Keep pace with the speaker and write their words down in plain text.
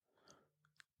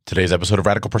Today's episode of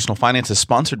Radical Personal Finance is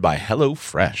sponsored by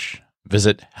HelloFresh.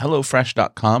 Visit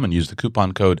HelloFresh.com and use the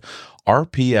coupon code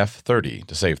RPF30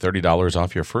 to save $30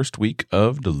 off your first week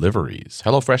of deliveries.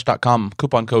 HelloFresh.com,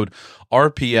 coupon code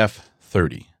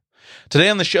RPF30. Today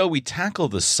on the show, we tackle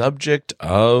the subject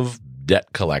of debt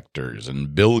collectors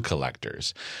and bill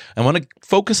collectors. I want to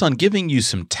focus on giving you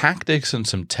some tactics and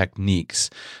some techniques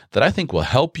that I think will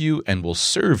help you and will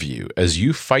serve you as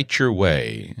you fight your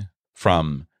way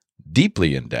from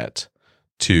deeply in debt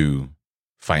to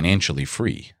financially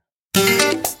free.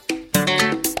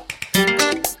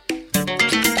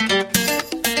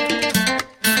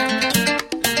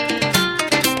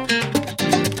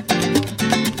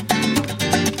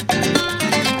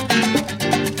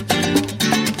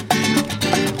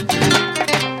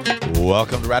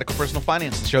 Welcome to Radical Personal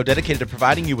Finance, the show dedicated to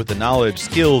providing you with the knowledge,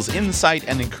 skills, insight,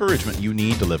 and encouragement you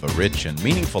need to live a rich and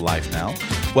meaningful life now,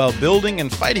 while building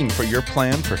and fighting for your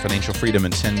plan for financial freedom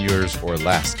in 10 years or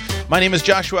less. My name is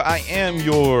Joshua. I am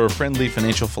your friendly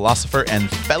financial philosopher and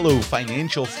fellow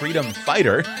financial freedom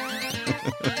fighter.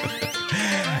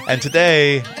 And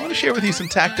today, I want to share with you some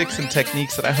tactics and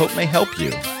techniques that I hope may help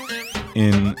you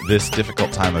in this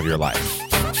difficult time of your life.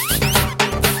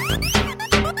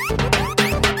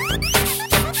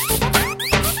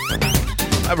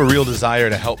 I have a real desire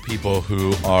to help people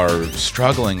who are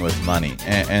struggling with money.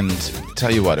 And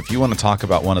tell you what, if you want to talk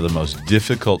about one of the most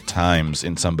difficult times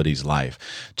in somebody's life,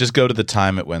 just go to the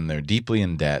time when they're deeply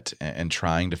in debt and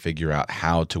trying to figure out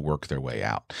how to work their way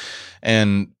out.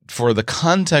 And for the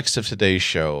context of today's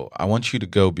show, I want you to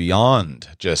go beyond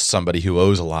just somebody who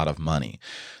owes a lot of money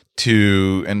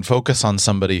and focus on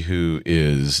somebody who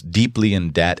is deeply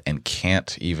in debt and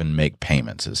can't even make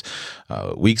payments, is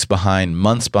weeks behind,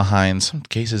 months behind, some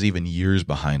cases even years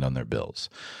behind on their bills.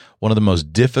 One of the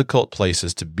most difficult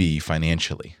places to be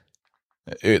financially.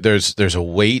 There's a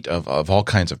weight of all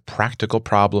kinds of practical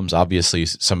problems. Obviously,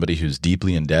 somebody who's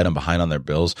deeply in debt and behind on their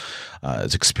bills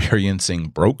is experiencing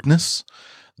brokenness,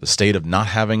 the state of not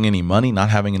having any money,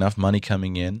 not having enough money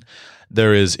coming in.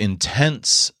 There is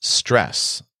intense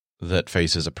stress that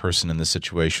faces a person in this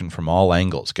situation from all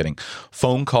angles, getting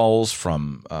phone calls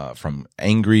from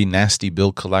angry, nasty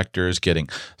bill collectors, getting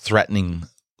threatening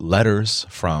letters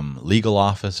from legal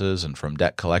offices and from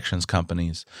debt collections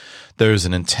companies. There's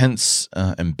an intense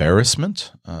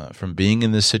embarrassment from being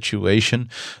in this situation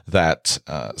that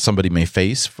somebody may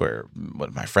face, where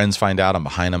when my friends find out I'm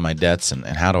behind on my debts and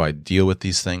how do I deal with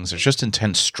these things. There's just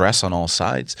intense stress on all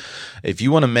sides. If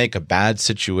you want to make a bad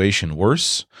situation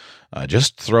worse,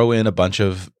 just throw in a bunch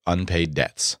of unpaid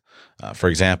debts. For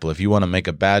example, if you want to make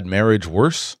a bad marriage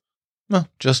worse, well,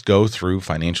 just go through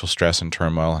financial stress and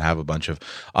turmoil and have a bunch of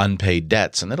unpaid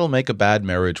debts, and it'll make a bad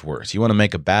marriage worse. You want to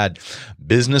make a bad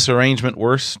business arrangement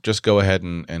worse, just go ahead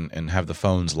and have the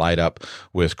phones light up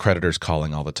with creditors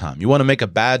calling all the time. You want to make a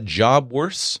bad job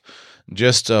worse?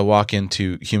 Just walk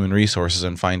into human resources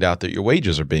and find out that your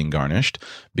wages are being garnished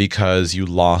because you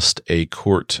lost a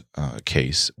court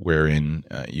case wherein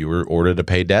you were ordered to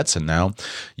pay debts, and now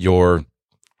your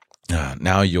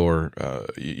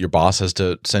boss has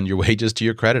to send your wages to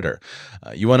your creditor.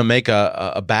 You want to make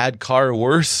a bad car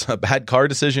worse, a bad car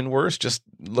decision worse? Just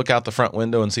look out the front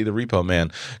window and see the repo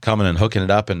man coming and hooking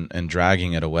it up and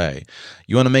dragging it away.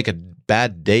 You want to make a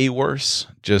bad day worse?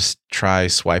 Just try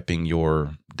swiping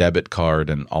your debit card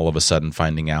and all of a sudden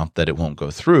finding out that it won't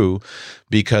go through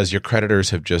because your creditors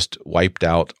have just wiped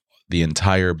out the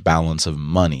entire balance of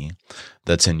money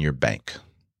that's in your bank.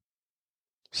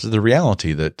 This is the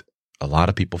reality that a lot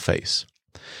of people face.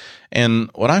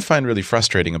 And what I find really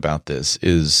frustrating about this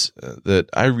is that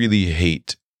I really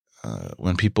hate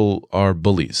when people are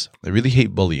bullies. I really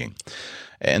hate bullying.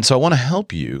 And so I want to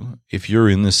help you, if you're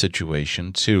in this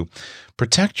situation, to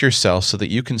protect yourself so that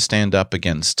you can stand up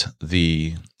against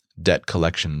the debt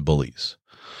collection bullies.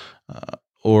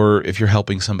 Or if you're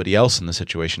helping somebody else in the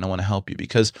situation, I want to help you,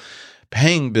 because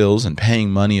paying bills and paying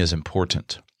money is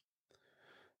important.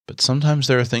 But sometimes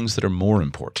there are things that are more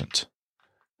important.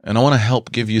 And I want to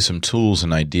help give you some tools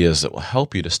and ideas that will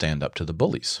help you to stand up to the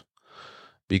bullies.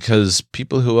 Because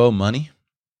people who owe money,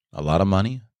 a lot of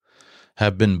money,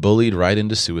 have been bullied right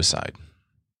into suicide.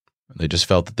 They just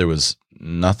felt that there was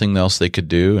nothing else they could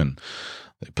do, and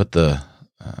they put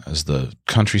as the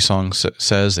country song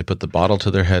says, they put the bottle to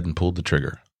their head and pulled the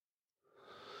trigger.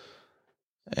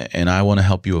 And I want to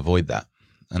help you avoid that.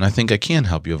 And I think I can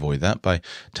help you avoid that by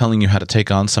telling you how to take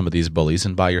on some of these bullies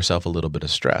and buy yourself a little bit of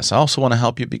stress. I also want to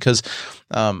help you because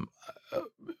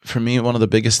for me, one of the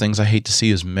biggest things I hate to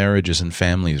see is marriages and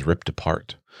families ripped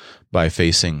apart by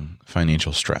facing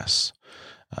financial stress.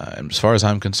 And as far as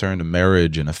I'm concerned, a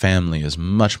marriage and a family is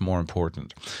much more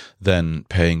important than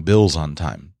paying bills on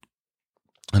time.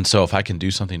 And so if I can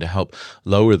do something to help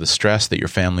lower the stress that your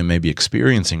family may be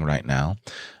experiencing right now,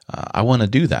 I want to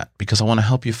do that because I want to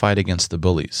help you fight against the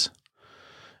bullies.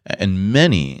 And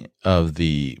many of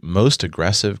the most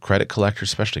aggressive credit collectors,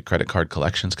 especially credit card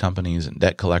collections companies and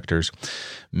debt collectors,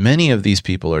 many of these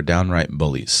people are downright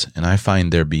bullies, and I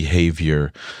find their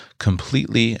behavior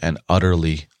completely and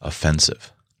utterly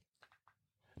offensive.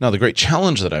 Now, the great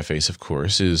challenge that I face, of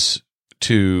course, is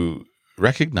to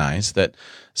recognize that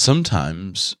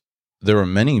sometimes there are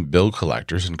many bill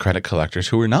collectors and credit collectors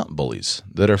who are not bullies,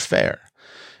 that are fair,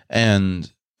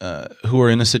 and who are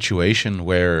in a situation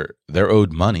where they're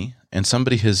owed money and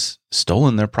somebody has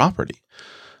stolen their property.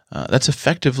 That's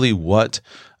effectively what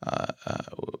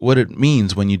it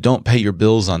means when you don't pay your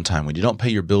bills on time, when you don't pay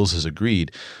your bills as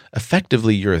agreed.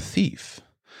 Effectively, you're a thief.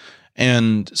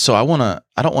 And so I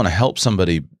don't want to help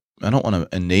somebody. I don't want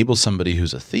to enable somebody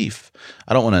who's a thief.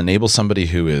 I don't want to enable somebody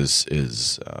who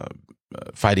is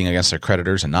fighting against their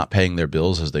creditors and not paying their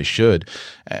bills as they should.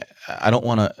 I don't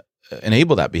want to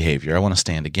enable that behavior. I want to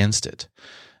stand against it.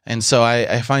 And so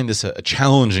I find this a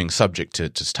challenging subject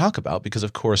to talk about because,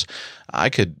 of course, I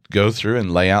could go through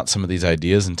and lay out some of these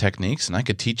ideas and techniques, and I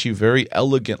could teach you very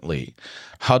elegantly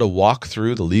how to walk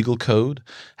through the legal code,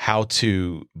 how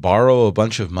to borrow a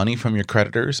bunch of money from your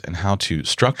creditors, and how to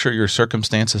structure your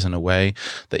circumstances in a way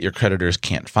that your creditors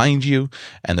can't find you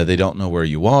and that they don't know where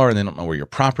you are and they don't know where your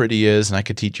property is. And I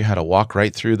could teach you how to walk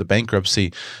right through the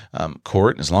bankruptcy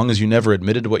court. As long as you never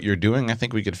admitted what you're doing, I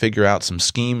think we could figure out some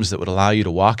schemes that would allow you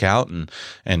to walk out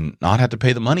and not have to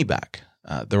pay the money back.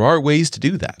 There are ways to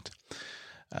do that.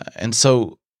 And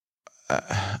so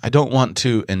I don't want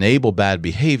to enable bad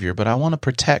behavior, but I want to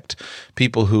protect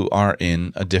people who are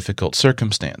in a difficult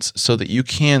circumstance so that you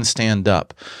can stand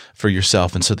up for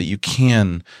yourself and so that you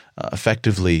can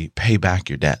effectively pay back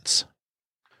your debts.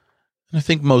 And I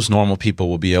think most normal people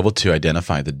will be able to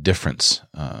identify the difference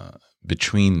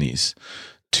between these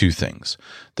two things.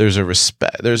 There's a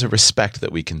respect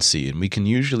that we can see, and we can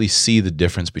usually see the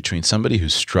difference between somebody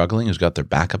who's struggling, who's got their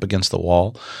back up against the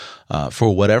wall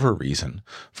for whatever reason,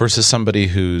 versus somebody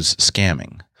who's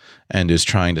scamming and is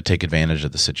trying to take advantage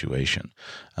of the situation.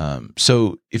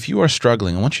 So if you are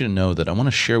struggling, I want you to know that I want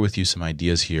to share with you some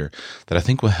ideas here that I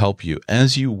think will help you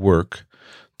as you work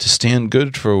to stand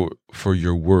good for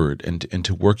your word and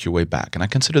to work your way back. And I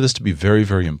consider this to be very,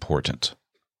 very important.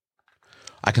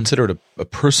 I consider it a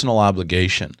personal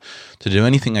obligation to do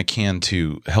anything I can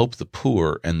to help the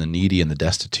poor and the needy and the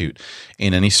destitute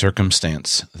in any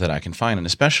circumstance that I can find, and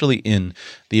especially in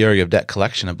the area of debt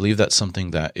collection. I believe that's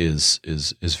something that is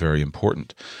very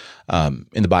important.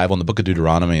 In the Bible, in the book of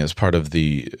Deuteronomy, as part of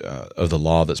the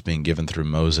law that's being given through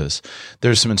Moses,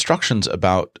 there's some instructions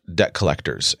about debt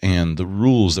collectors and the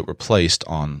rules that were placed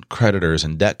on creditors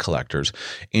and debt collectors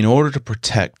in order to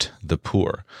protect the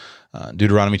poor.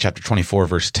 Deuteronomy chapter 24,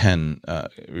 verse 10,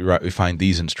 we find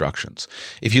these instructions.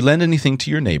 If you lend anything to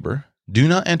your neighbor, do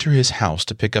not enter his house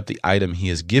to pick up the item he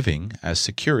is giving as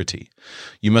security.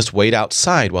 You must wait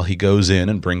outside while he goes in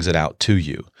and brings it out to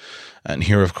you. And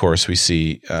here, of course, we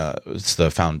see it's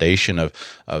the foundation of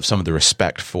some of the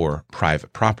respect for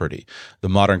private property. The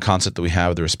modern concept that we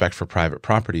have of the respect for private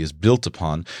property is built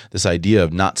upon this idea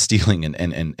of not stealing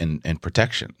and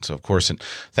protection. So, of course,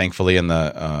 thankfully, in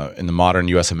the modern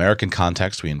U.S. American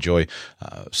context, we enjoy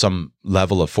some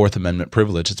level of Fourth Amendment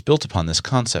privilege. It's built upon this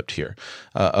concept here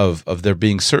of there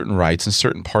being certain rights and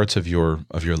certain parts of your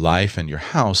life and your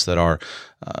house that are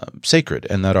sacred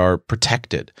and that are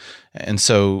protected. And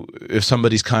so if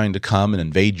somebody's trying to come and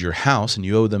invade your house and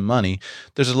you owe them money,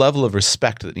 there's a level of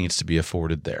respect that needs to be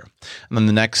afforded there. And then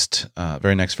the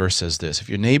very next verse says this: if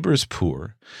your neighbor is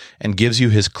poor and gives you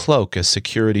his cloak as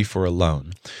security for a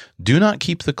loan, do not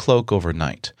keep the cloak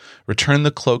overnight. Return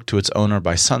the cloak to its owner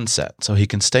by sunset so he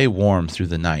can stay warm through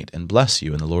the night and bless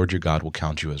you, and the Lord your God will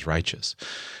count you as righteous.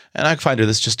 And I find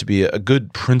this just to be a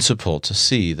good principle to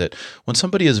see that when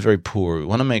somebody is very poor, we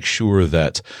want to make sure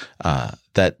that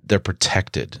that they're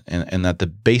protected and that the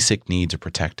basic needs are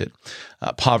protected.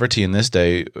 Poverty in this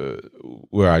day,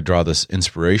 where I draw this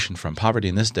inspiration from, poverty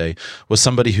in this day was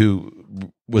somebody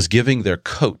who was giving their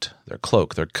coat, their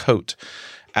cloak, their coat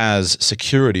as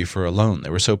security for a loan. They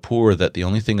were so poor that the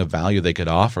only thing of value they could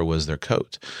offer was their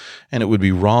coat. And it would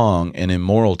be wrong and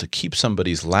immoral to keep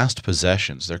somebody's last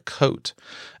possessions, their coat,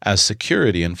 as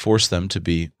security and force them to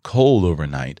be cold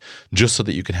overnight just so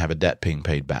that you can have a debt being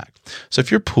paid back. So if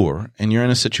you're poor and you're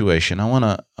in a situation, I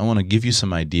want to give you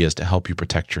some ideas to help you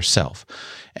protect yourself.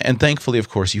 And thankfully, of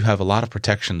course, you have a lot of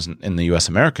protections in the U.S.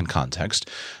 American context.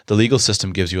 The legal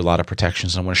system gives you a lot of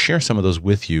protections, and I want to share some of those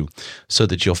with you so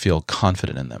that you'll feel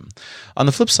confident in them. On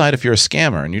the flip side, if you're a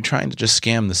scammer and you're trying to just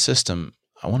scam the system,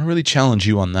 I want to really challenge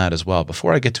you on that as well.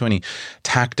 Before I get to any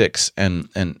tactics and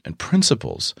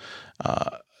principles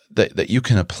that you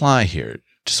can apply here,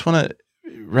 just want to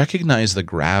recognize the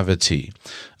gravity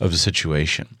of the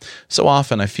situation. So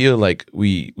often I feel like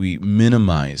we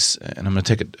minimize, and I'm going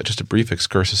to take just a brief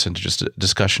excursus into just a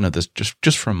discussion of this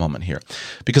just for a moment here,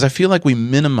 because I feel like we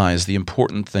minimize the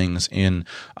important things in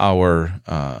our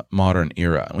modern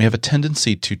era. And we have a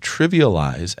tendency to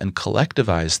trivialize and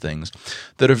collectivize things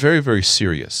that are very, very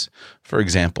serious. For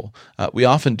example, we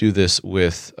often do this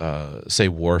with, say,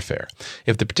 warfare.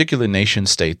 If the particular nation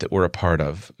state that we're a part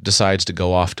of decides to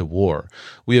go off to war,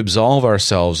 we absolve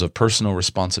ourselves of personal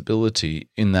responsibility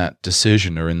in that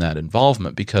decision or in that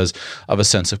involvement because of a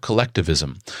sense of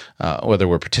collectivism. Whether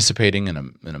we're participating in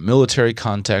a military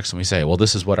context and we say, well,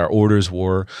 this is what our orders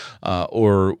were,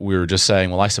 or we're just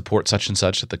saying, well, I support such and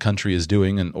such that the country is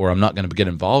doing, or I'm not going to get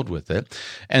involved with it.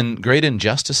 And great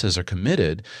injustices are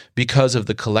committed because of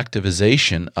the collectivization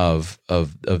of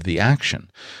the action,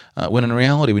 when in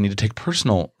reality we need to take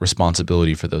personal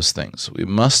responsibility for those things. We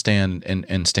must stand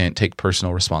and take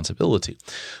personal responsibility.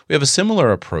 We have a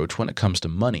similar approach when it comes to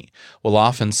money. We'll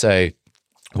often say,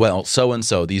 well,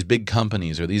 so-and-so, these big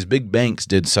companies or these big banks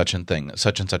did such and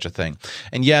such a thing.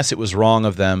 And yes, it was wrong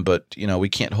of them, but we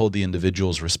can't hold the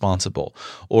individuals responsible.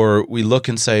 Or we look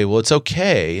and say, well, it's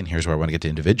okay, and here's where I want to get to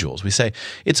individuals. We say,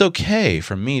 it's okay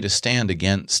for me to stand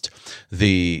against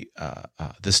the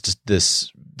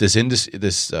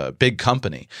this big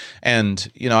company.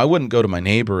 And, I wouldn't go to my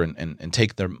neighbor and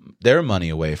take their money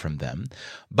away from them.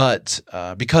 But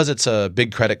because it's a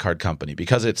big credit card company,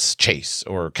 because it's Chase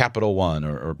or Capital One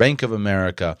or Bank of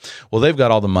America, well, they've got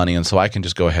all the money, and so I can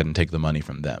just go ahead and take the money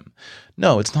from them.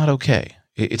 No, it's not okay.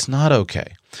 It's not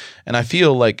okay. And I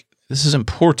feel like this is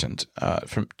important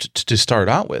to start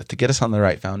out with, to get us on the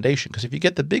right foundation. Because if you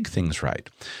get the big things right,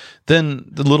 then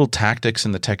the little tactics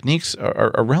and the techniques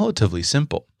are relatively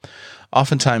simple.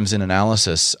 Oftentimes in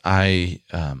analysis, I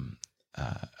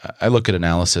look at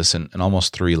analysis in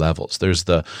almost three levels. There's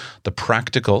the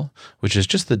practical, which is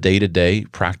just the day-to-day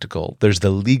practical. There's the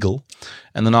legal,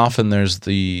 and then often there's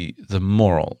the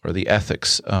moral or the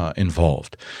ethics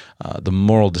involved, the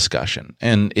moral discussion.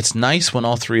 And it's nice when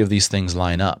all three of these things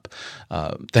line up.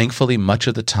 Thankfully, much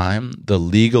of the time, the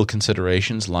legal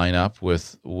considerations line up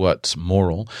with what's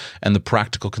moral, and the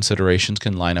practical considerations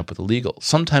can line up with the legal.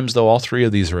 Sometimes, though, all three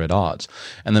of these are at odds,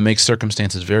 and that makes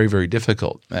circumstances very, very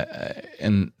difficult.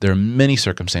 And there are many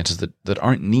circumstances that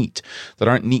aren't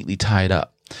neatly tied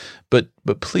up.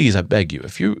 But please, I beg you,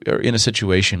 if you are in a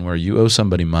situation where you owe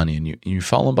somebody money and you've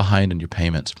fallen behind in your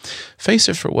payments, face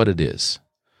it for what it is.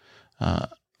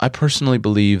 I personally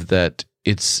believe that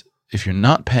if you're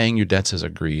not paying your debts as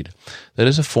agreed, that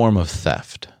is a form of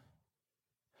theft.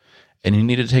 And you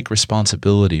need to take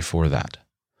responsibility for that,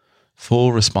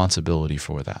 full responsibility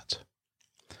for that.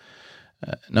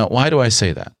 Now, why do I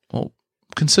say that? Well,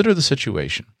 consider the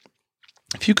situation.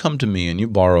 If you come to me and you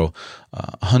borrow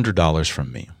 $100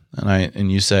 from me,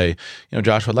 and you say,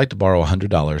 Joshua, I'd like to borrow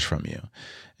 $100 from you.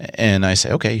 And I say,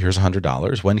 okay, here's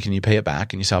 $100. When can you pay it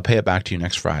back? And you say, I'll pay it back to you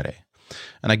next Friday.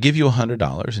 And I give you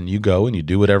 $100, and you go and you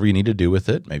do whatever you need to do with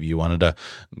it. Maybe you wanted to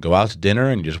go out to dinner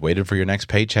and you just waited for your next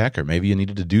paycheck, or maybe you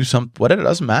needed to do whatever, it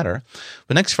doesn't matter.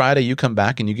 But next Friday you come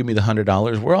back and you give me the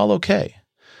 $100, we're all okay.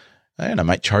 And I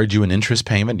might charge you an interest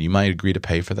payment. You might agree to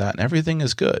pay for that, and everything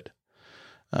is good.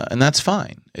 And that's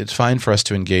fine. It's fine for us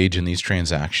to engage in these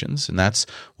transactions, and that's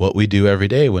what we do every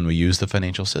day when we use the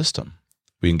financial system.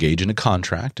 We engage in a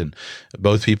contract, and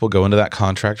both people go into that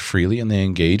contract freely, and they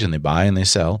engage, and they buy, and they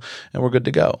sell, and we're good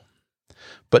to go.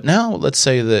 But now let's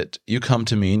say that you come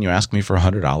to me and you ask me for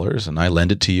 $100, and I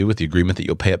lend it to you with the agreement that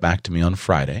you'll pay it back to me on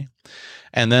Friday.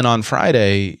 And then on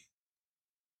Friday,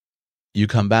 you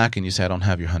come back and you say, I don't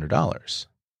have your $100.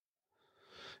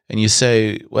 And you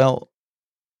say, well,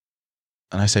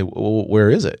 and I say, well, where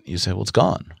is it? You say, well, it's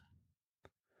gone.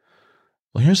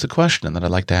 Well, here's the question that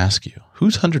I'd like to ask you.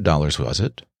 Whose $100 was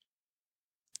it?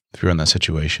 If you're in that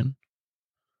situation.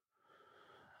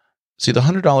 See, the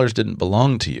 $100 didn't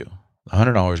belong to you. The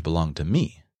 $100 belonged to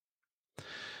me.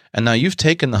 And now you've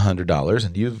taken the $100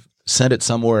 and you've sent it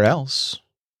somewhere else.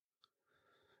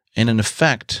 And in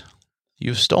effect,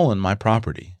 you've stolen my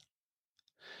property.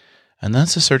 And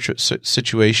that's the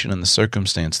situation and the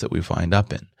circumstance that we wind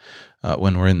up in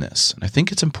when we're in this. And I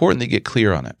think it's important to get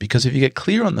clear on it, because if you get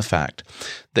clear on the fact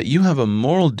that you have a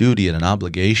moral duty and an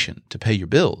obligation to pay your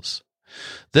bills,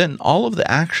 then all of the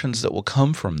actions that will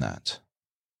come from that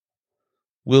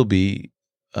will be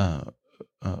they'll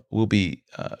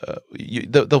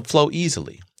flow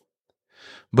easily.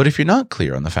 But if you're not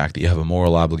clear on the fact that you have a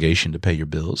moral obligation to pay your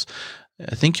bills,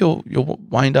 I think you'll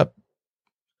wind up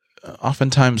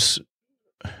oftentimes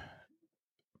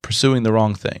pursuing the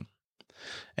wrong thing.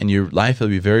 And your life will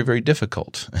be very, very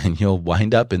difficult. And you'll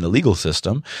wind up in the legal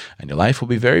system, and your life will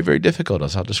be very, very difficult,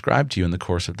 as I'll describe to you in the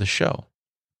course of the show.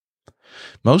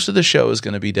 Most of the show is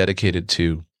going to be dedicated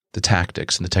to the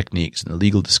tactics and the techniques and the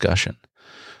legal discussion.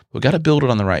 We've got to build it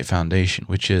on the right foundation,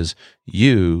 which is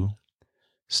you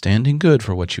standing good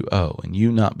for what you owe and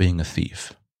you not being a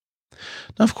thief.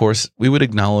 Now, of course, we would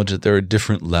acknowledge that there are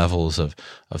different levels of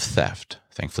theft.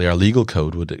 Thankfully, our legal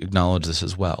code would acknowledge this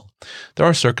as well. There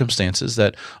are circumstances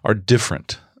that are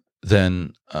different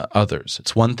than others.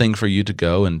 It's one thing for you to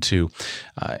go and to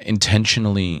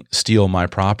intentionally steal my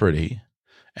property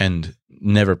and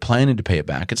never planning to pay it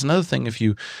back. It's another thing if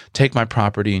you take my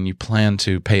property and you plan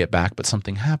to pay it back, but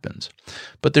something happens.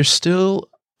 But there's still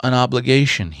an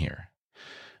obligation here.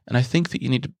 And I think that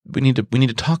we need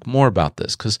to talk more about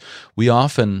this, because we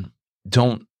often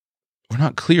we're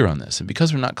not clear on this. And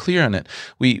because we're not clear on it,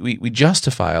 we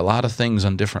justify a lot of things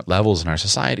on different levels in our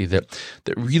society that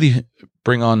really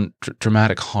bring on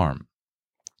dramatic harm.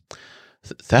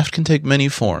 Theft can take many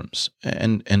forms,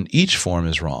 and each form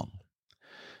is wrong.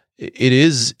 It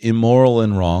is immoral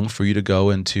and wrong for you to go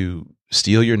and to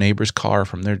steal your neighbor's car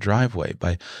from their driveway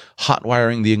by hot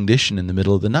wiring the ignition in the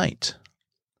middle of the night.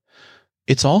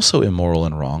 It's also immoral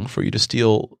and wrong for you to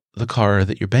steal the car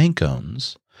that your bank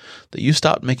owns, that you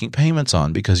stopped making payments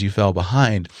on because you fell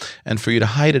behind, and for you to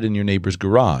hide it in your neighbor's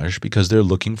garage because they're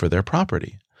looking for their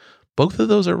property. Both of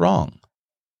those are wrong.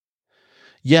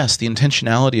 Yes, the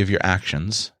intentionality of your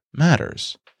actions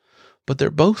matters, but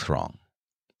they're both wrong.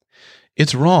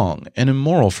 It's wrong and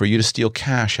immoral for you to steal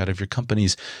cash out of your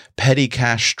company's petty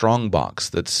cash strongbox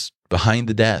that's behind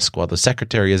the desk while the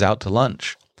secretary is out to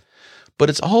lunch. But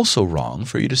it's also wrong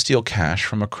for you to steal cash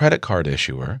from a credit card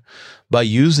issuer by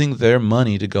using their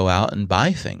money to go out and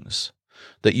buy things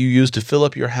that you used to fill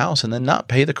up your house and then not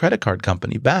pay the credit card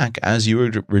company back as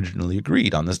you originally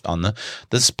agreed on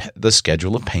the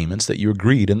schedule of payments that you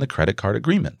agreed in the credit card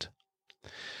agreement.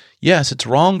 Yes, it's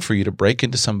wrong for you to break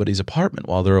into somebody's apartment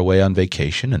while they're away on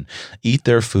vacation and eat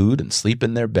their food and sleep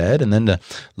in their bed, and then to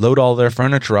load all their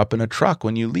furniture up in a truck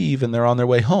when you leave and they're on their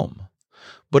way home.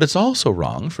 But it's also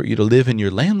wrong for you to live in your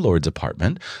landlord's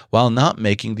apartment while not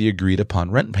making the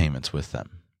agreed-upon rent payments with them.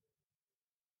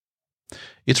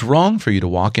 It's wrong for you to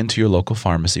walk into your local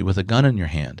pharmacy with a gun in your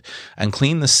hand and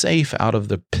clean the safe out of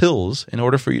the pills in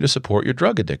order for you to support your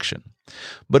drug addiction.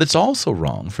 But it's also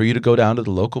wrong for you to go down to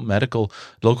the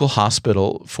local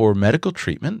hospital for medical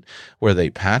treatment where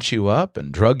they patch you up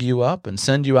and drug you up and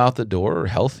send you out the door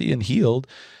healthy and healed,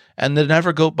 and then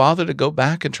never bother to go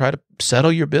back and try to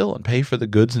settle your bill and pay for the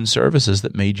goods and services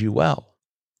that made you well.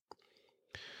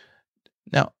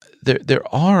 Now, there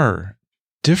are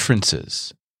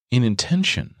differences in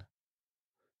intention,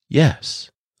 yes,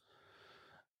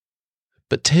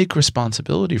 but take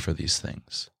responsibility for these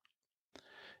things.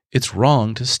 It's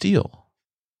wrong to steal.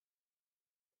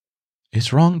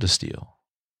 It's wrong to steal.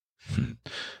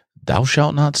 Thou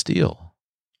shalt not steal.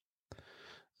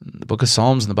 The book of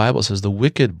Psalms in the Bible says the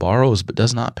wicked borrows but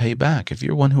does not pay back. If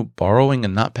you're one who borrowing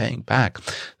and not paying back,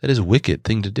 that is a wicked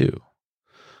thing to do.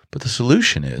 But the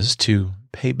solution is to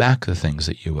pay back the things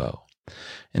that you owe.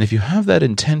 And if you have that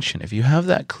intention, if you have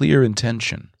that clear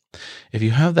intention, if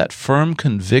you have that firm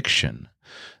conviction,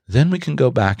 then we can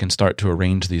go back and start to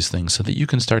arrange these things so that you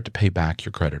can start to pay back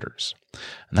your creditors.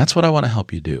 And that's what I want to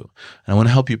help you do. And I want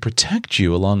to help you protect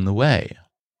you along the way.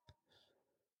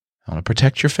 I want to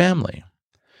protect your family.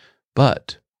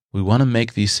 But we want to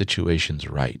make these situations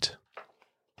right.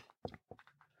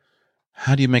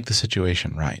 How do you make the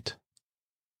situation right?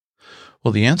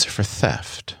 Well, the answer for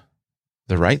theft,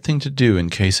 the right thing to do in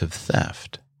case of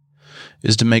theft,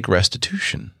 is to make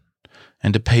restitution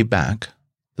and to pay back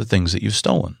the things that you've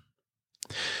stolen.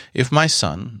 If my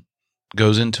son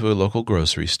goes into a local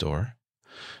grocery store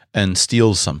and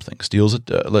steals something,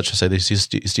 let's just say he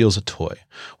steals a toy.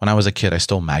 When I was a kid, I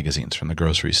stole magazines from the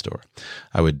grocery store.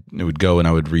 I would go and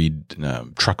I would read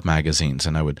truck magazines,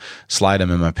 and I would slide them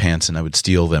in my pants, and I would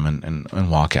steal them and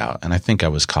walk out. And I think I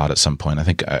was caught at some point. I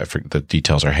think the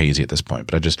details are hazy at this point,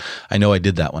 but I know I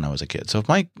did that when I was a kid. So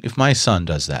if my son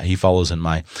does that, he follows in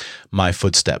my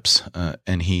footsteps,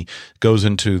 and he goes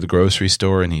into the grocery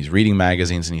store and he's reading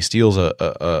magazines, and he steals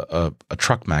a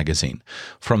truck magazine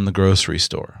from the grocery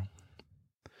store,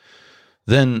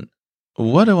 then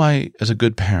what do I, as a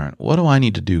good parent, what do I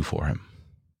need to do for him?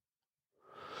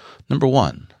 Number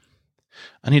one,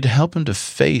 I need to help him to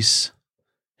face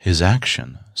his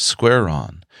action square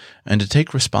on and to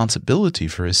take responsibility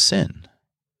for his sin.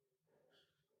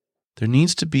 There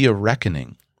needs to be a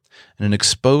reckoning and an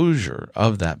exposure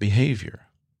of that behavior.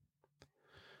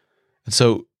 And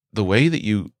so the way that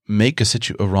you make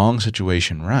a wrong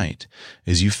situation right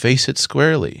is you face it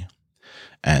squarely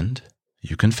and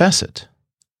you confess it.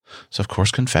 So, of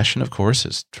course, confession,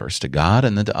 is first to God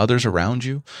and then to others around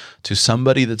you, to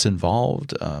somebody that's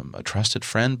involved, a trusted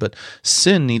friend. But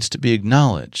sin needs to be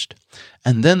acknowledged.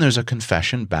 And then there's a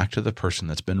confession back to the person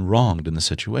that's been wronged in the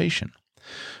situation.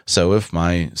 So if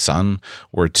my son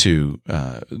were to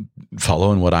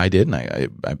follow in what I did, and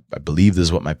I believe this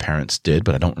is what my parents did,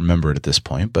 but I don't remember it at this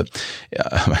point. But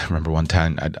I remember one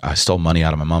time I stole money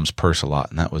out of my mom's purse a lot,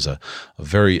 and that was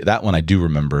that one I do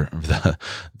remember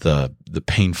the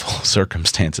painful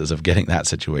circumstances of getting that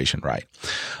situation right.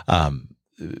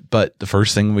 But the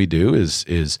first thing we do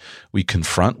is we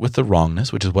confront with the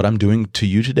wrongness, which is what I'm doing to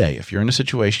you today. If you're in a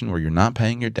situation where you're not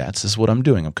paying your debts, this is what I'm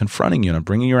doing. I'm confronting you and I'm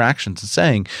bringing your actions and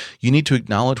saying you need to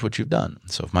acknowledge what you've done.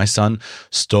 So if my son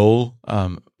stole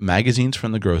magazines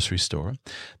from the grocery store,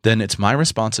 then it's my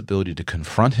responsibility to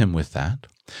confront him with that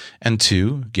and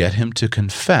to get him to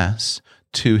confess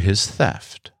to his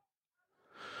theft.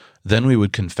 Then we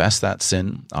would confess that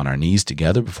sin on our knees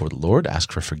together before the Lord,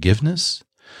 ask for forgiveness.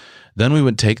 Then we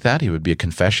would take that. He would be a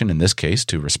confession, in this case,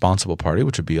 to a responsible party,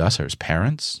 which would be us or his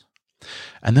parents.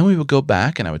 And then we would go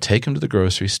back and I would take him to the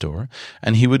grocery store,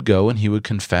 and he would go and he would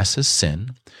confess his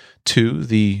sin to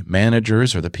the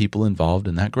managers or the people involved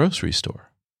in that grocery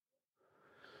store.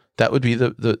 That would be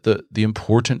the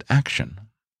important action,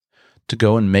 to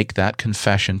go and make that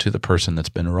confession to the person that's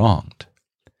been wronged.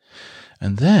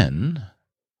 And then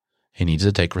he needs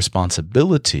to take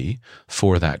responsibility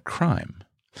for that crime.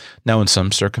 Now, in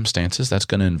some circumstances, that's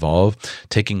going to involve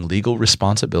taking legal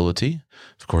responsibility.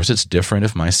 Of course, it's different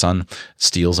if my son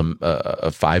steals a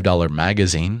 $5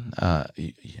 magazine.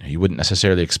 You wouldn't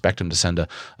necessarily expect him to send a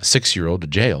 6-year-old to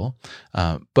jail.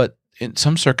 But in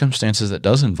some circumstances, that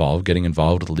does involve getting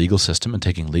involved with the legal system and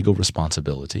taking legal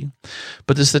responsibility.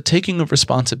 But it's the taking of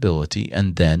responsibility,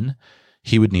 and then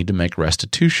he would need to make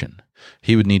restitution.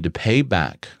 He would need to pay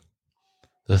back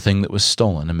the thing that was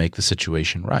stolen and make the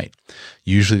situation right.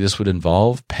 Usually this would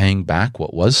involve paying back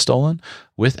what was stolen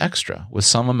with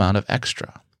some amount of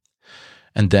extra.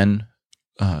 And then,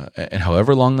 and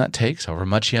however long that takes, however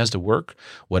much he has to work,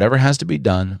 whatever has to be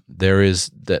done,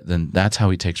 then that's how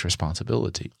he takes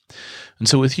responsibility. And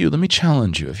so with you, let me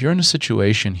challenge you. If you're in a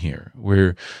situation here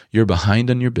where you're behind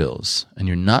on your bills and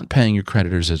you're not paying your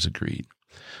creditors as agreed,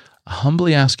 I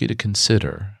humbly ask you to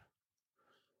consider,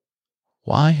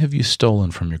 why have you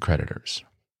stolen from your creditors?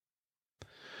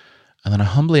 And then I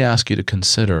humbly ask you to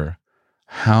consider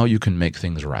how you can make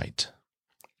things right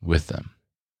with them.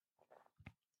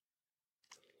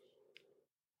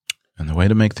 And the way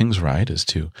to make things right is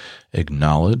to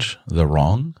acknowledge the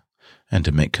wrong and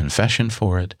to make confession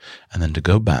for it, and then to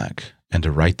go back and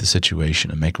to right the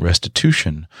situation and make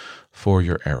restitution for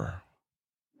your error,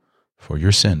 for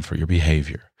your sin, for your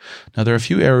behavior. Now, there are a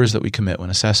few errors that we commit when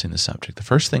assessing the subject. The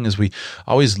first thing is we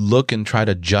always look and try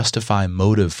to justify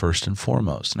motive first and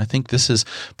foremost. And I think this is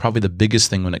probably the biggest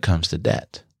thing when it comes to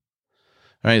debt.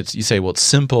 Right? You say, well, it's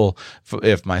simple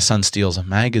if my son steals a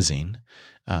magazine,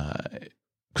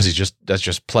 because that's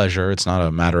just pleasure. It's not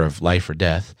a matter of life or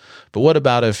death. But what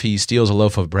about if he steals a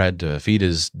loaf of bread to feed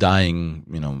his dying,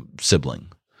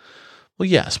 sibling? Well,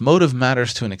 yes, motive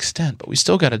matters to an extent, but we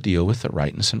still got to deal with the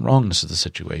rightness and wrongness of the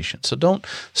situation. So don't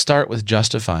start with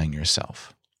justifying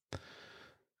yourself.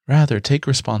 Rather, take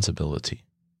responsibility.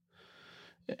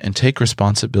 And take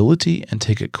responsibility and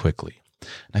take it quickly.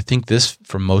 And I think this,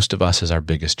 for most of us, is our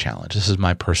biggest challenge. This is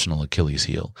my personal Achilles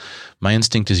heel. My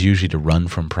instinct is usually to run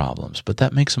from problems, but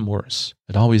that makes them worse.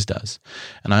 It always does.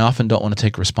 And I often don't want to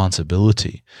take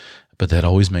responsibility, but that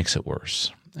always makes it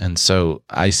worse. And so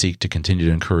I seek to continue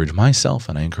to encourage myself,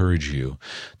 and I encourage you,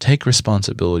 take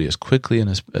responsibility as quickly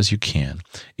and as you can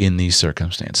in these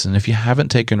circumstances. And if you haven't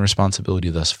taken responsibility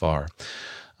thus far,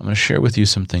 I'm going to share with you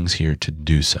some things here to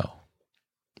do so.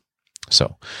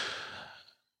 So,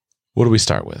 what do we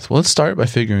start with? Well, let's start by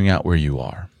figuring out where you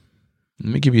are.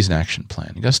 Let me give you an action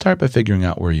plan. You got to start by figuring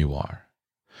out where you are.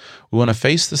 We want to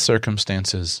face the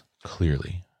circumstances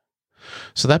clearly.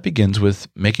 So that begins with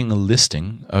making a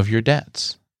listing of your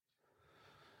debts.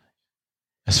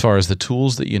 As far as the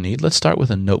tools that you need, let's start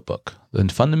with a notebook. The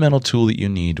fundamental tool that you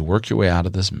need to work your way out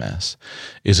of this mess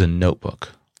is a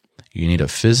notebook. You need a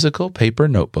physical paper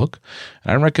notebook,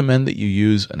 and I recommend that you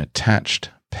use an attached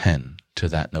pen to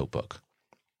that notebook.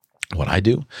 What I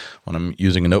do when I'm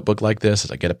using a notebook like this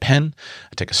is I get a pen,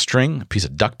 I take a string, a piece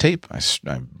of duct tape, I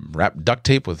wrap duct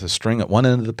tape with a string at one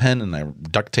end of the pen, and I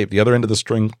duct tape the other end of the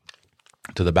string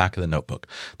to the back of the notebook.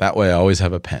 That way I always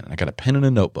have a pen. I got a pen and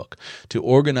a notebook to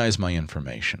organize my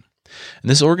information. And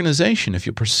this organization, if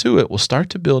you pursue it, will start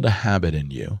to build a habit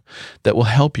in you that will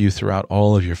help you throughout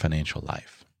all of your financial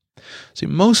life. See,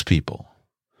 most people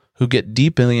who get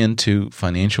deeply into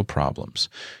financial problems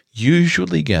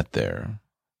usually get there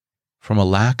from a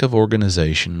lack of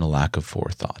organization and a lack of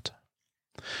forethought.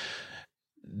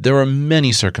 There are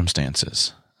many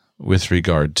circumstances with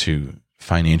regard to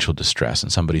financial distress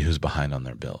and somebody who's behind on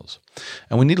their bills.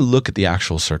 And we need to look at the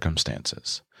actual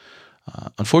circumstances.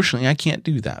 Unfortunately, I can't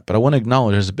do that, but I want to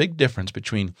acknowledge there's a big difference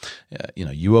between,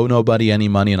 you owe nobody any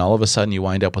money and all of a sudden you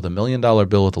wind up with $1 million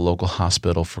bill at the local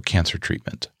hospital for cancer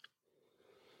treatment.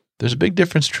 There's a big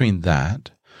difference between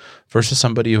that versus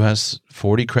somebody who has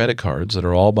 40 credit cards that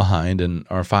are all behind and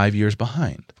are 5 years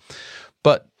behind.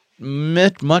 But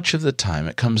much of the time,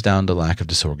 it comes down to lack of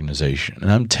disorganization.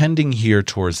 And I'm tending here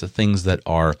towards the things that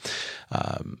are,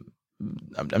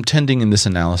 I'm tending in this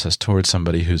analysis towards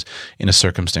somebody who's in a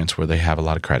circumstance where they have a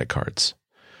lot of credit cards,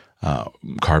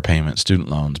 car payments, student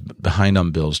loans, behind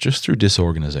on bills, just through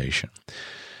disorganization.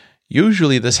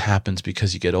 Usually this happens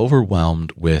because you get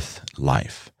overwhelmed with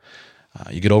life.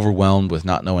 You get overwhelmed with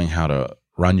not knowing how to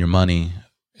run your money.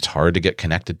 It's hard to get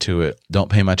connected to it.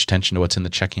 Don't pay much attention to what's in the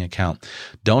checking account.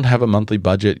 Don't have a monthly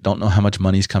budget. Don't know how much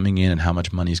money's coming in and how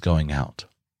much money's going out.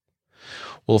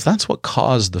 Well, if that's what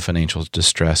caused the financial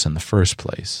distress in the first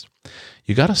place,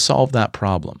 you got to solve that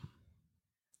problem.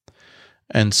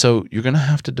 And so you're going to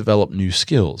have to develop new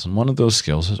skills. And one of those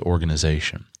skills is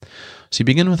organization. So you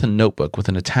begin with a notebook with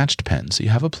an attached pen. So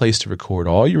you have a place to record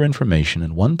all your information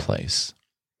in one place.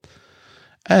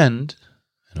 And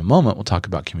in a moment, we'll talk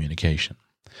about communication.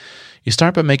 You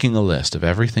start by making a list of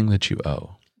everything that you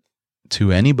owe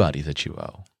to anybody that you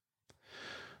owe.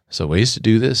 So ways to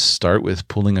do this, start with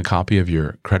pulling a copy of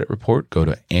your credit report. Go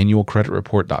to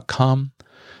annualcreditreport.com.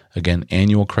 Again,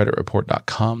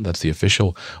 annualcreditreport.com. That's the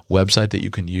official website that you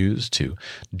can use to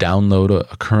download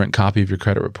a current copy of your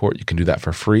credit report. You can do that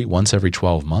for free once every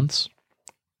 12 months.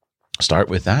 Start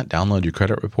with that. Download your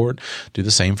credit report. Do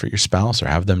the same for your spouse or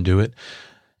have them do it.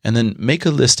 And then make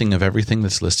a listing of everything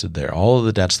that's listed there, all of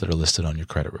the debts that are listed on your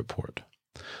credit report.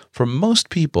 For most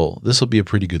people, this will be a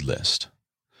pretty good list.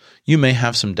 You may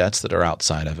have some debts that are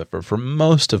outside of it, but for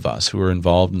most of us who are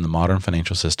involved in the modern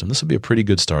financial system, this will be a pretty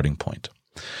good starting point.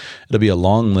 It'll be a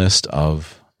long list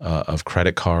of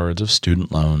credit cards, of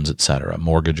student loans, etc.,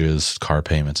 mortgages, car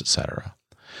payments, etc.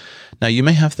 Now, you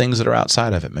may have things that are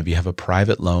outside of it. Maybe you have a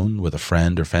private loan with a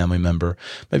friend or family member.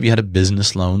 Maybe you had a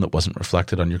business loan that wasn't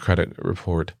reflected on your credit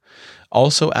report.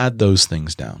 Also add those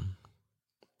things down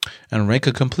and make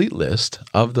a complete list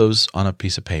of those on a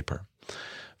piece of paper.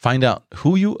 Find out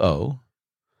who you owe,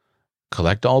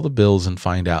 collect all the bills and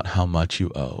find out how much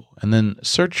you owe, and then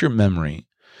search your memory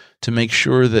to make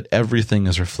sure that everything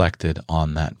is reflected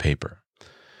on that paper.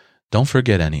 Don't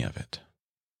forget any of it.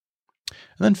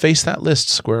 And then face that list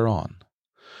square on.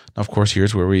 Now, of course,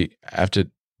 here's where we have to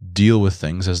deal with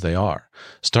things as they are.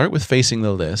 Start with facing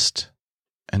the list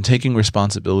and taking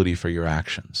responsibility for your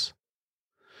actions.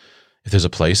 If there's a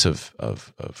place of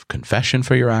confession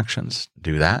for your actions,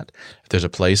 do that. If there's a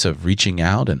place of reaching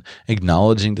out and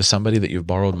acknowledging to somebody that you've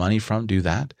borrowed money from, do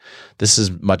that. This is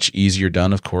much easier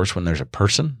done, of course, when there's a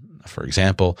person. For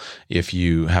example, if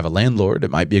you have a landlord, it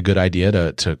might be a good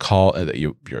idea to call that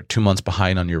you're 2 months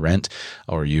behind on your rent,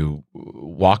 or you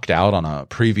walked out on a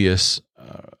previous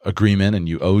agreement and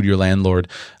you owed your landlord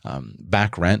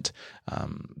back rent.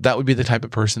 That would be the type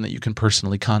of person that you can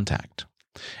personally contact.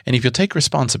 And if you'll take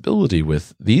responsibility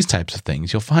with these types of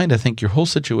things, you'll find, I think, your whole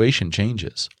situation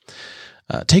changes.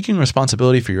 Taking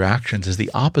responsibility for your actions is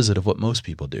the opposite of what most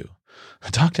people do.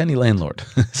 Talk to any landlord,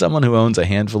 someone who owns a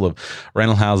handful of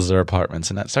rental houses or apartments,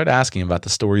 and start asking about the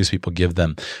stories people give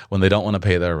them when they don't want to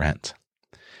pay their rent.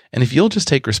 And if you'll just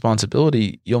take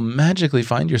responsibility, you'll magically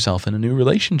find yourself in a new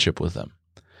relationship with them.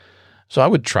 So I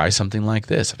would try something like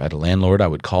this. If I had a landlord, I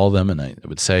would call them and I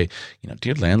would say,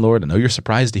 dear landlord, I know you're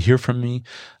surprised to hear from me.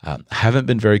 I haven't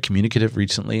been very communicative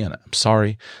recently, and I'm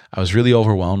sorry. I was really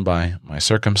overwhelmed by my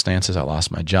circumstances. I lost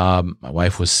my job. My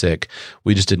wife was sick.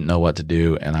 We just didn't know what to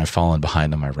do, and I've fallen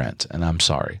behind on my rent, and I'm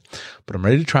sorry. But I'm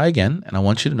ready to try again, and I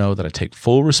want you to know that I take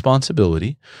full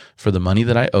responsibility for the money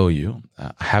that I owe you.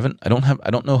 I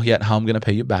don't know yet how I'm going to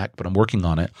pay you back, but I'm working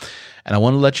on it. And I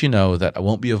want to let you know that I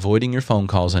won't be avoiding your phone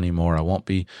calls anymore. I won't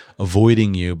be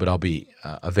avoiding you, but I'll be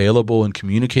available and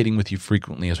communicating with you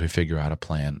frequently as we figure out a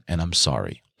plan. And I'm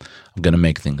sorry. I'm going to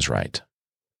make things right.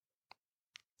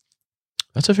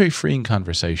 That's a very freeing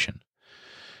conversation.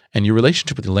 And your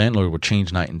relationship with the landlord will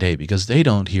change night and day because they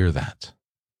don't hear that.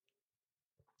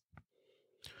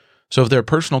 So if they're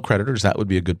personal creditors, that would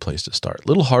be a good place to start. A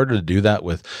little harder to do that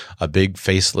with a big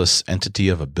faceless entity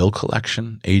of a bill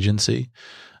collection agency.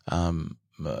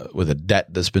 With a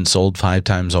debt that's been sold 5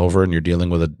 times over, and you're dealing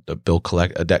with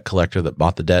a debt collector that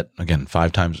bought the debt again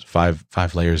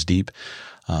 5 layers deep.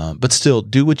 But still,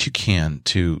 do what you can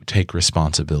to take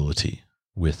responsibility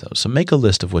with those. So make a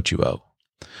list of what you owe.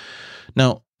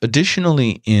 Now,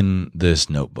 additionally, in this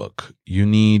notebook, you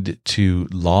need to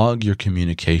log your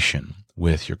communication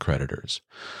with your creditors.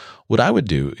 What I would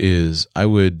do is I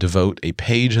would devote a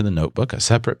page in the notebook, a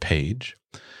separate page,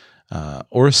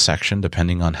 or a section,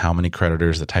 depending on how many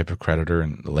creditors, the type of creditor,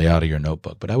 and the layout of your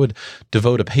notebook. But I would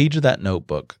devote a page of that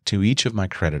notebook to each of my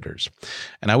creditors.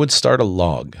 And I would start a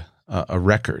log, a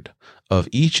record of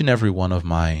each and every one of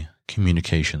my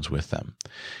communications with them.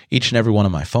 Each and every one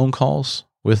of my phone calls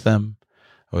with them.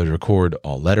 I would record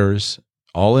all letters,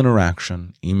 all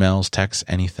interaction, emails, texts,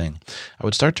 anything. I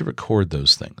would start to record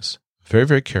those things very,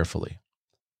 very carefully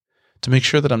to make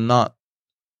sure that I'm not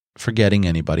forgetting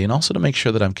anybody, and also to make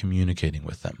sure that I'm communicating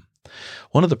with them.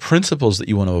 One of the principles that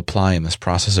you want to apply in this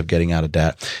process of getting out of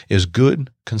debt is good,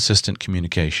 consistent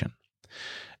communication.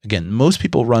 Again, most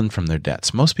people run from their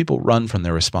debts. Most people run from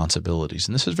their responsibilities,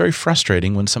 and this is very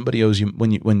frustrating when somebody owes you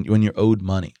when you're owed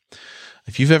money.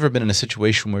 If you've ever been in a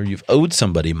situation where you've owed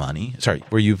somebody money,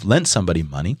 where you've lent somebody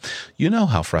money, you know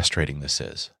how frustrating this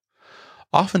is.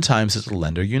 Oftentimes, as a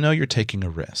lender, you know you're taking a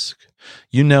risk.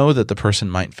 You know that the person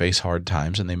might face hard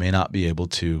times, and they may not be able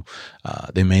to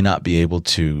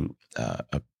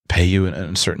pay you in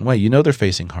a certain way. You know they're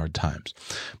facing hard times,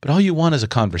 but all you want is a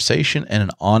conversation and an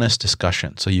honest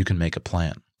discussion, so you can make a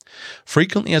plan.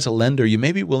 Frequently, as a lender, you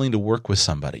may be willing to work with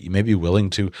somebody. You may be willing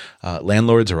to.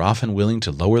 Landlords are often willing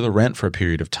to lower the rent for a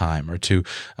period of time, or to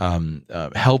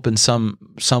help in some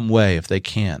way if they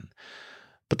can.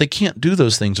 But they can't do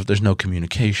those things if there's no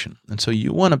communication. And so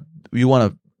you want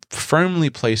to firmly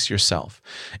place yourself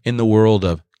in the world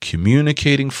of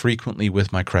communicating frequently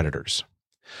with my creditors.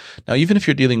 Now, even if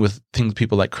you're dealing with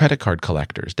people like credit card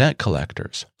collectors, debt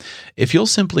collectors, if you'll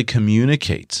simply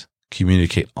communicate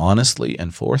honestly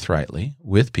and forthrightly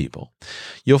with people,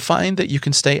 you'll find that you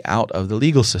can stay out of the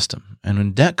legal system. And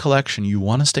in debt collection, you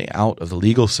want to stay out of the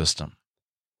legal system.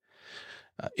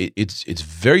 It's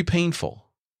very painful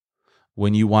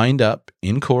when you wind up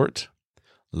in court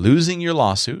losing your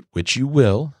lawsuit, which you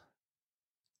will,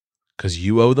 because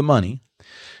you owe the money,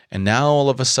 and now all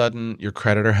of a sudden your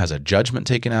creditor has a judgment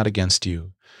taken out against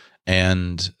you,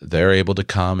 and they're able to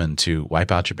come and to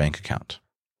wipe out your bank account.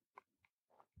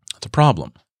 That's a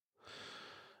problem.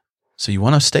 So you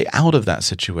want to stay out of that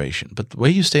situation. But the way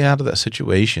you stay out of that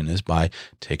situation is by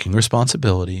taking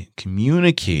responsibility,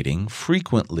 communicating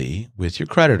frequently with your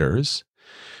creditors,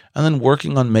 and then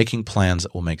working on making plans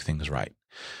that will make things right.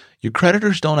 Your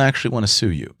creditors don't actually want to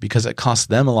sue you because it costs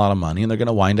them a lot of money, and they're going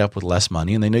to wind up with less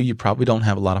money, and they know you probably don't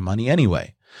have a lot of money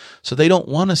anyway. So they don't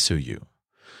want to sue you.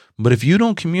 But if you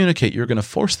don't communicate, you're going to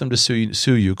force them to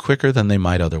sue you quicker than they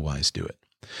might otherwise do it.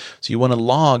 So you want to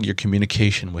log your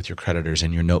communication with your creditors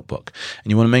in your notebook,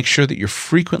 and you want to make sure that you're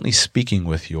frequently speaking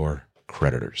with your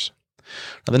creditors.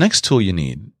 Now, the next tool you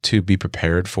need to be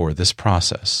prepared for this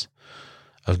process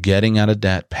of getting out of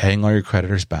debt, paying all your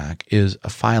creditors back, is a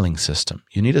filing system.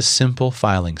 You need a simple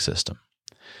filing system.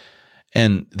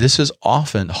 And this is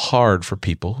often hard for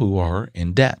people who are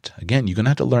in debt. Again, you're going to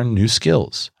have to learn new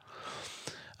skills.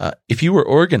 If you were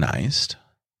organized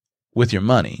with your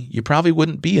money, you probably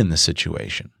wouldn't be in this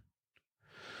situation.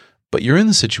 But you're in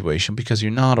the situation because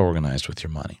you're not organized with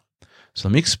your money. So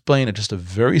let me explain it, just a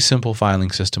very simple filing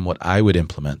system, what I would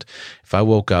implement if I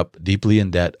woke up deeply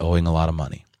in debt, owing a lot of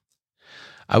money.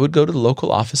 I would go to the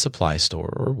local office supply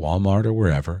store or Walmart or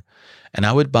wherever, and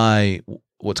I would buy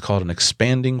what's called an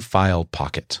expanding file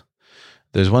pocket.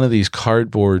 There's one of these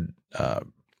cardboard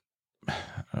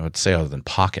I would say other than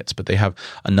pockets, but they have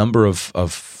a number of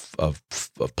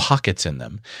pockets in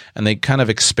them, and they kind of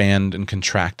expand and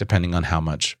contract depending on how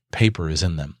much paper is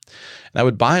in them. And I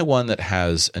would buy one that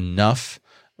has enough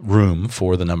room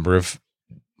for the number of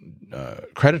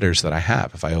creditors that I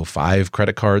have. If I owe 5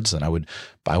 credit cards, then I would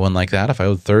buy one like that. If I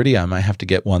owe 30, I might have to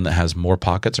get one that has more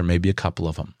pockets or maybe a couple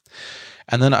of them.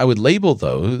 And then I would label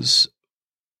those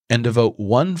and devote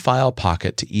one file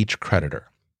pocket to each creditor.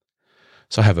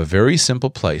 So I have a very simple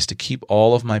place to keep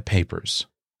all of my papers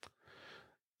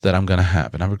that I'm going to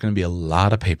have. And I'm going to be a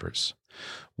lot of papers.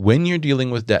 When you're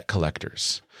dealing with debt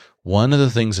collectors, one of the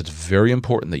things that's very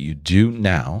important that you do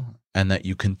now and that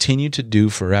you continue to do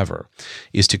forever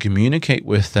is to communicate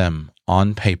with them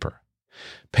on paper.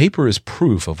 Paper is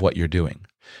proof of what you're doing.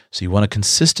 So you want to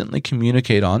consistently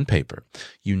communicate on paper.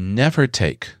 You never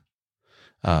take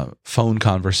phone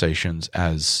conversations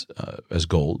as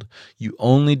gold. You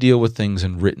only deal with things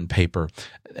in written paper,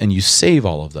 and you save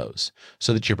all of those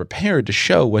so that you're prepared to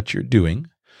show what you're doing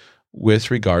with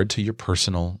regard to your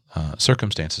personal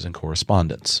circumstances and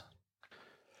correspondence.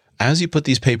 As you put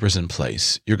these papers in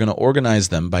place, you're going to organize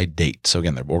them by date. So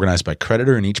again, they're organized by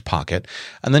creditor in each pocket,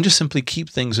 and then just simply keep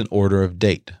things in order of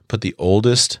date. Put the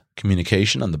oldest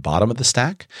communication on the bottom of the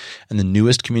stack and the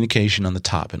newest communication on the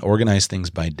top, and organize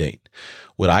things by date.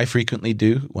 What I frequently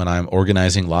do when I'm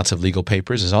organizing lots of legal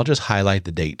papers is I'll just highlight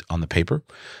the date on the paper.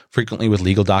 Frequently with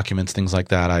legal documents, things like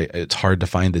that, it's hard to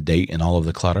find the date in all of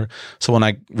the clutter. So when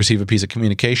I receive a piece of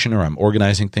communication or I'm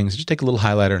organizing things, just take a little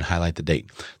highlighter and highlight the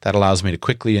date. That allows me to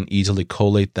quickly and easily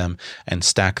collate them and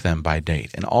stack them by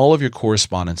date. And all of your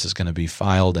correspondence is going to be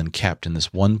filed and kept in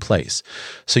this one place.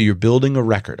 So you're building a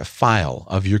record, a file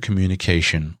of your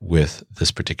communication with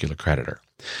this particular creditor.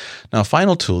 Now, a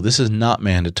final tool, this is not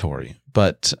mandatory,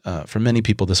 but for many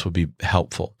people this would be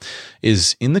helpful,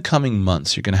 is in the coming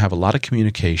months, you're going to have a lot of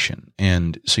communication.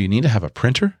 And so you need to have a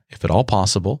printer, if at all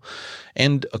possible,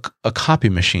 and a copy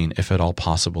machine, if at all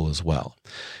possible as well.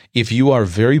 If you are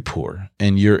very poor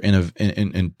and you're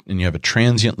and you have a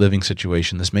transient living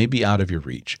situation, this may be out of your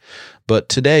reach. But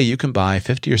today you can buy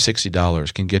 $50 or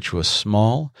 $60 can get you a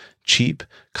small, cheap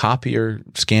copier,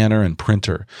 scanner, and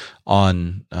printer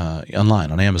online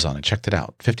on Amazon. I checked it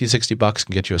out. $50, $60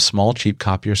 can get you a small, cheap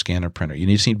copier, scanner, printer. You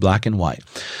just need black and white.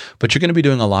 But you're going to be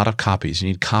doing a lot of copies. You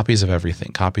need copies of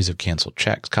everything, copies of canceled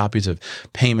checks, copies of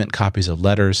payment, copies of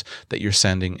letters that you're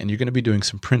sending, and you're going to be doing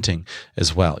some printing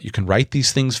as well. You can write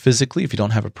these things physically if you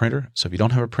don't have a printer. So if you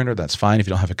don't have a printer, that's fine. If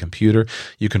you don't have a computer,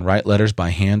 you can write letters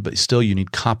by hand, but still you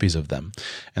need copies of them.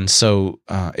 And so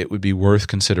it would be worth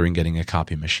considering getting a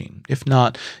copy machine. If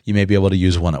not, you may be able to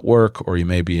use one at work, or you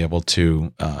may be able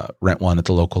to rent one at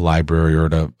the local library or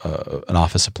at an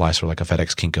office supply store like a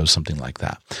FedEx, Kinko's, something like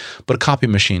that. But a copy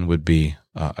machine would be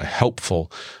a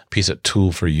helpful piece of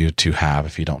tool for you to have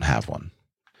if you don't have one.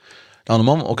 Now, in a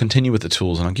moment, we'll continue with the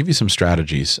tools, and I'll give you some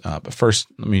strategies. But first,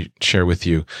 let me share with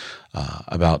you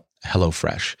about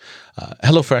HelloFresh.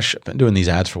 HelloFresh, I've been doing these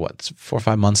ads for 4 or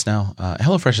 5 months now.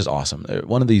 HelloFresh is awesome.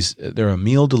 They're a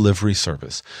meal delivery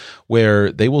service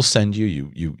where they will send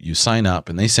you sign up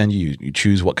and they send you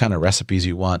choose what kind of recipes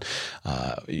you want.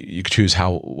 You choose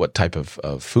what type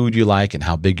of food you like and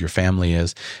how big your family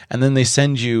is. And then they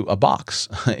send you a box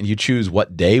and you choose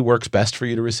what day works best for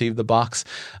you to receive the box.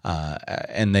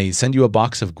 And they send you a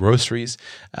box of groceries.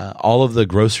 All of the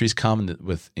groceries come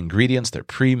with ingredients. They're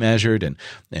pre-measured and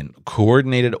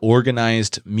coordinated,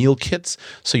 organized meal kits,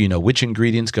 so you know which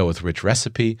ingredients go with which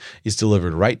recipe. Is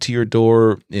delivered right to your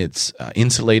door. It's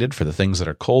insulated for the things that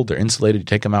are cold. They're insulated. You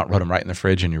take them out, run them right in the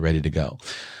fridge, and you're ready to go.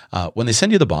 When they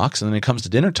send you the box and then it comes to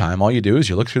dinner time, all you do is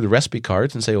you look through the recipe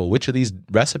cards and say, well, which of these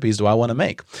recipes do I want to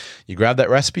make? You grab that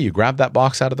recipe, you grab that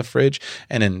box out of the fridge,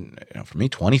 and in, for me,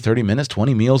 20, 30 minutes,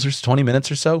 20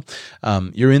 minutes or so,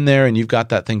 you're in there and you've got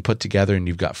that thing put together and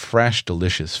you've got fresh,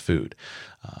 delicious food.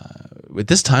 At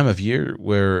this time of year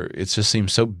where it just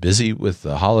seems so busy with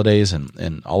the holidays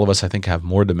and all of us, I think, have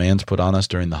more demands put on us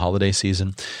during the holiday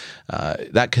season,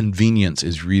 that convenience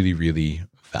is really, really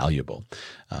valuable.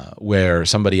 Where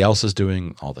somebody else is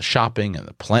doing all the shopping and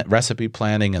the recipe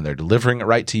planning and they're delivering it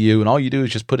right to you, and all you do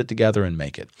is just put it together and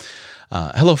make it.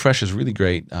 HelloFresh is really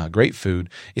great, great food.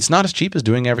 It's not as cheap as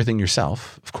doing everything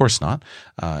yourself. Of course not.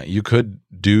 You could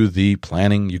do the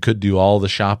planning. You could do all the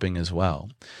shopping as well.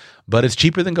 But it's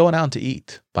cheaper than going out to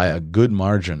eat by a good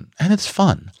margin. And it's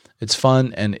fun. It's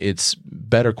fun and it's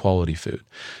better quality food.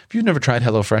 If you've never tried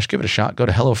HelloFresh, give it a shot. Go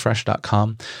to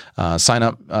HelloFresh.com, sign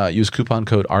up, use coupon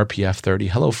code RPF30,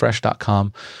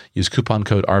 HelloFresh.com, use coupon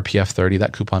code RPF30.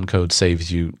 That coupon code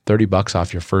saves you $30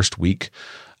 off your first week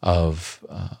of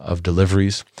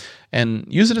deliveries, and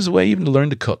use it as a way even to learn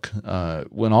to cook.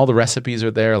 When all the recipes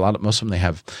are there, most of them they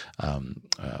have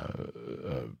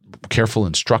careful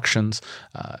instructions,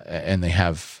 and they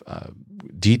have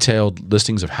detailed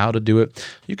listings of how to do it.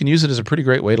 You can use it as a pretty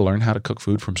great way to learn how to cook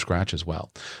food from scratch as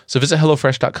well. So visit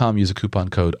HelloFresh.com, use a coupon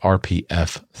code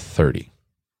RPF30.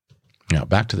 Now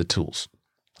back to the tools.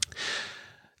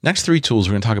 Next three tools,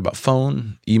 we're going to talk about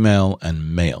phone, email,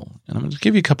 and mail. And I'm going to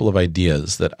give you a couple of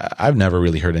ideas that I've never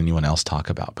really heard anyone else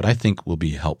talk about, but I think will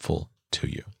be helpful to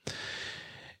you.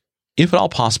 If at all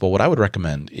possible, what I would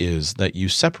recommend is that you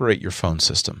separate your phone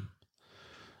system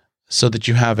so that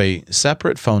you have a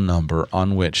separate phone number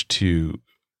on which to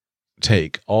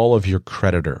take all of your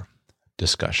creditor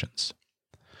discussions.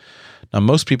 Now,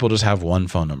 most people just have one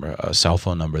phone number, a cell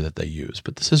phone number that they use,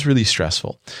 but this is really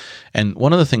stressful. And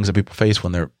one of the things that people face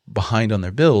when they're behind on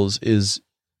their bills is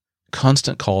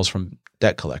constant calls from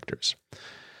debt collectors.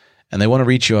 And they want to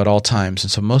reach you at all times.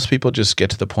 And so most people just get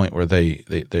to the point where they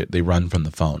run from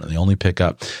the phone, and they only pick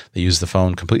up, they use the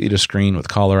phone completely to screen with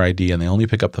caller ID, and they only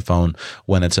pick up the phone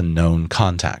when it's a known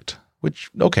contact, which,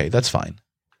 okay, that's fine.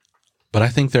 But I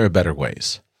think there are better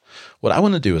ways. What I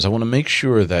want to do is I want to make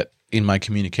sure that in my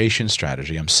communication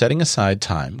strategy, I'm setting aside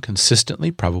time consistently,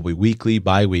 probably weekly,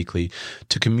 bi-weekly,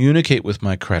 to communicate with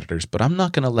my creditors, but I'm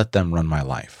not going to let them run my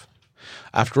life.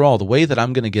 After all, the way that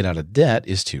I'm going to get out of debt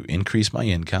is to increase my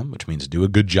income, which means do a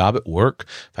good job at work.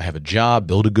 If I have a job,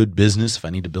 build a good business. If I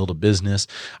need to build a business,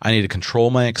 I need to control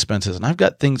my expenses. And I've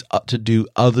got things to do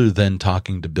other than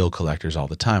talking to bill collectors all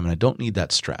the time, and I don't need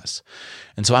that stress.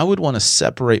 And so I would want to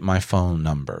separate my phone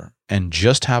number and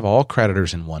just have all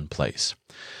creditors in one place.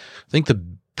 I think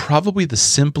probably the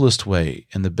simplest way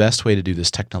and the best way to do this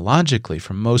technologically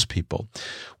for most people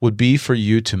would be for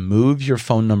you to move your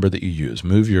phone number that you use,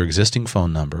 move your existing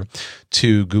phone number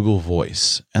to Google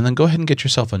Voice, and then go ahead and get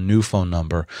yourself a new phone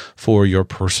number for your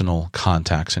personal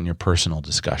contacts and your personal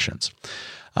discussions.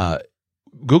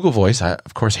 Google Voice, I,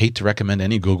 of course, hate to recommend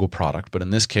any Google product, but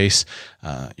in this case,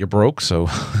 you're broke, so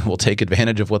we'll take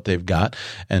advantage of what they've got.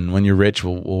 And when you're rich,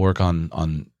 we'll work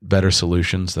on better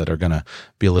solutions that are going to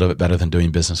be a little bit better than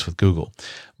doing business with Google.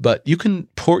 But you can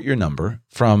port your number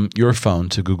from your phone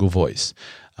to Google Voice.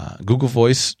 Google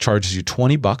Voice charges you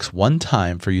 $20 one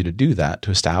time for you to do that, to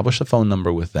establish a phone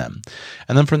number with them.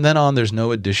 And then from then on, there's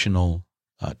no additional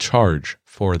charge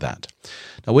for that.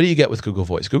 Now, what do you get with Google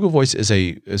Voice? Google Voice is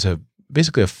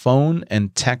basically a phone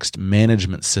and text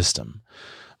management system,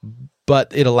 but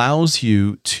it allows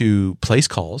you to place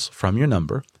calls from your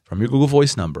number, from your Google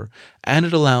Voice number, and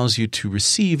it allows you to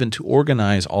receive and to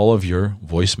organize all of your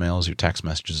voicemails, your text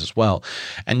messages as well.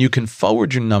 And you can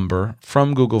forward your number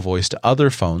from Google Voice to other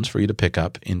phones for you to pick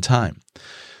up in time.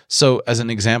 So as an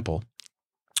example,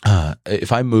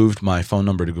 if I moved my phone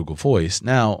number to Google Voice,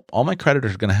 now all my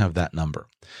creditors are going to have that number.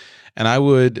 And I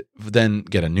would then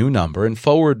get a new number and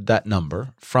forward that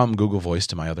number from Google Voice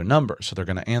to my other number, so they're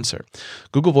going to answer.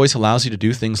 Google Voice allows you to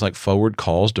do things like forward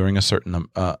calls during a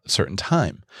certain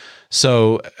time.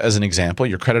 So, as an example,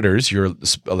 your creditors, you're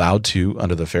allowed to,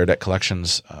 under the Fair Debt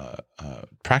Collections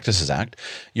Practices Act,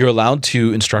 you're allowed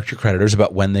to instruct your creditors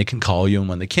about when they can call you and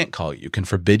when they can't call you. You can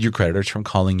forbid your creditors from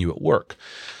calling you at work.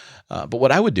 But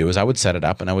what I would do is I would set it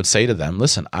up and I would say to them,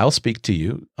 listen, I'll speak to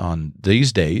you on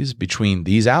these days between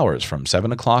these hours from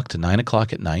 7 o'clock to 9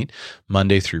 o'clock at night,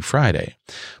 Monday through Friday.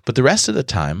 But the rest of the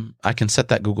time, I can set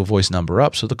that Google Voice number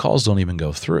up so the calls don't even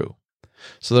go through.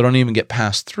 So they don't even get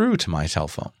passed through to my cell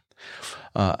phone.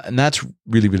 And that's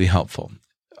really, really helpful.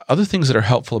 Other things that are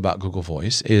helpful about Google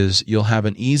Voice is you'll have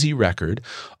an easy record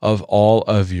of all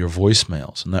of your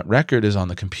voicemails. And that record is on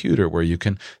the computer where you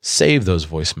can save those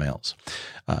voicemails.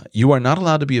 You are not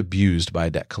allowed to be abused by a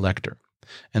debt collector.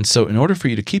 And so in order for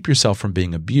you to keep yourself from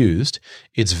being abused,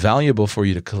 it's valuable for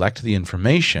you to collect the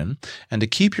information and to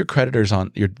keep your creditors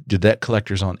on your debt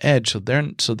collectors on edge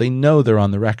so they know they're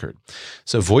on the record.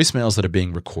 So voicemails that are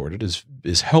being recorded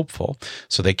is helpful.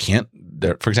 So they can't,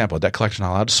 for example, a debt collector is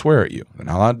not allowed to swear at you. They're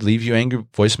not allowed to leave you angry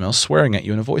voicemails swearing at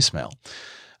you in a voicemail.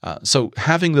 So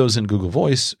having those in Google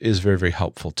Voice is very, very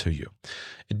helpful to you.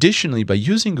 Additionally, by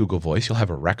using Google Voice, you'll have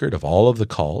a record of all of the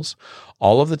calls,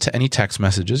 all of the any text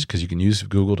messages, because you can use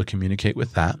Google to communicate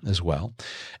with that as well.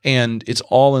 And it's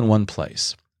all in one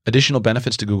place. Additional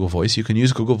benefits to Google Voice, you can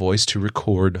use Google Voice to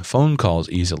record phone calls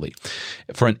easily.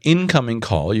 For an incoming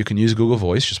call, you can use Google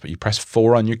Voice, just you press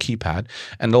 4 on your keypad,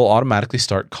 and it'll automatically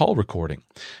start call recording.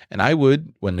 And I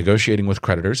would, when negotiating with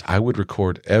creditors, I would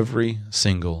record every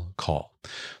single call.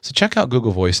 So check out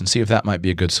Google Voice and see if that might be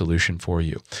a good solution for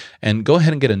you. And go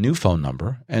ahead and get a new phone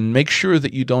number and make sure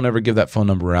that you don't ever give that phone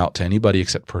number out to anybody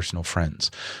except personal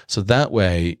friends. So that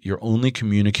way you're only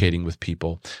communicating with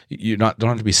people. You don't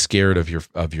have to be scared of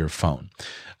your phone.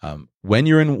 When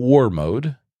you're in war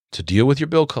mode to deal with your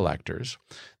bill collectors,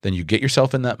 then you get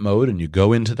yourself in that mode and you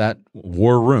go into that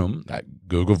war room, that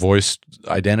Google Voice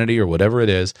identity or whatever it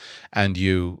is, and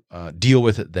you deal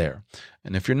with it there.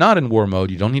 And if you're not in war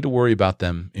mode, you don't need to worry about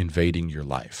them invading your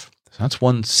life. So that's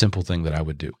one simple thing that I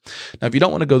would do. Now, if you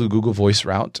don't want to go the Google Voice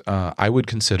route, I would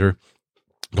consider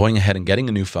going ahead and getting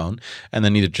a new phone, and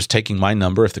then either just taking my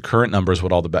number, if the current number is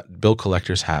what all the bill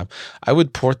collectors have, I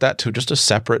would port that to just a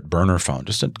separate burner phone,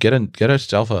 just to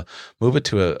move it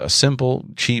to a simple,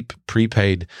 cheap,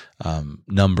 prepaid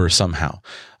number somehow.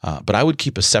 But I would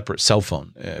keep a separate cell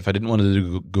phone. If I didn't want to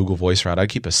do Google Voice route, I'd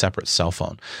keep a separate cell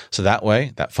phone. So that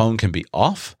way, that phone can be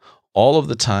off all of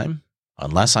the time,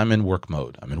 unless I'm in work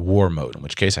mode, I'm in war mode, in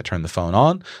which case I turn the phone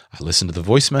on, I listen to the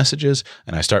voice messages,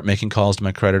 and I start making calls to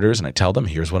my creditors, and I tell them,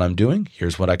 here's what I'm doing,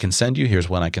 here's what I can send you, here's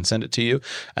when I can send it to you,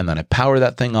 and then I power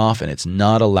that thing off, and it's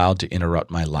not allowed to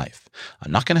interrupt my life.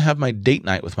 I'm not going to have my date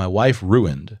night with my wife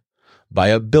ruined by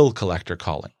a bill collector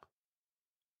calling.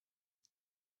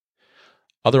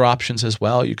 Other options as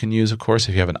well you can use, of course,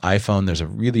 if you have an iPhone, there's a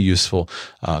really useful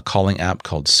calling app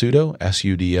called Sudo,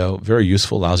 S-U-D-O. Very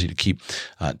useful, allows you to keep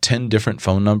 10 different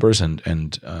phone numbers and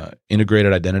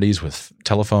integrated identities with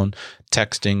telephone,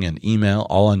 texting, and email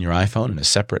all on your iPhone in a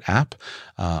separate app.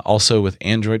 Also with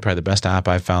Android, probably the best app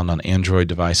I've found on Android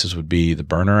devices would be the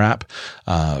Burner app,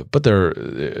 but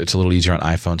it's a little easier on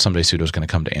iPhone. Someday Sudo is going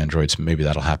to come to Android, so maybe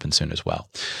that'll happen soon as well.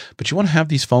 But you want to have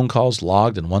these phone calls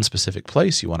logged in one specific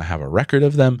place. You want to have a record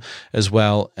of them as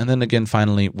well. And then again,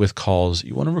 finally, with calls,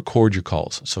 you want to record your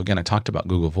calls. So again, I talked about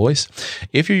Google Voice.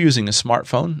 If you're using a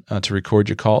smartphone to record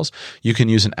your calls, you can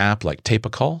use an app like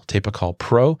Tape-A-Call. Tape-A-Call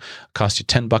Pro costs you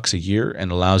 $10 a year and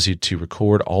allows you to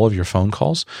record all of your phone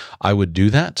calls. I would do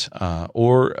that.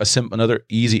 Or another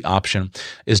easy option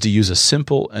is to use a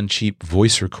simple and cheap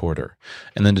voice recorder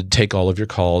and then to take all of your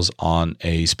calls on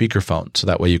a speakerphone. So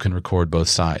that way you can record both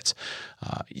sides.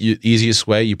 Easiest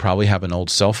way, you probably have an old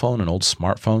cell phone, an old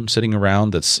smartphone sitting around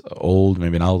that's old,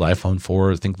 maybe an old iPhone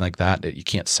 4 or things like that you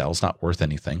can't sell. It's not worth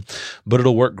anything, but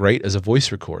it'll work great as a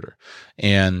voice recorder.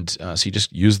 And so you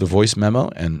just use the voice memo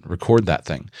and record that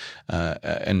thing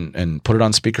and put it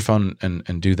on speakerphone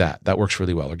and do that. That works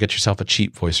really well. Or get yourself a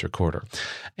cheap voice recorder.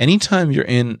 Anytime you're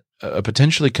in a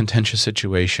potentially contentious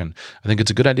situation, I think it's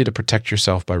a good idea to protect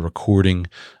yourself by recording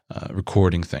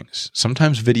things.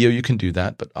 Sometimes video you can do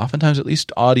that, but oftentimes at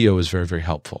least audio is very, very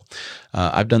helpful.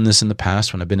 I've done this in the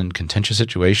past when I've been in contentious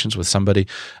situations with somebody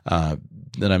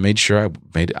that I made sure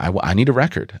I need a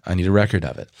record. I need a record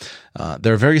of it.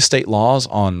 There are various state laws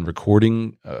on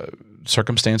recording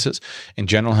circumstances. In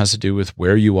general, has to do with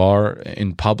where you are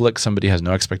in public. Somebody has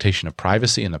no expectation of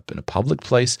privacy in a public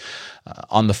place.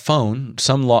 On the phone,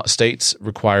 some states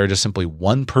require just simply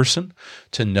one person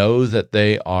to know that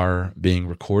they are being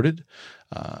recorded.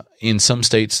 In some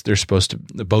states,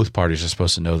 both parties are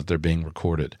supposed to know that they're being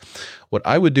recorded. What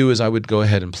I would do is I would go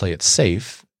ahead and play it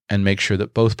safe and make sure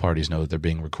that both parties know that they're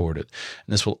being recorded.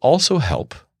 And this will also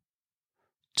help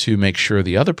to make sure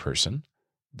the other person,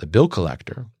 the bill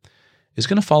collector, is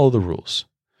going to follow the rules.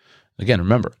 Again,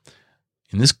 remember,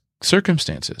 in this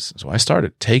circumstances, so I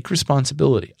started, take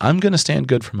responsibility. I'm going to stand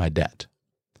good for my debt.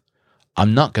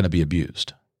 I'm not going to be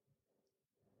abused.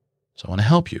 So I want to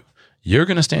help you. You're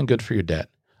going to stand good for your debt.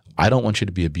 I don't want you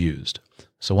to be abused.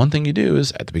 So one thing you do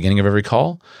is at the beginning of every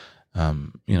call,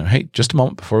 hey, just a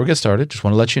moment before we get started, just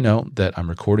want to let you know that I'm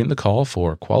recording the call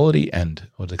for quality and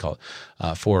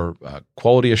for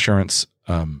quality assurance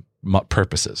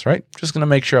purposes, right? Just going to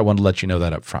make sure I want to let you know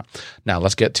that up front. Now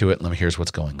let's get to it. Here's what's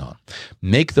going on.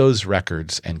 Make those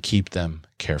records and keep them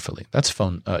carefully. That's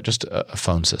just a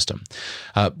phone system.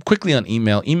 Quickly on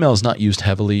email. Email is not used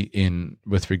heavily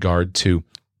with regard to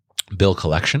bill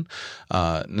collection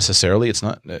necessarily.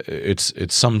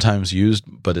 It's sometimes used,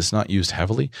 but it's not used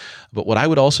heavily. But what I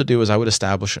would also do is I would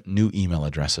establish new email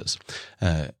addresses.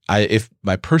 If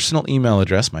my personal email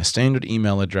address, my standard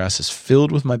email address is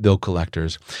filled with my bill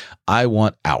collectors, I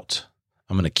want out.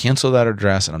 I'm going to cancel that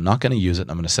address and I'm not going to use it.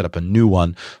 I'm going to set up a new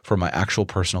one for my actual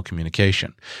personal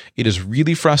communication. It is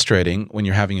really frustrating when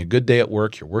you're having a good day at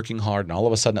work, you're working hard, and all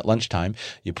of a sudden at lunchtime,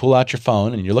 you pull out your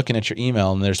phone and you're looking at your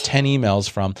email and there's 10 emails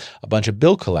from a bunch of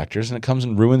bill collectors and it comes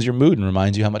and ruins your mood and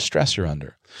reminds you how much stress you're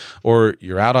under. Or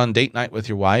you're out on date night with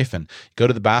your wife and you go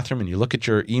to the bathroom and you look at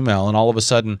your email and all of a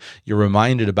sudden you're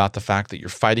reminded about the fact that you're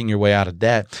fighting your way out of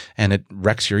debt and it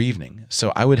wrecks your evening.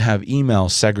 So I would have email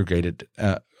segregated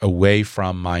away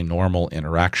from my normal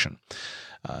interaction.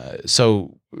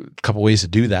 So a couple ways to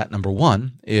do that. Number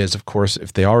one is, of course,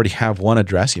 if they already have one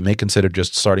address, you may consider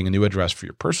just starting a new address for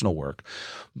your personal work.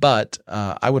 But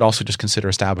I would also just consider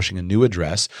establishing a new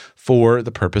address for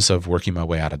the purpose of working my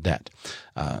way out of debt.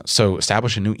 So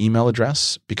establish a new email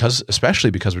address,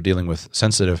 especially because we're dealing with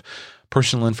sensitive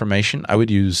personal information. I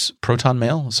would use Proton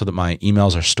Mail so that my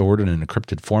emails are stored in an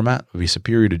encrypted format. It would be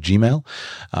superior to Gmail.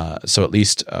 So at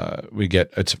least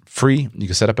it's free. You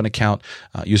can set up an account,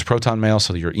 use Proton Mail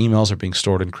so that your emails are being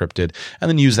stored encrypted, and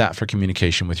then use that for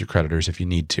communication with your creditors if you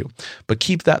need to. But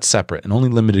keep that separate and only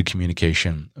limited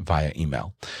communication via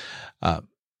email.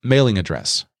 Mailing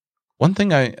address. One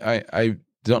thing I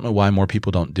don't know why more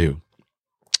people don't do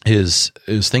is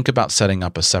think about setting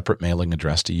up a separate mailing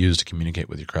address to use to communicate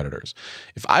with your creditors.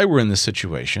 If I were in this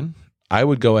situation, I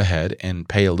would go ahead and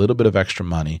pay a little bit of extra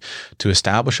money to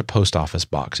establish a post office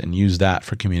box and use that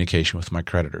for communication with my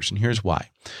creditors. And here's why.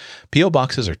 P.O.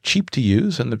 boxes are cheap to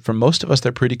use, and for most of us,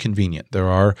 they're pretty convenient. There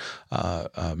are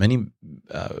many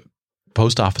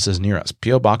post offices near us.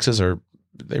 P.O. boxes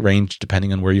they range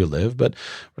depending on where you live, but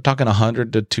we're talking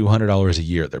 $100 to $200 a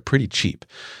year. They're pretty cheap.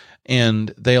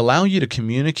 And they allow you to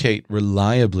communicate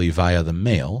reliably via the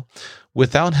mail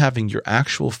without having your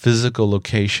actual physical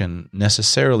location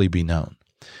necessarily be known.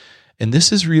 And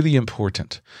this is really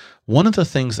important. One of the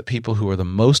things that people who are the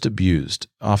most abused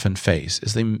often face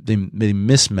is they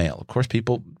miss mail. Of course,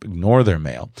 people ignore their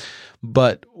mail.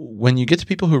 But when you get to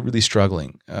people who are really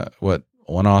struggling, what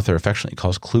one author affectionately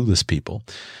calls clueless people,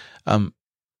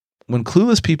 when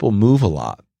clueless people move a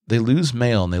lot, they lose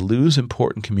mail and they lose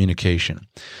important communication.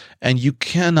 And you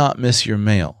cannot miss your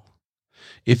mail.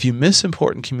 If you miss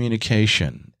important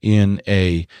communication in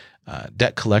a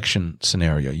debt collection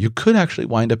scenario, you could actually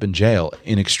wind up in jail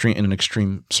in an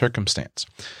extreme circumstance.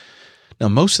 Now,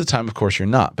 most of the time, of course, you're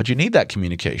not, but you need that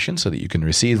communication so that you can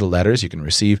receive the letters, you can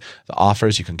receive the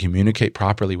offers, you can communicate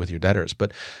properly with your debtors.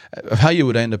 But how you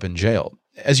would end up in jail,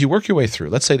 as you work your way through,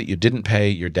 let's say that you didn't pay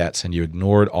your debts and you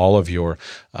ignored all of your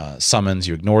summons,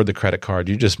 you ignored the credit card,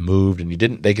 you just moved and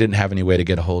they didn't have any way to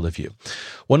get a hold of you.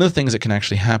 One of the things that can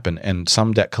actually happen, and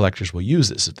some debt collectors will use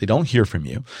this, if they don't hear from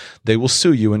you, they will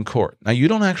sue you in court. Now, you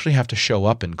don't actually have to show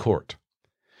up in court.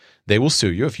 They will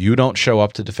sue you. If you don't show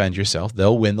up to defend yourself,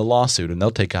 they'll win the lawsuit and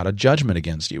they'll take out a judgment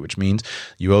against you, which means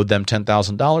you owed them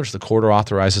 $10,000. The court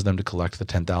authorizes them to collect the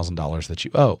 $10,000 that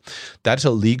you owe. That's a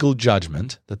legal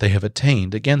judgment that they have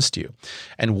attained against you.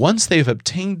 And once they've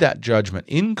obtained that judgment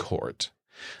in court,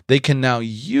 they can now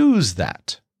use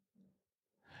that.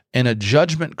 And a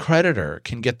judgment creditor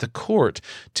can get the court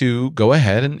to go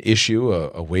ahead and issue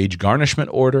a wage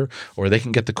garnishment order, or they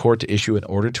can get the court to issue an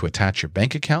order to attach your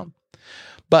bank account.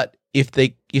 But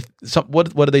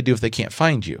what do they do if they can't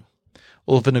find you?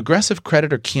 Well, if an aggressive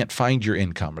creditor can't find your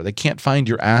income or they can't find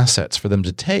your assets for them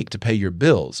to take to pay your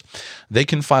bills, they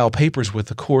can file papers with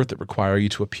the court that require you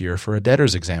to appear for a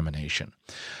debtor's examination.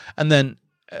 And then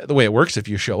the way it works, if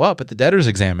you show up at the debtor's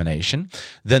examination,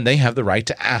 then they have the right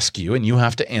to ask you, and you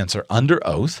have to answer under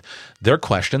oath their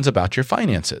questions about your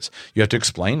finances. You have to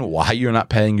explain why you're not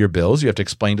paying your bills. You have to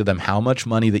explain to them how much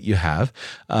money that you have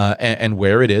and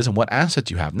where it is and what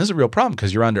assets you have. And this is a real problem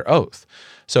because you're under oath.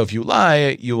 So if you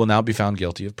lie, you will now be found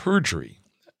guilty of perjury,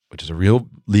 which is a real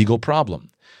legal problem.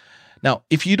 Now,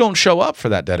 if you don't show up for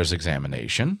that debtor's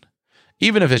examination,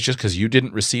 even if it's just because you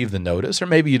didn't receive the notice or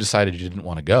maybe you decided you didn't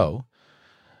want to go,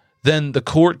 then the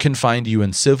court can find you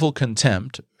in civil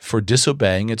contempt for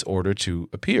disobeying its order to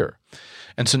appear.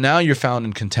 And so now you're found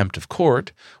in contempt of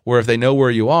court, where if they know where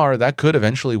you are, that could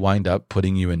eventually wind up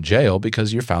putting you in jail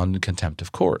because you're found in contempt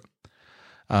of court.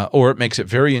 Or it makes it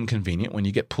very inconvenient when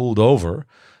you get pulled over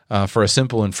for a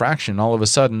simple infraction. All of a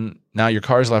sudden, now your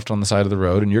car's left on the side of the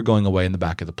road and you're going away in the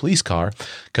back of the police car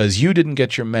because you didn't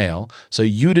get your mail. So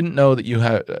you didn't know that you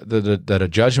had that a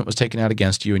judgment was taken out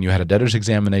against you and you had a debtor's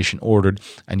examination ordered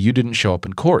and you didn't show up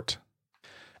in court.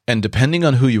 And depending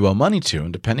on who you owe money to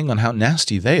and depending on how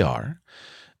nasty they are,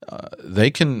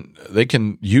 they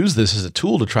can use this as a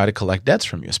tool to try to collect debts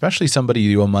from you, especially somebody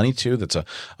you owe money to that's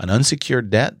an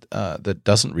unsecured debt that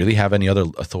doesn't really have any other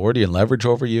authority and leverage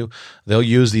over you. They'll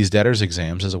use these debtors'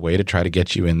 exams as a way to try to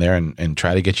get you in there and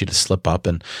try to get you to slip up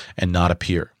and not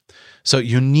appear. So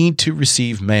you need to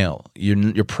receive mail.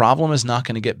 Your problem is not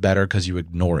going to get better because you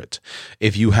ignore it.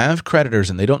 If you have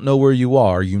creditors and they don't know where you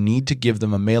are, you need to give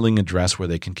them a mailing address where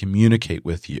they can communicate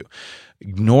with you.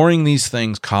 Ignoring these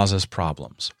things causes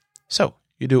problems. So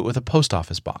you do it with a post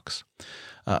office box.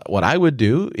 What I would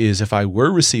do is if I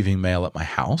were receiving mail at my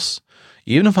house,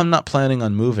 even if I'm not planning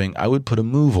on moving, I would put a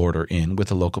move order in with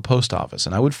the local post office,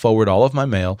 and I would forward all of my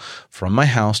mail from my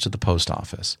house to the post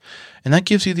office. And that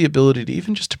gives you the ability to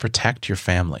even just to protect your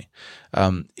family.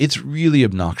 It's really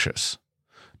obnoxious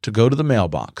to go to the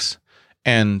mailbox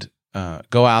and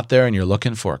go out there and you're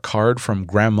looking for a card from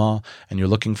grandma and you're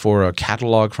looking for a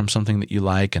catalog from something that you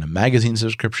like and a magazine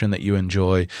subscription that you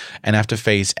enjoy, and have to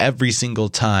face every single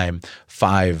time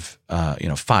five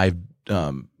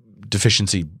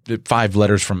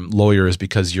letters from lawyers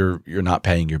because you're not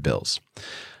paying your bills.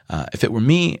 If it were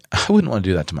me, I wouldn't want to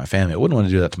do that to my family. I wouldn't want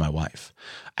to do that to my wife.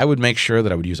 I would make sure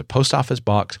that I would use a post office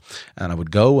box, and I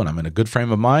would go when I'm in a good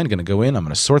frame of mind, going to go in, I'm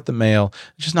going to sort the mail.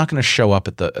 It's just not going to show up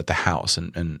at the house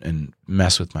and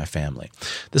mess with my family.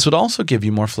 This would also give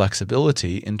you more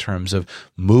flexibility in terms of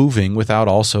moving without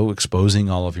also exposing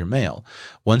all of your mail.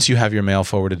 Once you have your mail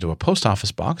forwarded to a post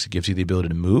office box, it gives you the ability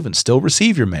to move and still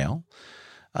receive your mail.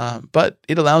 But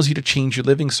it allows you to change your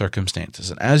living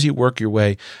circumstances. And as you work your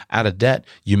way out of debt,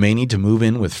 you may need to move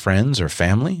in with friends or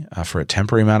family for a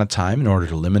temporary amount of time in order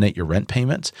to eliminate your rent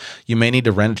payments. You may need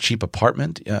to rent a cheap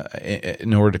apartment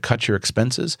in order to cut your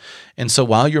expenses. And so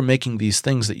while you're making these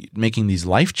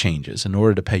life changes in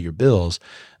order to pay your bills,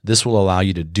 this will allow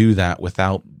you to do that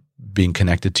without being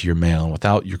connected to your mail and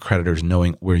without your creditors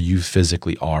knowing where you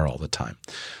physically are all the time.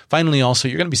 Finally, also,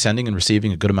 you're going to be sending and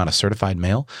receiving a good amount of certified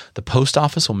mail. The post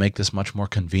office will make this much more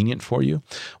convenient for you.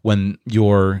 When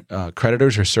your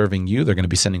creditors are serving you, they're going to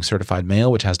be sending certified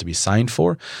mail, which has to be signed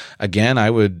for. Again, I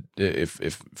would,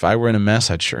 if I were in a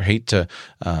mess, I'd sure hate to,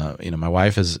 my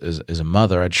wife is a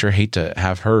mother. I'd sure hate to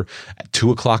have her at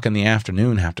 2:00 in the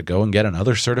afternoon have to go and get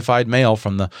another certified mail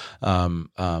from the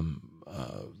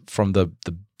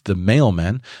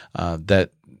mailman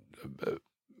that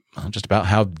just about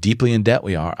how deeply in debt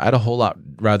we are. I'd a whole lot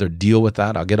rather deal with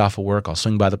that. I'll get off of work, I'll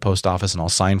swing by the post office, and I'll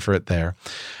sign for it there.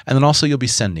 And then also you'll be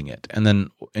sending it. And then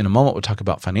in a moment, we'll talk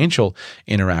about financial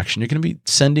interaction. You're going to be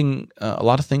sending a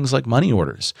lot of things like money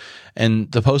orders. And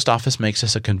the post office makes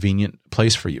this a convenient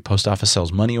place for you. Post office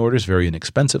sells money orders very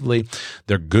inexpensively.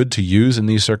 They're good to use in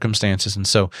these circumstances. And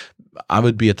so I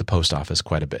would be at the post office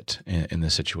quite a bit in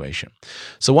this situation.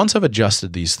 So once I've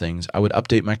adjusted these things, I would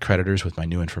update my creditors with my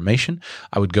new information.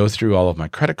 I would go through all of my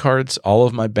credit cards, all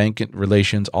of my bank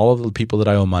relations, all of the people that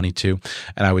I owe money to,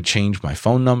 and I would change my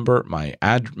phone number, my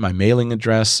mailing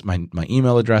address, my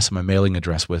email address, and my mailing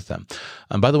address with them.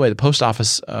 And by the way, the post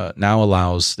office now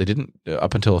allows, they didn't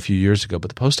up until a few years ago, but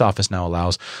the post office now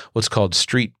allows what's called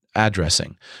street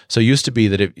addressing. So it used to be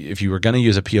that if you were going to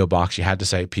use a P.O. box, you had to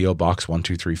say P.O. Box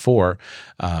 1234.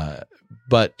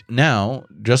 But now,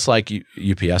 just like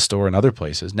UPS Store and other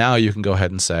places, now you can go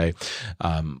ahead and say,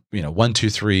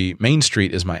 123 Main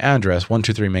Street is my address,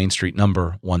 123 Main Street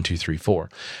number 1234.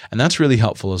 And that's really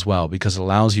helpful as well because it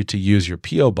allows you to use your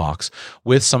P.O. box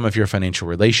with some of your financial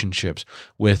relationships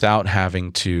without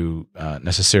having to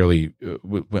necessarily,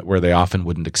 where they often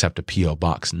wouldn't accept a P.O.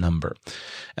 box number.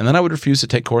 And then I would refuse to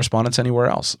take correspondence anywhere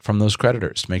else from those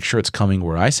creditors to make sure it's coming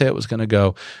where I say it was going to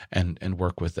go and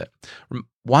work with it.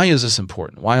 Why is this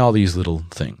important? Why all these little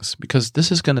things? Because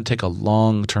this is going to take a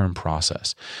long-term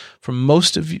process. For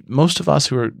most of us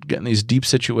who are getting these deep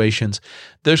situations,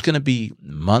 there's going to be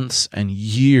months and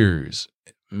years,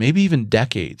 maybe even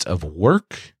decades of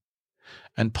work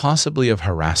and possibly of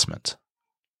harassment.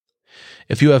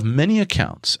 If you have many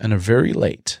accounts and are very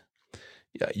late,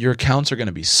 your accounts are going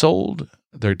to be sold.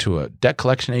 They're to a debt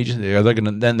collection agency.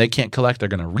 Then they can't collect. They're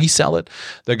going to resell it.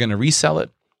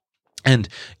 And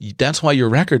that's why your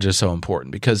records are so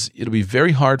important, because it'll be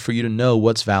very hard for you to know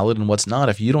what's valid and what's not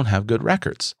if you don't have good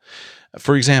records.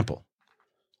 For example,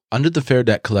 under the Fair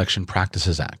Debt Collection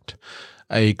Practices Act,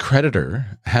 a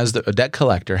debt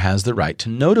collector has the right to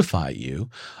notify you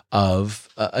of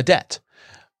a debt.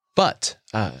 But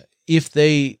if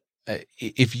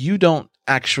you don't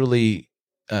actually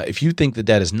if you think the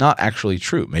debt is not actually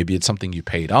true, maybe it's something you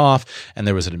paid off and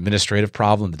there was an administrative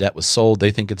problem, the debt was sold,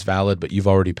 they think it's valid, but you've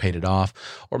already paid it off.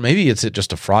 Or maybe it's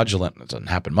just a fraudulent, it doesn't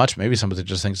happen much, maybe somebody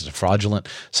just thinks it's a fraudulent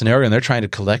scenario and they're trying to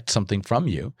collect something from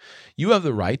you. You have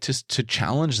the right to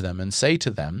challenge them and say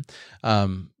to them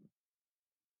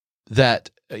that,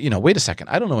 wait a second,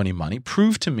 I don't owe any money.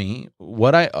 Prove to me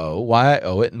what I owe, why I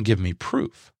owe it, and give me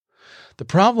proof. The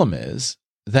problem is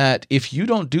that if you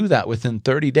don't do that within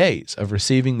 30 days of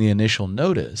receiving the initial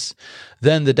notice,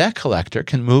 then the debt collector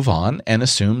can move on and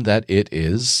assume that it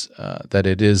is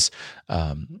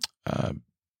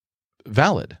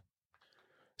valid.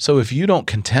 So if you don't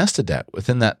contest a debt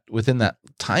within that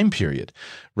time period,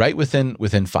 right within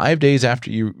 5 days after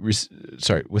you is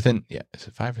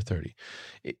it 5 or 30?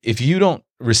 If you don't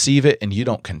receive it and you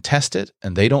don't contest it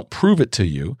and they don't prove it to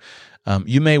you,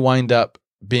 you may wind up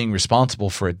being responsible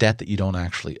for a debt that you don't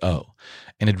actually owe.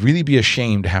 And it'd really be a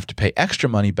shame to have to pay extra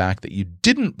money back that you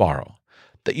didn't borrow,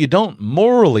 that you don't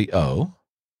morally owe,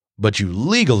 but you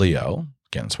legally owe.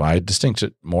 Again, that's why I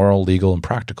distinguish moral, legal, and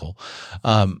practical.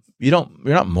 You're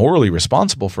not morally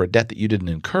responsible for a debt that you didn't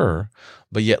incur,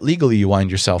 but yet legally you find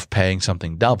yourself paying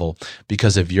something double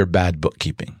because of your bad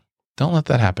bookkeeping. Don't let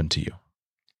that happen to you.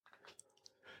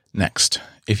 Next,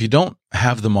 if you don't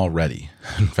have them already,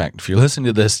 in fact, if you're listening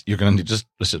to this, you're going to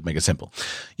let's just make it simple.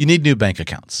 You need new bank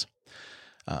accounts.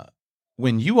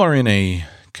 When you are in a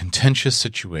contentious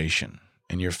situation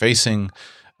and you're facing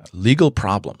legal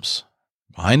problems,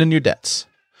 behind on your debts,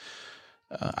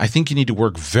 I think you need to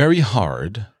work very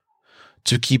hard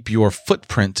to keep your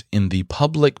footprint in the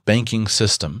public banking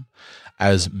system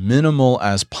as minimal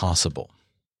as possible.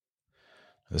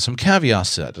 There's some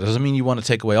caveats to that. That doesn't mean you want to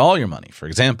take away all your money. For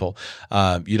example,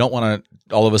 you don't want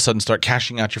to all of a sudden start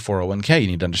cashing out your 401k. You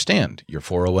need to understand your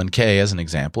 401k, as an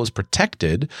example, is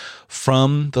protected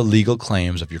from the legal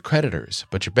claims of your creditors,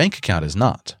 but your bank account is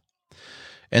not.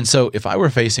 And so if I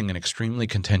were facing an extremely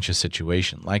contentious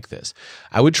situation like this,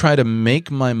 I would try to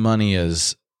make my money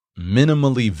as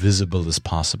minimally visible as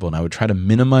possible, and I would try to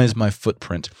minimize my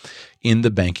footprint in the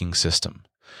banking system.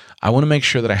 I want to make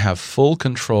sure that I have full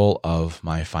control of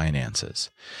my finances.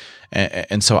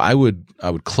 And so I would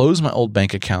close my old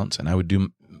bank accounts, and I would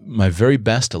do my very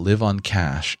best to live on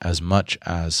cash as much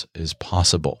as is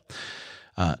possible.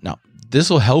 Now, this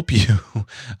will help you.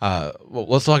 Well,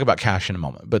 let's talk about cash in a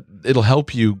moment, but it'll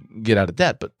help you get out of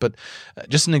debt. But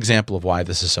just an example of why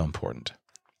this is so important.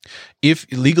 If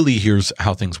legally, here's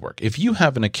how things work. If you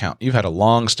have an account, you've had a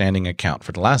long-standing account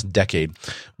for the last decade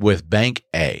with Bank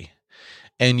A,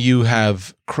 and you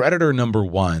have creditor number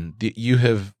one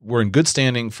that were in good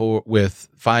standing with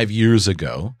 5 years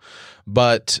ago,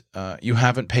 but you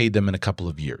haven't paid them in a couple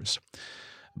of years.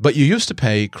 But you used to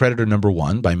pay creditor number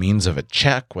one by means of a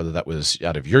check, whether that was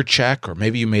out of your check or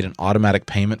maybe you made an automatic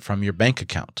payment from your bank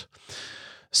account.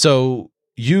 So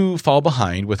you fall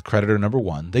behind with creditor number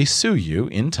one. They sue you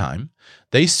in time.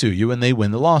 They sue you and they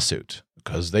win the lawsuit,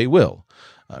 because they will.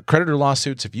 Creditor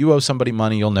lawsuits, if you owe somebody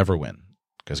money, you'll never win.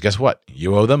 Because guess what?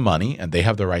 You owe them money and they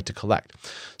have the right to collect.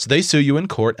 So they sue you in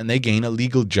court and they gain a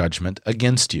legal judgment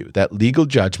against you. That legal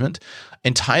judgment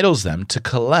entitles them to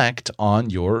collect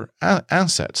on your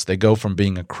assets. They go from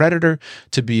being a creditor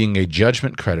to being a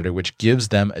judgment creditor, which gives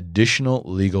them additional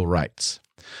legal rights.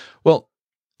 Well,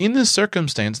 in this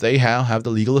circumstance, they have the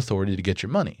legal authority to get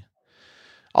your money.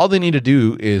 All they need to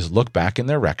do is look back in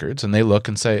their records and they look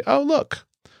and say, oh, look,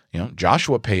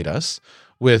 Joshua paid us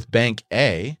with Bank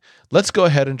A. Let's go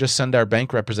ahead and just send our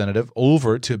bank representative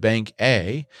over to Bank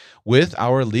A with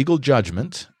our legal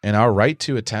judgment and our right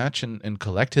to attach and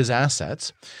collect his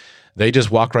assets. They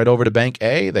just walk right over to Bank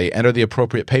A, they enter the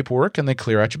appropriate paperwork, and they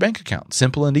clear out your bank account.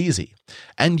 Simple and easy.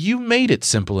 And you made it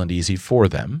simple and easy for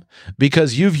them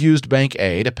because you've used Bank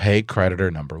A to pay creditor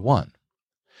number one.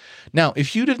 Now,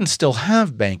 if you didn't still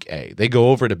have Bank A, they go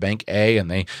over to Bank A and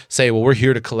they say, well, we're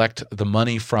here to collect the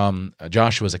money from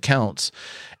Joshua's accounts.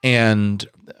 And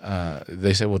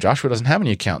they say, well, Joshua doesn't have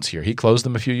any accounts here. He closed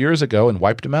them a few years ago and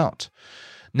wiped them out.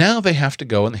 Now they have to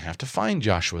go and they have to find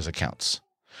Joshua's accounts,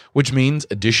 which means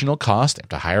additional cost. They have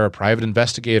to hire a private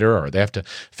investigator, or they have to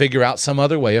figure out some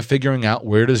other way of figuring out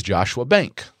where does Joshua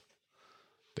bank.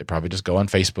 They probably just go on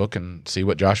Facebook and see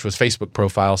what Joshua's Facebook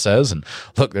profile says. And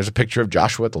look, there's a picture of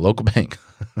Joshua at the local bank.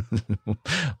 We'll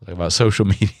talk about social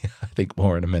media, I think,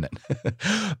 more in a minute.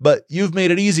 But you've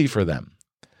made it easy for them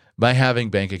by having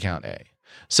bank account A.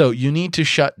 So you need to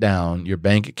shut down your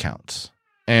bank accounts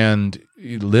and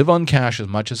you live on cash as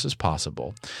much as is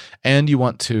possible. And you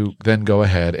want to then go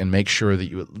ahead and make sure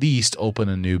that you at least open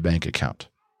a new bank account.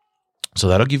 So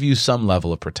that'll give you some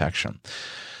level of protection.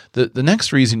 The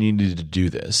next reason you need to do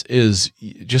this is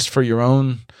just for your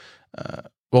own,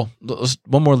 one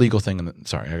more legal thing.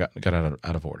 Sorry, I got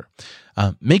out of order.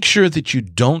 Make sure that you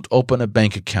don't open a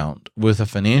bank account with a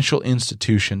financial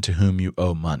institution to whom you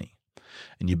owe money.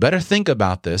 And you better think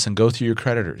about this and go through your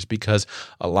creditors, because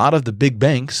a lot of the big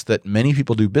banks that many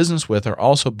people do business with are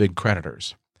also big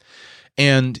creditors.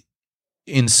 And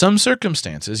in some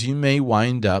circumstances, you may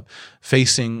wind up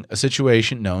facing a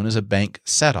situation known as a bank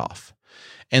set-off.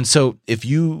 And so if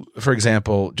you, for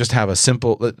example, just have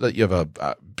you have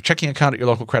a checking account at your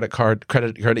local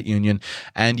credit union,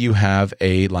 and you have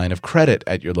a line of credit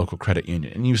at your local credit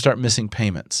union, and you start missing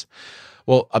payments.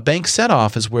 Well, a bank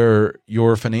set-off is where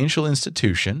your financial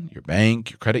institution, your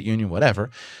bank, your credit union, whatever,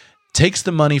 takes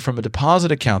the money from a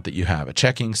deposit account that you have, a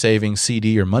checking, savings,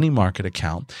 CD, or money market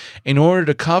account, in order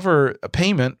to cover a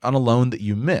payment on a loan that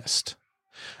you missed.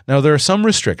 Now, there are some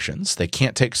restrictions. They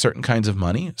can't take certain kinds of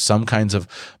money. Some kinds of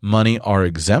money are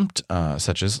exempt,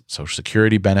 such as Social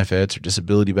Security benefits or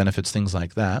disability benefits, things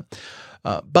like that.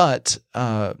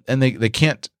 And they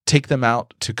can't take them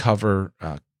out to cover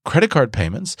credit card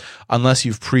payments unless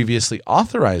you've previously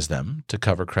authorized them to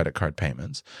cover credit card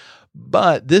payments.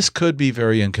 But this could be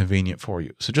very inconvenient for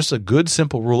you. So just a good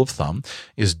simple rule of thumb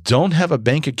is don't have a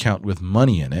bank account with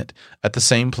money in it at the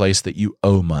same place that you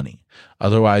owe money.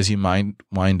 Otherwise, you might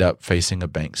wind up facing a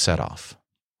bank set-off.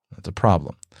 That's a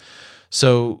problem.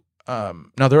 So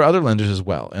now there are other lenders as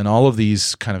well, and all of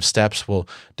these kind of steps will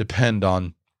depend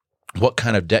on what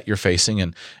kind of debt you're facing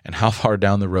and how far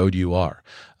down the road you are.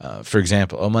 For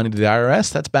example, owe money to the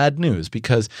IRS, that's bad news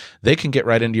because they can get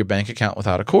right into your bank account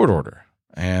without a court order.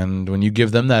 And when you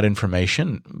give them that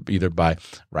information, either by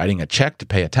writing a check to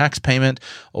pay a tax payment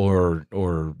or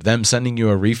them sending you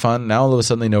a refund, now all of a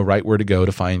sudden they know right where to go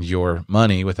to find your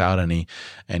money without any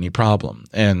problem.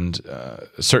 And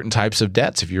certain types of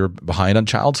debts, if you're behind on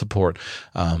child support,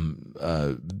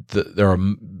 there are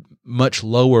much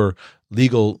lower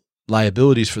legal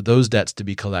liabilities for those debts to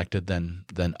be collected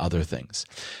than other things.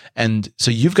 And so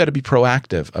you've got to be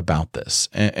proactive about this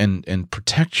and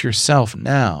protect yourself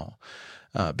now.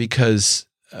 Because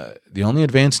the only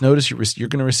advance notice you're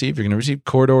going to receive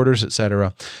court orders,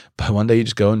 etc. But one day you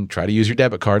just go and try to use your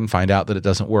debit card and find out that it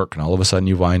doesn't work. And all of a sudden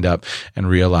you wind up and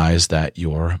realize that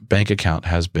your bank account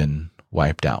has been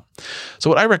wiped out. So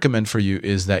what I recommend for you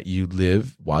is that you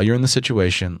live, while you're in the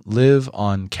situation, live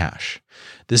on cash.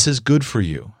 This is good for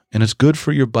you, and it's good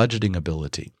for your budgeting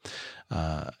ability.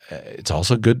 It's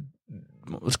also good.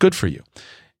 It's good for you.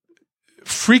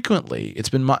 Frequently,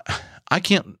 I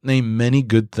can't name many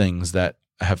good things that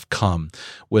have come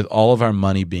with all of our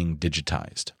money being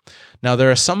digitized. Now, there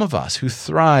are some of us who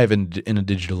thrive in a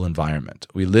digital environment.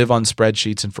 We live on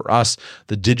spreadsheets, and for us,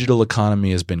 the digital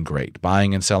economy has been great,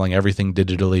 buying and selling everything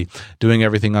digitally, doing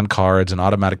everything on cards and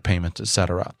automatic payments,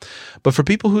 etc. But for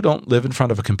people who don't live in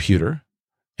front of a computer,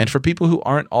 and for people who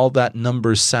aren't all that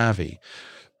numbers savvy,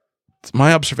 it's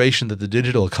my observation that the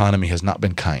digital economy has not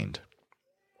been kind,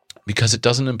 because it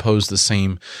doesn't impose the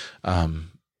same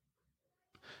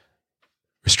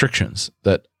restrictions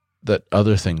that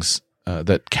other things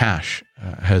that cash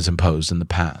has imposed in the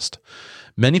past.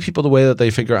 Many people, the way that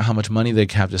they figure out how much money they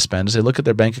have to spend is they look at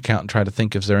their bank account and try to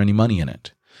think if there any money in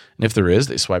it. And if there is,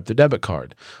 they swipe their debit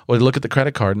card. Or they look at the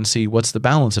credit card and see what's the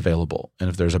balance available. And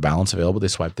if there's a balance available, they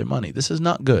swipe their money. This is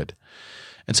not good.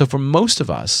 And so for most of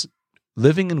us,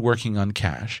 living and working on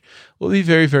cash will be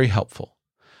very, very helpful.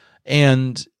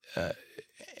 And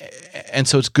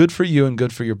so it's good for you and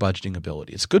good for your budgeting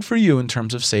ability. It's good for you in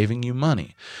terms of saving you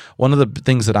money. One of the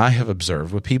things that I have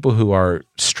observed with people who are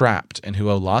strapped and who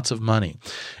owe lots of money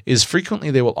is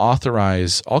frequently they will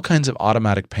authorize all kinds of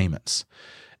automatic payments.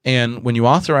 And when you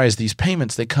authorize these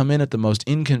payments, they come in at the most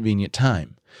inconvenient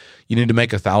time. You need to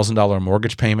make a $1,000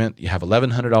 mortgage payment. You have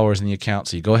 $1,100 in the account,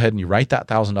 so you go ahead and you write that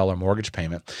 $1,000 mortgage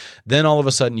payment. Then all of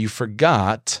a sudden you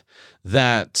forgot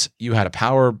that you had a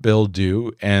power bill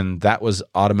due and that was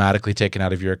automatically taken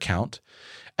out of your account.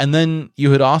 And then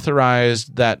you had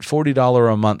authorized that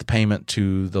 $40 a month payment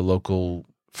to the local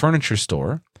furniture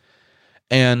store.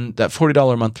 And that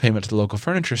 $40 a month payment to the local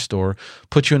furniture store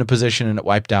put you in a position and it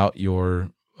wiped out your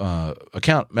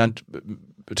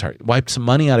wiped some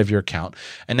money out of your account.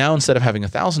 And now instead of having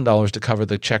 $1,000 to cover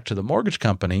the check to the mortgage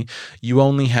company, you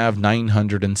only have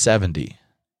 $970.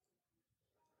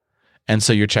 And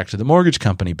so your check to the mortgage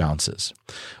company bounces.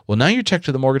 Well, now your check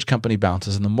to the mortgage company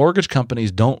bounces, and the mortgage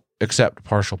companies don't accept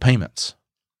partial payments.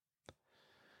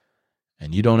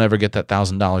 And you don't ever get that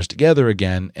 $1,000 together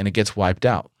again, and it gets wiped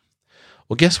out.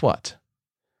 Well, guess what?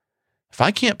 If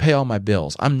I can't pay all my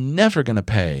bills, I'm never going to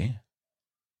pay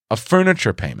a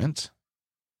furniture payment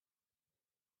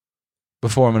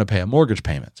before I'm going to pay a mortgage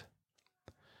payment.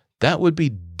 That would be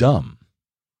dumb.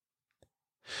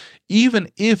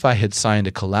 Even if I had signed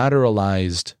a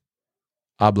collateralized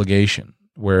obligation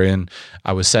wherein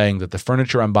I was saying that the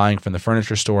furniture I'm buying from the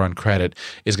furniture store on credit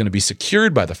is going to be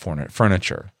secured by the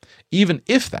furniture, even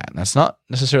if that, and that's not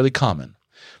necessarily common.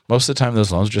 Most of the time,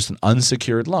 those loans are just an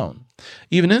unsecured loan.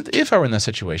 Even if I were in that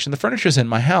situation, the furniture is in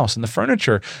my house, and the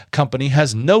furniture company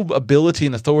has no ability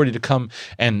and authority to come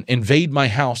and invade my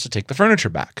house to take the furniture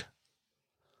back.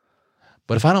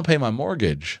 But if I don't pay my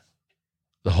mortgage,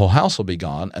 the whole house will be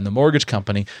gone, and the mortgage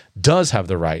company does have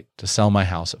the right to sell my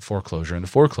house at foreclosure and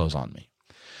to foreclose on me.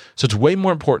 So it's way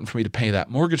more important for me to pay that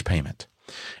mortgage payment.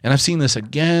 And I've seen this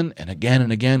again and again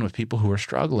and again with people who are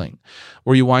struggling,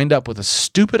 where you wind up with a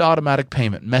stupid automatic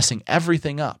payment messing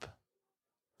everything up.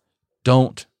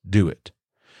 Don't do it.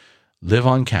 Live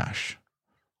on cash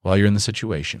while you're in the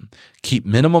situation. Keep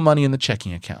minimal money in the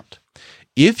checking account.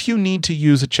 If you need to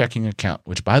use a checking account,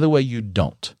 which by the way, you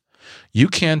don't, you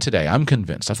can today. I'm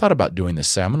convinced. I've thought about doing this.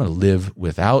 Say, I'm going to live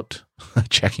without a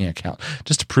checking account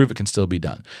just to prove it can still be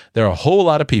done. There are a whole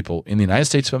lot of people in the United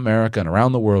States of America and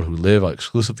around the world who live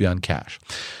exclusively on cash.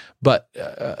 But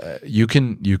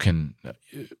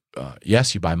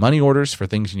yes, you buy money orders for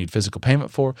things you need physical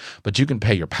payment for, but you can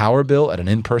pay your power bill at an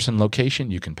in-person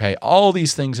location. You can pay all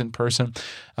these things in person,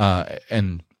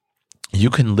 and you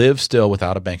can live still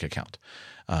without a bank account.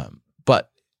 But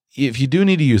if you do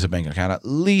need to use a bank account, at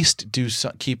least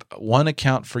keep one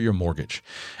account for your mortgage.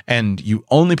 And you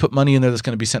only put money in there that's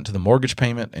going to be sent to the mortgage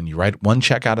payment, and you write one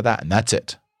check out of that, and that's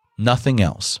it. Nothing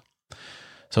else.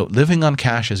 So living on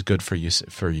cash is good for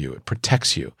you. It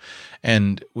protects you.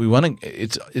 And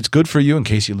it's good for you in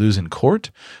case you lose in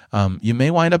court. You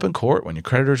may wind up in court when your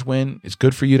creditors win. It's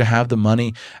good for you to have the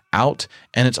money out.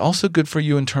 And it's also good for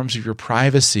you in terms of your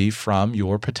privacy from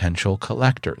your potential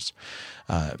collectors.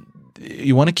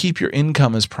 You want to keep your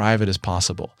income as private as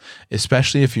possible,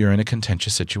 especially if you're in a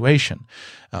contentious situation.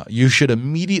 You should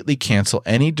immediately cancel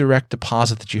any direct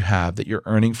deposit that you have that you're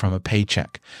earning from a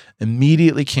paycheck.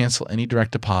 Immediately cancel any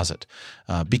direct deposit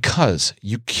because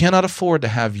you cannot afford to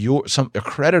have a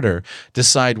creditor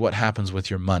decide what happens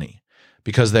with your money,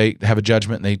 because they have a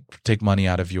judgment and they take money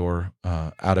out of your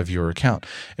account.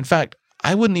 In fact,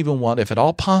 I wouldn't even want, if at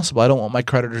all possible, I don't want my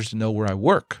creditors to know where I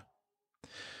work.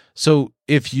 So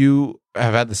if you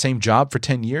have had the same job for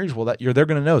 10 years, well, they're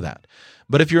going to know that.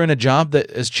 But if you're in a job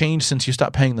that has changed since you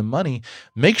stopped paying them money,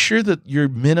 make sure that you're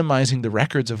minimizing the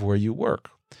records of where you work.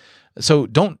 So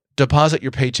don't deposit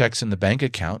your paychecks in the bank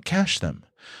account, cash them.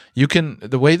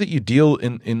 The way that you deal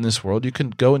in this world, you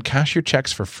can go and cash your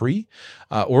checks for free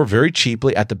or very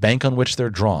cheaply at the bank on which they're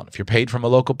drawn. If you're paid from a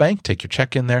local bank, take your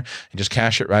check in there and just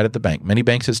cash it right at the bank. Many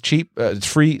banks it's cheap, it's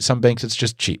free. Some banks it's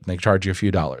just cheap. They charge you a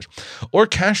few dollars. Or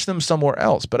cash them somewhere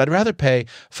else. But I'd rather pay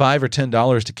 $5 or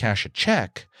 $10 to cash a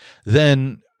check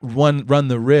than run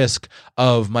the risk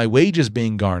of my wages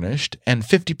being garnished and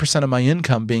 50% of my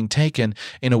income being taken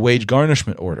in a wage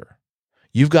garnishment order.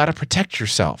 You've got to protect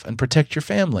yourself and protect your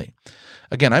family.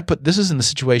 Again, this is in the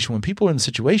situation when people are in the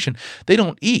situation, they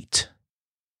don't eat.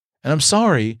 And I'm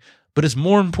sorry, but it's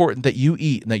more important that you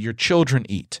eat and that your children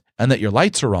eat and that your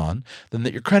lights are on than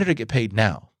that your creditor get paid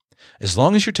now. As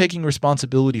long as you're taking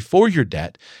responsibility for your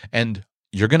debt and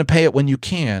you're going to pay it when you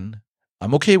can,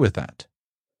 I'm okay with that.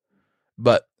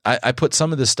 But I put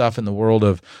some of this stuff in the world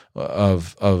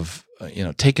of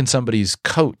taking somebody's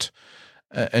coat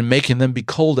and making them be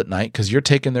cold at night because you're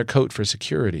taking their coat for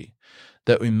security,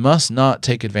 that we must not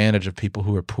take advantage of people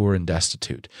who are poor and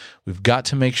destitute. We've got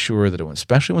to make sure that,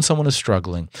 especially when someone is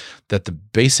struggling, that the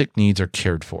basic needs are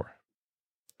cared for.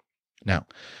 Now,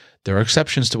 there are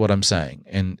exceptions to what I'm saying,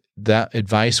 and that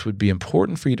advice would be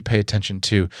important for you to pay attention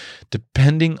to,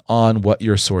 depending on what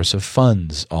your source of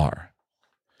funds are.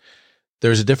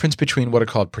 There's a difference between what are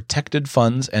called protected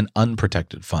funds and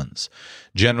unprotected funds.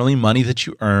 Generally, money that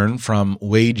you earn from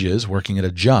wages working at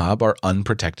a job are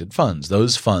unprotected funds.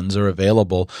 Those funds are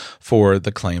available for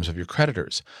the claims of your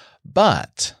creditors.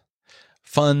 But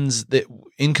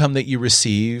income that you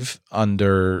receive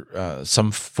under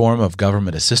some form of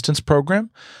government assistance program,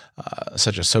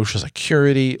 such as Social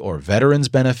Security or veterans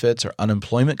benefits or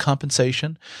unemployment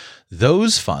compensation,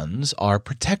 those funds are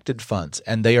protected funds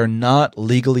and they are not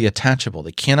legally attachable.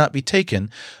 They cannot be taken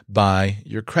by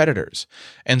your creditors.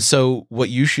 And so what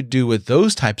you should do with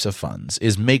those types of funds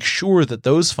is make sure that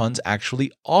those funds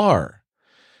actually are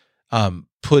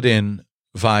put in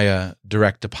via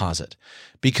direct deposit.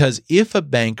 Because if a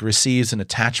bank receives an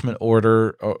attachment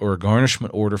order or a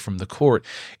garnishment order from the court,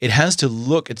 it has to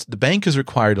the bank is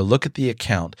required to look at the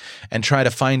account and try to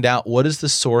find out what is the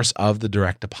source of the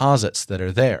direct deposits that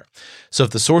are there. So if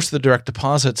the source of the direct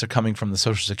deposits are coming from the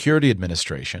Social Security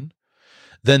Administration,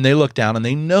 then they look down and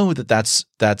they know that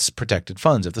that's protected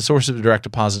funds. If the source of the direct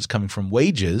deposit is coming from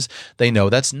wages, they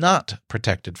know that's not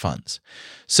protected funds.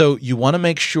 So you want to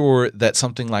make sure that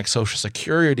something like Social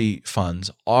Security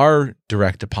funds are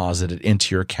direct deposited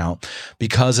into your account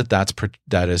because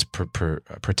that is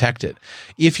protected.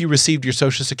 If you received your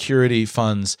Social Security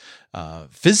funds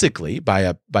physically by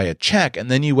a check and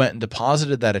then you went and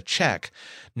deposited that a check,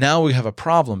 now we have a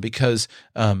problem because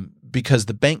because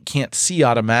the bank can't see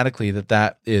automatically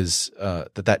that is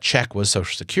that check was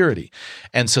Social Security,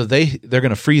 and so they're going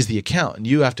to freeze the account, and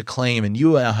you have to claim, and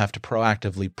you now have to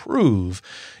proactively prove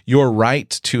your right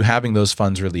to having those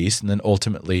funds released, and then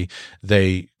ultimately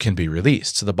they can be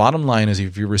released. So the bottom line is,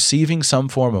 if you're receiving some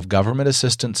form of government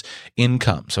assistance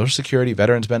income, Social Security,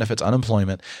 veterans benefits,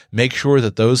 unemployment, make sure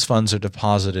that those funds are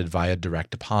deposited via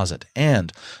direct deposit,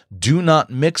 and do not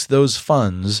mix those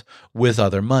funds with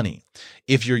other money.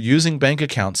 If you're using bank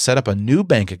accounts, set up a new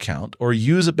bank account or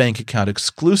use a bank account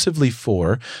exclusively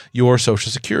for your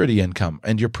Social Security income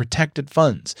and your protected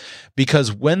funds.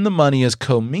 Because when the money is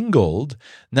commingled,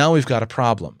 now we've got a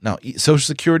problem. Now, Social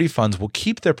Security funds will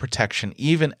keep their protection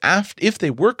even if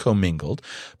they were commingled,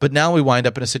 but now we wind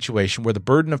up in a situation where the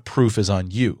burden of proof is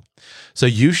on you. So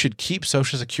you should keep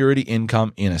Social Security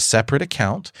income in a separate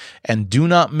account and do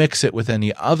not mix it with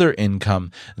any other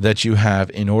income that you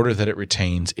have in order that it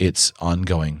retains its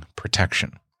ongoing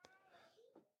protection.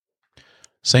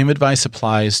 Same advice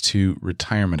applies to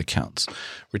retirement accounts.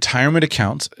 Retirement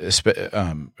accounts,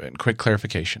 quick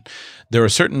clarification, there are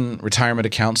certain retirement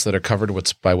accounts that are covered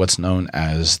by what's known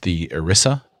as the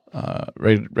ERISA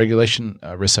regulation,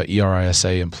 ERISA,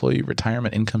 ERISA, Employee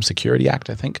Retirement Income Security Act,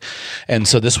 I think. And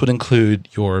so this would include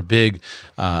your big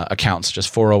accounts,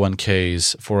 just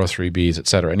 401ks, 403bs, et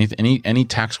cetera, any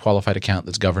tax qualified account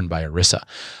that's governed by ERISA.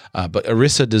 But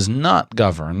ERISA does not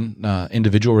govern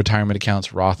individual retirement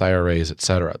accounts, Roth IRAs, et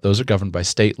cetera. Those are governed by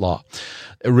state law.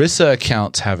 ERISA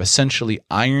accounts have essentially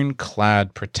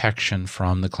ironclad protection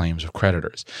from the claims of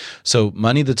creditors. So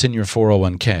money that's in your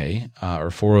 401k or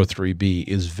 403b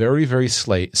is very, very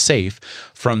safe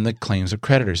from the claims of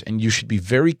creditors, and you should be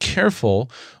very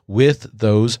careful with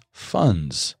those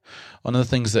funds. One of the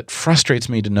things that frustrates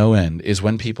me to no end is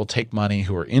when people take money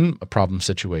who are in a problem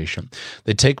situation.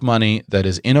 They take money that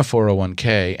is in a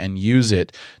 401k and use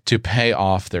it to pay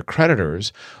off their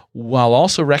creditors, while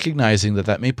also recognizing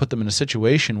that may put them in a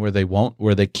situation where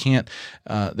they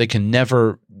can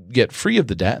never get free of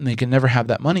the debt and they can never have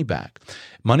that money back.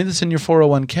 Money that's in your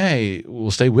 401k will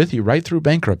stay with you right through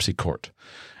bankruptcy court.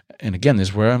 And again, this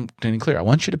is where I'm getting clear. I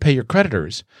want you to pay your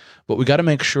creditors, but we got to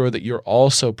make sure that you're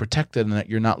also protected and that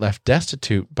you're not left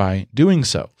destitute by doing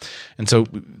so. And so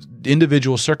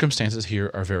individual circumstances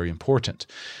here are very important.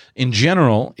 In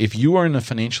general, if you are in a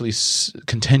financially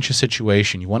contentious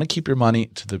situation, you want to keep your money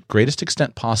to the greatest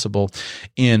extent possible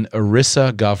in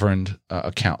ERISA-governed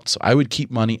accounts. So I would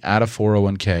keep money at a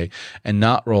 401k and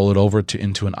not roll it over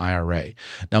into an IRA.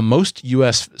 Now, most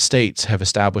U.S. states have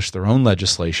established their own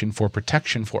legislation for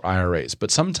protection for IRAs, but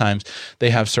sometimes they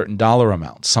have certain dollar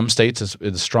amounts. Some states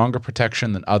is stronger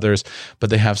protection than others, but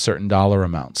they have certain dollar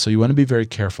amounts. So you want to be very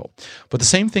careful. But the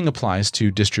same thing applies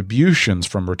to distributions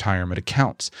from retirement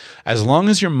accounts. As long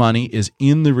as your money is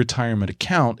in the retirement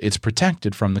account, it's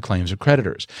protected from the claims of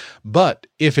creditors. But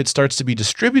if it starts to be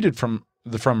distributed from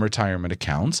retirement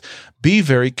accounts, be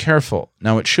very careful.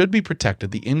 Now, it should be protected.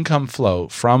 The income flow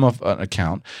from an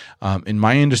account, in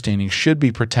my understanding, should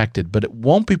be protected, but it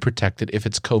won't be protected if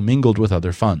it's commingled with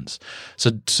other funds.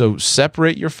 So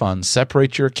separate your funds,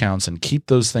 separate your accounts, and keep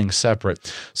those things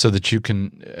separate so that you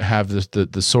can have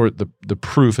the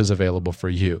proof is available for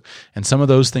you. And some of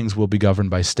those things will be governed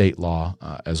by state law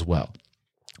as well.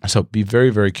 So be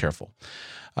very, very careful.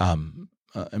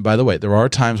 And by the way, there are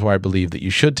times where I believe that you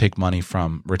should take money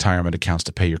from retirement accounts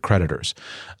to pay your creditors.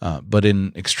 But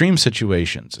in extreme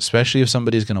situations, especially if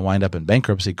somebody's going to wind up in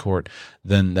bankruptcy court,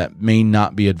 then that may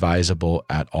not be advisable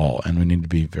at all. And we need to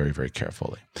be very, very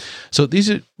careful. So these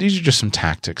are just some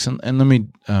tactics. And let me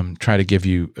try to give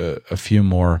you a few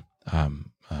more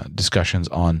discussions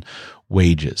on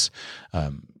wages.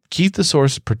 Keep the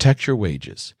source, protect your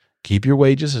wages. Keep your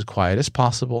wages as quiet as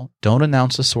possible. Don't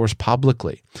announce the source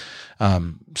publicly.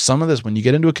 Some of this, when you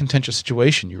get into a contentious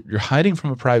situation, you're hiding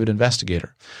from a private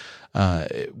investigator.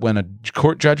 When a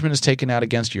court judgment is taken out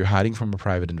against you, you're hiding from a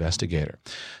private investigator.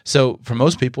 So for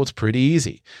most people, it's pretty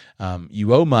easy.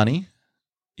 You owe money.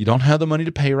 You don't have the money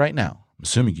to pay right now. I'm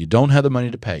assuming you don't have the money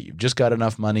to pay. You've just got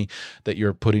enough money that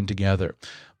you're putting together.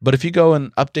 But if you go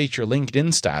and update your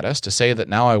LinkedIn status to say that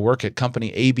now I work at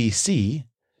company ABC,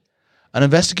 an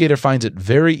investigator finds it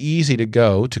very easy to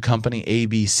go to company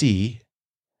ABC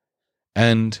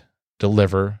and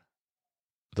deliver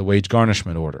the wage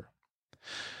garnishment order.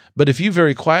 But if you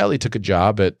very quietly took a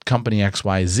job at company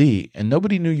XYZ and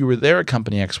nobody knew you were there at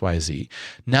company XYZ,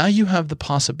 now you have the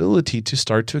possibility to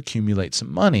start to accumulate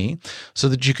some money so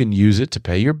that you can use it to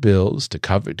pay your bills, to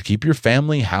keep your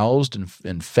family housed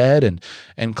and fed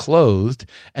and clothed,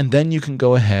 and then you can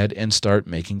go ahead and start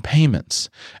making payments.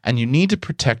 And you need to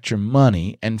protect your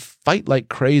money and fight like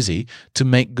crazy to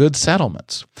make good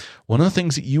settlements. One of the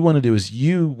things that you want to do is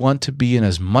you want to be in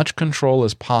as much control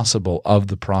as possible of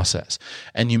the process.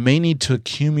 And you may need to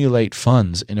accumulate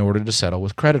funds in order to settle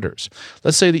with creditors.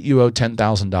 Let's say that you owe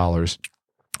 $10,000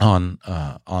 on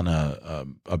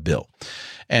a bill,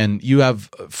 and you have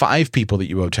 5 people that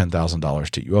you owe $10,000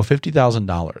 to. You owe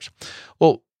 $50,000.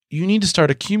 Well, you need to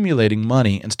start accumulating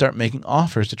money and start making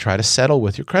offers to try to settle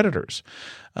with your creditors.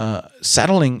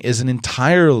 Settling is an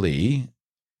entirely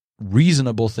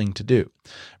reasonable thing to do.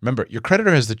 Remember, your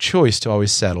creditor has the choice to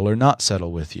always settle or not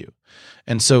settle with you.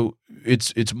 And so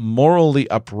it's morally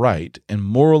upright and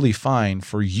morally fine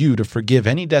for you to forgive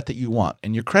any debt that you want.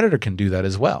 And your creditor can do that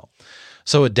as well.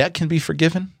 So a debt can be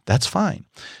forgiven, that's fine.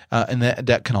 And that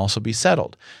debt can also be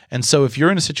settled. And so if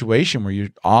you're in a situation where you're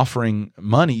offering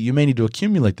money, you may need to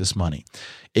accumulate this money.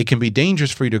 It can be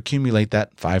dangerous for you to accumulate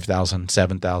that $5,000,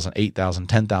 $7,000, $8,000,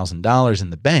 $10,000 in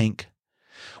the bank,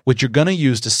 which you're going to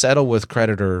use to settle with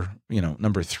creditor,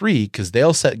 number 3, because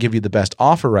they'll give you the best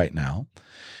offer right now.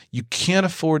 You can't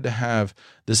afford to have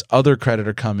this other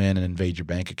creditor come in and invade your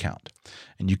bank account.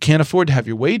 And you can't afford to have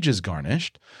your wages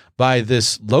garnished by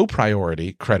this low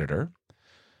priority creditor,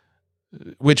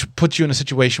 which puts you in a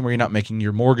situation where you're not making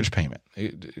your mortgage payment.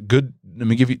 Let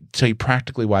me tell you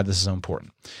practically why this is so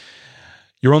important.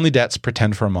 Your only debts,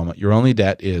 pretend for a moment, your only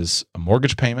debt is a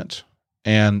mortgage payment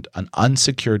and an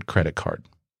unsecured credit card.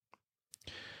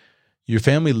 Your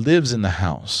family lives in the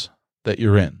house that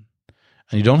you're in,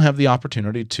 and you don't have the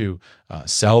opportunity to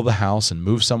sell the house and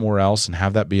move somewhere else and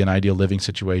have that be an ideal living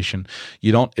situation.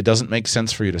 It doesn't make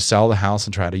sense for you to sell the house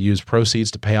and try to use proceeds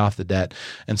to pay off the debt.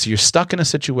 And so you're stuck in a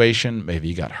situation, maybe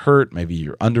you got hurt, maybe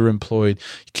you're underemployed,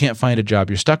 you can't find a job.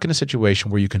 You're stuck in a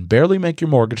situation where you can barely make your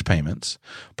mortgage payments,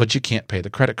 but you can't pay the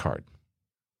credit card.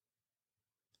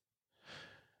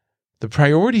 The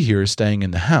priority here is staying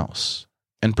in the house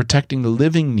and protecting the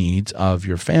living needs of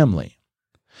your family.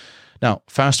 Now,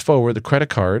 fast forward, the credit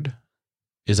card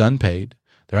is unpaid.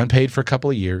 They're unpaid for a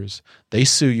couple of years. They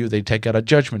sue you. They take out a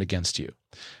judgment against you.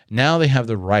 Now they have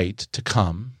the right to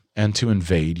come and to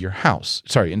invade your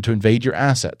and to invade your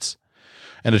assets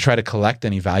and to try to collect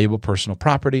any valuable personal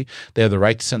property. They have the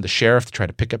right to send the sheriff to try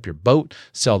to pick up your boat,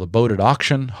 sell the boat at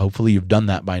auction. Hopefully you've done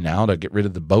that by now to get rid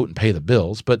of the boat and pay the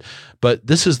bills. But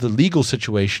this is the legal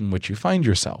situation in which you find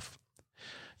yourself.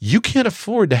 You can't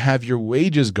afford to have your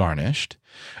wages garnished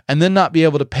and then not be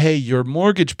able to pay your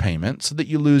mortgage payment so that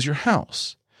you lose your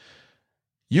house.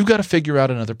 You've got to figure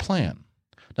out another plan.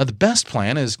 Now, the best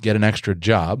plan is get an extra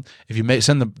job. If you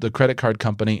send the credit card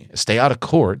company, stay out of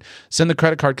court, send the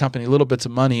credit card company little bits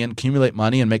of money and accumulate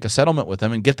money and make a settlement with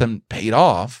them and get them paid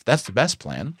off. That's the best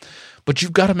plan. But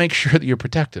you've got to make sure that you're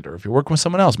protected. Or if you're working with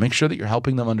someone else, make sure that you're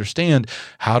helping them understand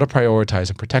how to prioritize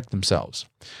and protect themselves.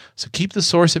 So keep the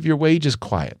source of your wages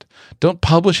quiet. Don't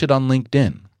publish it on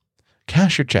LinkedIn.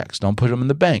 Cash your checks. Don't put them in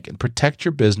the bank, and protect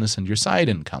your business and your side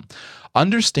income.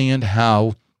 Understand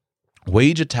how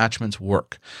wage attachments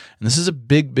work. And this is a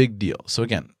big, big deal. So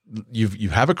again, you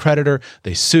have a creditor,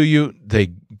 they sue you,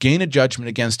 they gain a judgment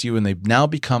against you, and they've now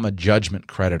become a judgment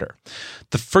creditor.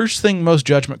 The first thing most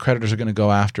judgment creditors are going to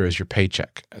go after is your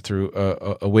paycheck through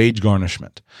a wage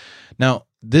garnishment. Now,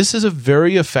 this is a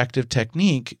very effective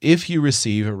technique if you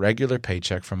receive a regular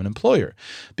paycheck from an employer,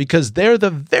 because they're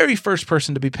the very first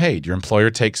person to be paid. Your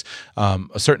employer takes a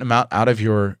certain amount out of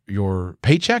your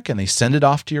paycheck and they send it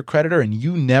off to your creditor, and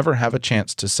you never have a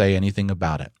chance to say anything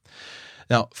about it.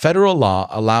 Now, federal law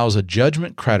allows a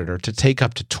judgment creditor to take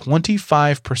up to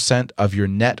 25% of your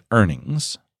net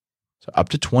earnings, so up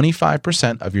to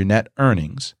 25% of your net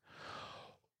earnings,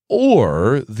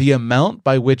 or the amount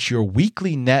by which your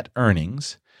weekly net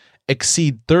earnings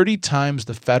exceed 30 times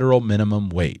the federal minimum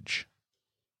wage.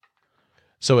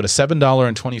 So at a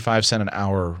 $7.25 an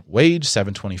hour wage,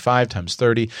 $7.25 times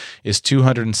 30 is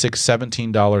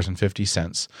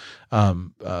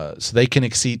 $217.50. So they can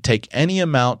take any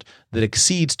amount that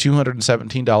exceeds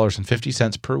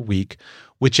 $217.50 per week,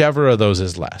 whichever of those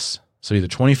is less. So either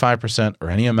 25% or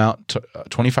any amount,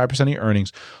 25% of your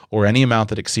earnings, or any amount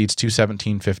that exceeds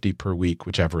 $217.50 per week,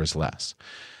 whichever is less.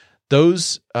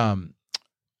 That's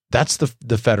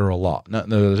the federal law. Now,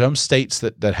 there are some states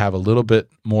that have a little bit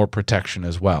more protection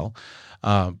as well,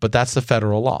 but that's the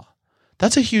federal law.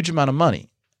 That's a huge amount of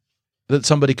money. that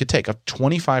somebody could take, up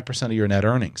 25% of your net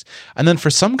earnings. And then for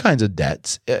some kinds of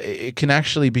debts, it can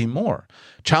actually be more.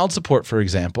 Child support, for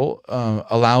example,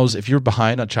 allows, if you're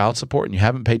behind on child support and you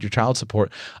haven't paid your child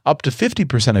support, up to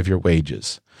 50% of your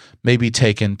wages may be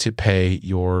taken to pay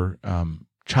your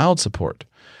child support.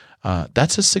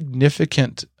 That's a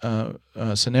significant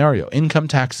scenario. Income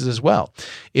taxes as well.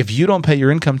 If you don't pay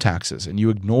your income taxes and you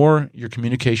ignore your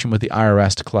communication with the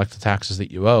IRS to collect the taxes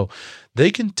that you owe, they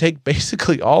can take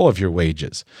basically all of your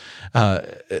wages.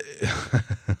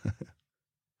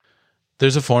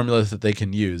 There's a formula that they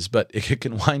can use, but it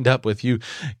can wind up with you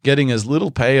getting as little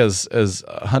pay as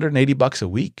 $180 a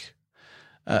week.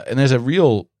 And there's a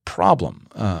real problem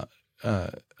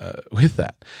with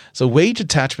that. So wage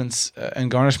attachments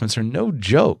and garnishments are no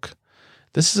joke.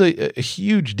 This is a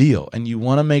huge deal, and you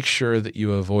want to make sure that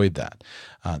you avoid that.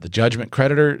 The judgment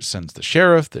creditor sends the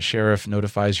sheriff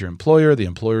notifies your employer, the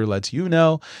employer lets you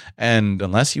know, and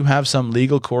unless you have some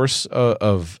legal course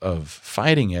of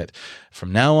fighting it,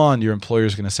 from now on, your employer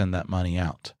is going to send that money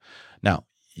out. Now,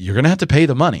 you're going to have to pay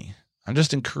the money. I'm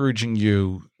just encouraging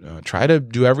you, try to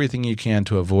do everything you can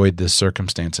to avoid this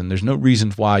circumstance, and there's no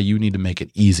reason why you need to make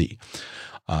it easy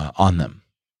on them.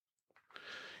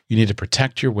 You need to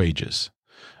protect your wages.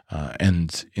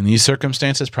 And in these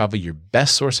circumstances, probably your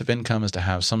best source of income is to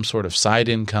have some sort of side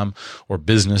income or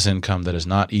business income that is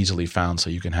not easily found so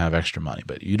you can have extra money.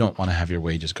 But you don't want to have your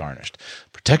wages garnished.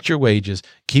 Protect your wages,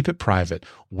 keep it private,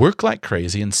 work like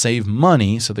crazy, and save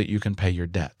money so that you can pay your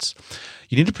debts.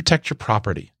 You need to protect your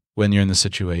property when you're in the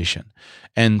situation.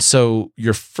 And so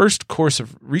your first course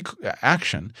of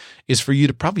action is for you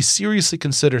to probably seriously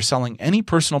consider selling any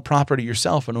personal property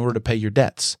yourself in order to pay your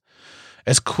debts.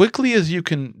 As quickly as you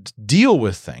can deal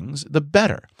with things, the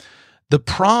better. The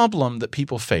problem that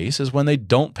people face is when they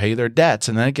don't pay their debts,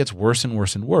 and then it gets worse and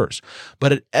worse and worse.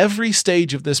 But at every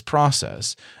stage of this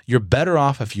process, you're better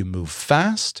off if you move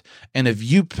fast and if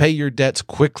you pay your debts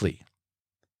quickly.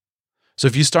 So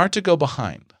if you start to go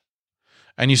behind,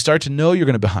 and you start to know you're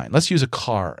going to be behind. Let's use a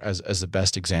car as the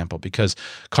best example, because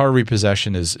car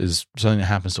repossession is something that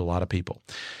happens to a lot of people.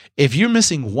 If you're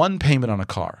missing one payment on a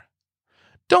car,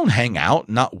 don't hang out,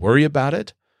 not worry about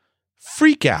it.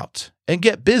 Freak out and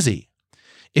get busy.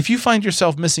 If you find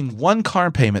yourself missing one car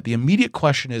payment, the immediate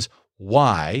question is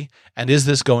why, and is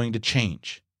this going to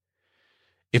change?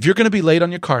 If you're going to be late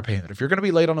on your car payment, if you're going to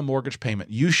be late on a mortgage payment,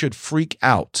 you should freak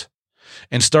out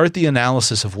and start the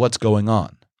analysis of what's going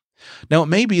on. Now, it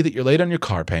may be that you're late on your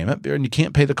car payment and you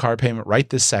can't pay the car payment right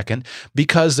this second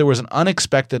because there was an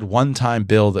unexpected one-time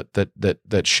bill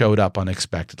that showed up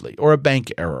unexpectedly, or a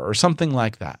bank error or something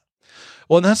like that.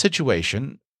 Well, in that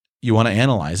situation, you want to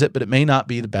analyze it, but it may not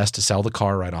be the best to sell the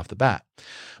car right off the bat.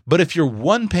 But if you're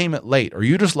one payment late, or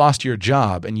you just lost your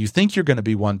job and you think you're going to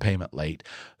be one payment late,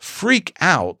 freak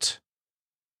out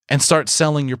and start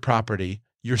selling your property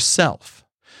yourself.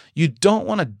 You don't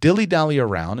want to dilly-dally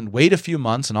around and wait a few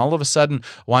months and all of a sudden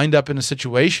wind up in a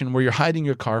situation where you're hiding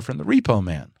your car from the repo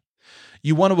man.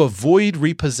 You want to avoid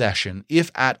repossession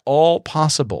if at all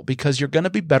possible, because you're going to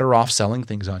be better off selling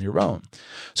things on your own.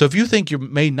 So if you think you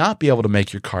may not be able to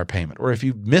make your car payment, or if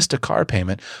you missed a car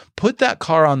payment, put that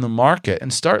car on the market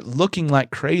and start looking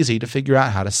like crazy to figure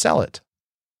out how to sell it.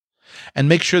 And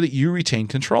make sure that you retain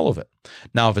control of it.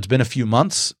 Now, if it's been a few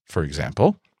months, for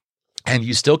example, and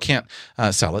you still can't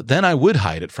sell it, then I would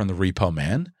hide it from the repo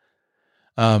man.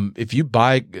 If you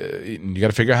buy, you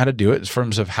got to figure out how to do it in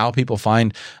terms of how people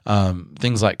find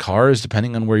things like cars,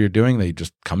 depending on where you're doing. They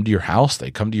just come to your house,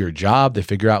 they come to your job, they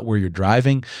figure out where you're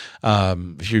driving.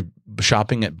 If you're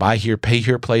shopping at buy here, pay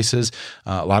here places,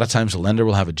 a lot of times the lender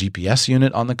will have a GPS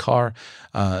unit on the car.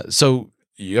 So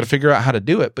you got to figure out how to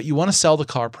do it, but you want to sell the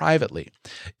car privately.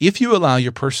 If you allow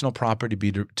your personal property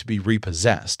to be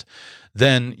repossessed,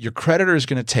 then your creditor is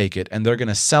going to take it and they're going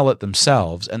to sell it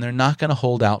themselves, and they're not going to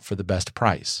hold out for the best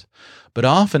price. But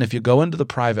often if you go into the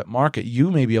private market, you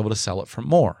may be able to sell it for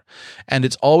more. And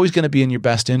it's always going to be in your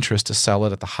best interest to sell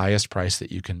it at the highest price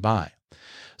that you can buy.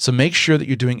 So make sure that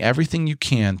you're doing everything you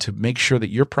can to make sure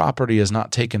that your property is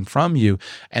not taken from you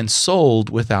and sold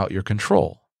without your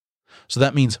control. So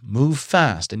that means move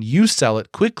fast and you sell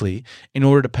it quickly in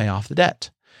order to pay off the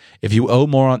debt. If you owe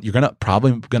more on, you're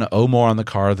probably going to owe more on the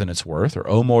car than it's worth, or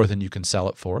owe more than you can sell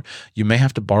it for. You may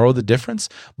have to borrow the difference,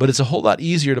 but it's a whole lot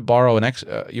easier to borrow own a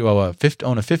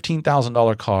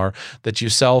 $15,000 car that you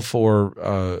sell for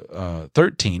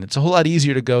 $13,000. It's a whole lot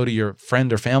easier to go to your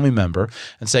friend or family member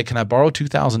and say, "Can I borrow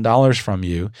 $2,000 from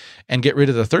you?" and get rid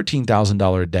of the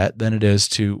 $13,000 debt than it is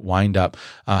to wind up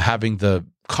having the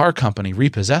car company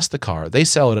repossess the car. They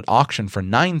sell it at auction for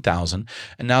 $9,000,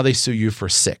 and now they sue you for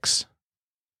 $6,000.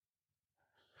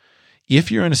 if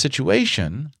you're in a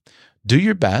situation, do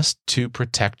your best to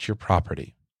protect your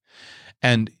property.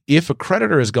 And if a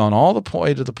creditor has gone all the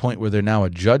way to the point where they're now a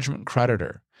judgment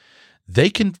creditor, they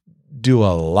can do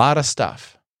a lot of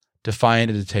stuff to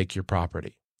find and to take your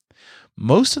property.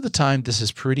 Most of the time, this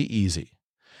is pretty easy.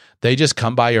 They just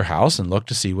come by your house and look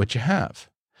to see what you have.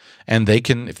 And they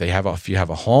can, if you have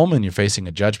a home and you're facing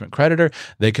a judgment creditor,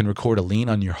 they can record a lien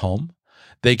on your home.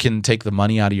 They can take the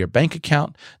money out of your bank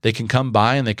account. They can come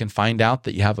by and they can find out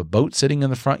that you have a boat sitting in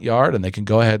the front yard, and they can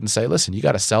go ahead and say, listen, you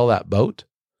got to sell that boat.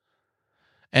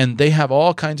 And they have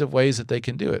all kinds of ways that they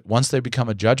can do it. Once they become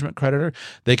a judgment creditor,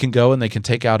 they can go and they can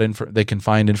take out they can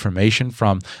find information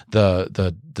from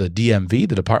the DMV,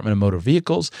 the Department of Motor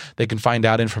Vehicles. They can find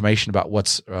out information about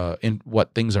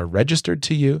what things are registered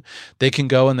to you. They can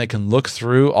go and they can look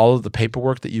through all of the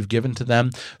paperwork that you've given to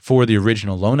them for the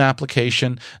original loan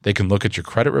application. They can look at your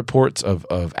credit reports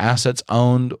of assets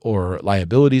owned or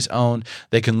liabilities owned.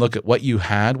 They can look at what you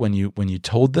had when you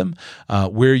told them,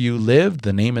 where you lived,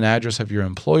 the name and address of your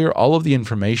employer, all of the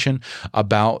information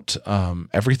about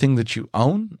everything that you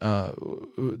own.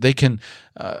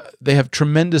 They have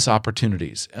tremendous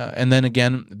opportunities. And then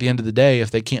again, at the end of the day,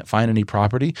 if they can't find any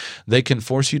property, they can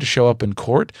force you to show up in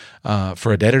court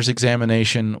for a debtor's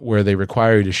examination, where they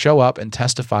require you to show up and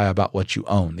testify about what you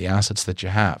own, the assets that you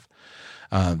have.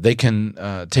 They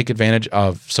can take advantage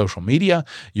of social media.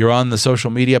 You're on the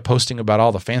social media posting about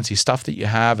all the fancy stuff that you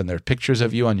have, and there are pictures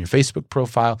of you on your Facebook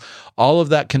profile. All of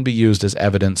that can be used as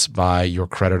evidence by your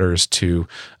creditors to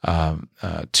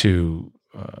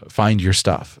find your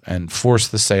stuff and force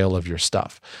the sale of your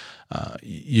stuff.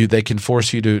 They can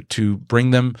force you to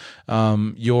bring them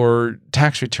your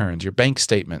tax returns, your bank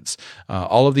statements,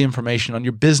 all of the information on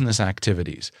your business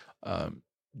activities.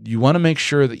 You want to make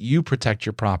sure that you protect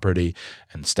your property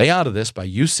and stay out of this by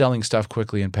you selling stuff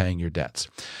quickly and paying your debts.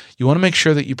 You want to make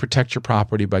sure that you protect your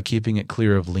property by keeping it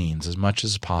clear of liens as much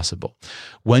as possible.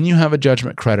 When you have a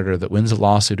judgment creditor that wins a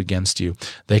lawsuit against you,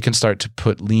 they can start to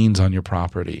put liens on your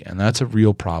property, and that's a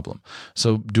real problem.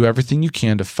 So do everything you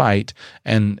can to fight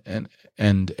and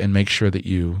make sure that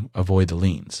you avoid the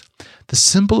liens. The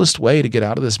simplest way to get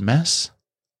out of this mess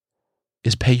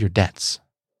is pay your debts.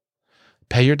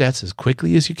 Pay your debts as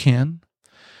quickly as you can,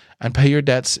 and pay your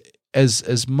debts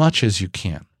as much as you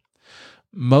can.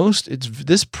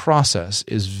 This process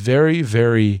is very,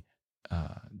 very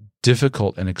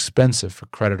difficult and expensive for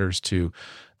creditors to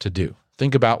do.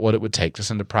 Think about what it would take to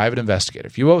send a private investigator.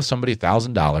 If you owe somebody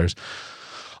 $1,000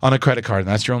 on a credit card and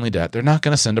that's your only debt, they're not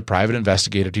going to send a private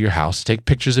investigator to your house to take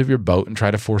pictures of your boat and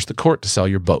try to force the court to sell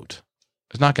your boat.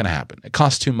 It's not going to happen. It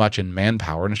costs too much in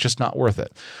manpower, and it's just not worth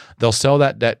it. They'll sell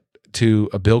that debt to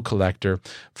a bill collector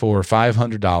for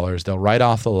 $500. They'll write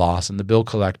off the loss, and the bill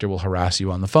collector will harass you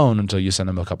on the phone until you send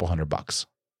them a couple $100.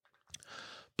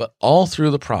 But all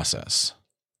through the process,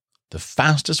 the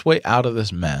fastest way out of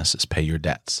this mess is pay your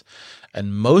debts.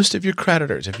 And most of your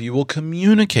creditors, if you will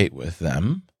communicate with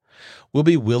them, will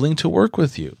be willing to work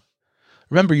with you.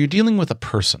 Remember, you're dealing with a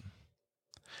person,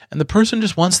 and the person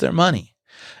just wants their money.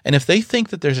 And if they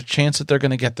think that there's a chance that they're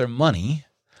going to get their money,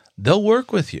 they'll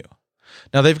work with you.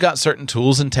 Now, they've got certain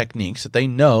tools and techniques that they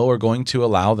know are going to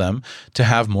allow them to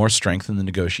have more strength in the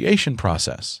negotiation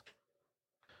process.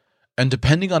 And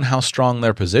depending on how strong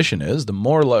their position is, the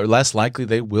more or less likely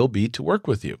they will be to work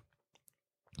with you.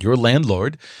 Your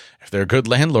landlord, if they're a good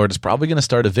landlord, is probably going to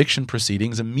start eviction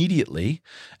proceedings immediately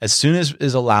as soon as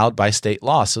is allowed by state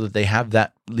law, so that they have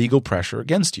that legal pressure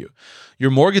against you. Your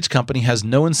mortgage company has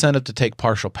no incentive to take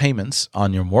partial payments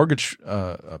on your mortgage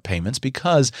payments,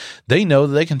 because they know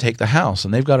that they can take the house,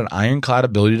 and they've got an ironclad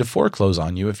ability to foreclose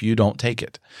on you if you don't take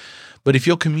it. But if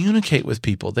you'll communicate with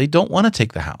people, they don't want to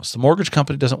take the house. The mortgage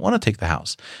company doesn't want to take the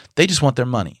house. They just want their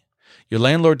money. Your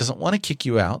landlord doesn't want to kick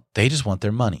you out. They just want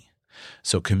their money.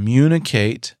 So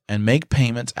communicate and make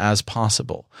payments as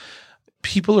possible.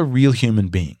 People are real human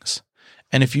beings.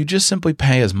 And if you just simply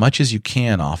pay as much as you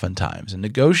can oftentimes and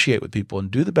negotiate with people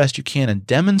and do the best you can and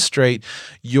demonstrate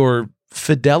your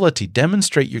fidelity,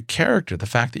 demonstrate your character, the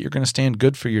fact that you're going to stand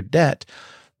good for your debt,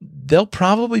 they'll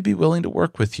probably be willing to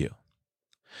work with you.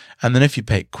 And then if you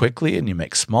pay quickly and you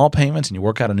make small payments and you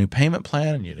work out a new payment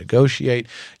plan and you negotiate,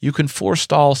 you can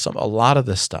forestall a lot of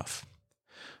this stuff.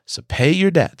 So pay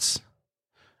your debts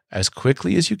as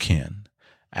quickly as you can,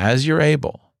 as you're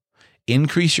able.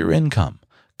 Increase your income,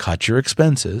 cut your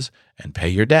expenses, and pay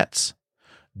your debts.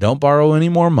 Don't borrow any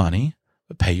more money,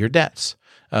 but pay your debts.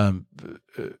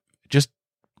 Just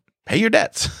pay your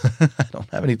debts. I don't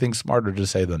have anything smarter to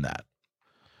say than that.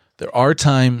 There are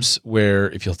times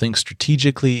where, if you'll think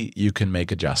strategically, you can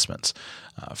make adjustments.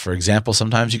 For example,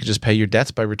 sometimes you can just pay your debts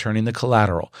by returning the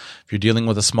collateral. If you're dealing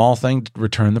with a small thing,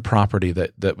 return the property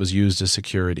that was used as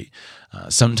security.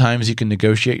 Sometimes you can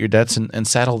negotiate your debts and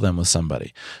settle them with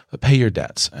somebody, but pay your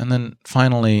debts. And then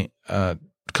finally, a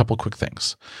couple quick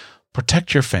things.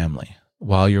 Protect your family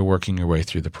while you're working your way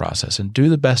through the process, and do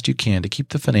the best you can to keep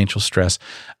the financial stress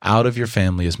out of your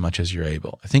family as much as you're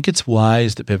able. I think it's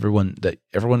wise that everyone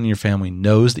in your family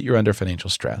knows that you're under financial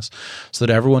stress, so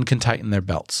that everyone can tighten their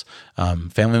belts.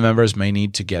 Family members may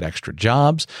need to get extra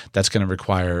jobs. That's going to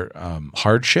require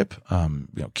hardship.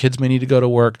 Kids may need to go to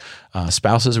work.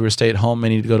 Spouses who are stay at home may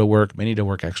need to go to work, may need to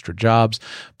work extra jobs.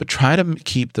 But try to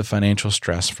keep the financial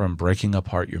stress from breaking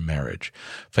apart your marriage.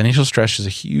 Financial stress is a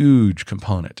huge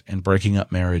component in breaking up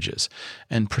marriages,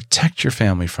 and protect your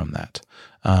family from that.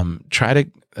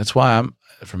 That's why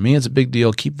for me, it's a big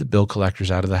deal. Keep the bill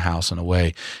collectors out of the house and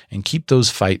away, and keep those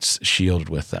fights shielded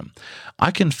with them.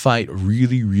 I can fight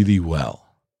really, really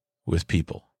well with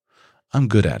people. I'm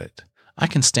good at it. I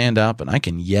can stand up and I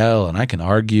can yell and I can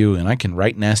argue and I can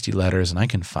write nasty letters and I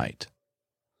can fight.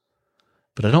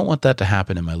 But I don't want that to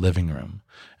happen in my living room,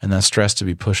 and that stress to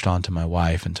be pushed onto my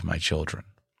wife and to my children.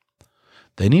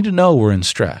 They need to know we're in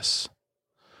stress.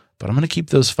 But I'm going to keep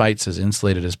those fights as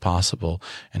insulated as possible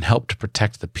and help to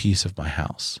protect the peace of my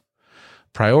house.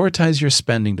 Prioritize your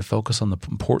spending to focus on the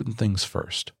important things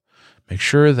first. Make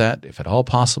sure that, if at all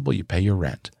possible, you pay your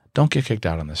rent. Don't get kicked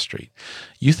out on the street.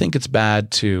 You think it's bad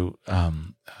to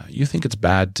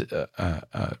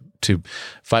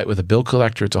fight with a bill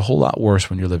collector. It's a whole lot worse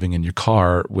when you're living in your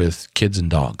car with kids and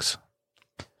dogs.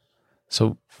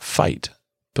 So fight.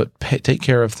 But take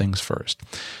care of things first,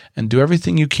 and do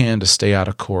everything you can to stay out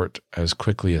of court as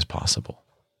quickly as possible.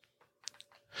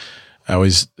 I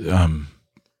always, that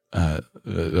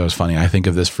was funny. I think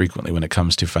of this frequently when it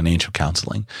comes to financial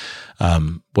counseling.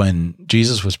 When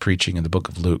Jesus was preaching in the book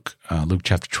of Luke, Luke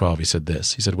chapter 12, he said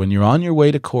this. He said, "When you're on your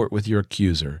way to court with your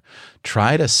accuser,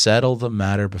 try to settle the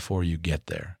matter before you get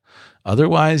there.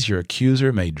 Otherwise, your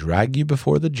accuser may drag you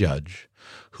before the judge,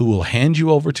 who will hand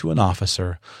you over to an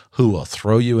officer who will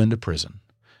throw you into prison.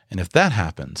 And if that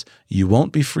happens, you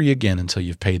won't be free again until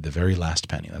you've paid the very last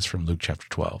penny." That's from Luke chapter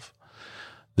 12.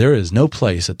 There is no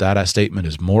place that statement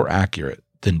is more accurate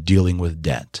than dealing with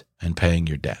debt and paying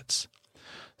your debts.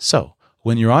 So,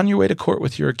 when you're on your way to court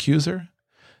with your accuser,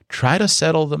 try to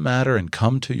settle the matter and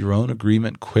come to your own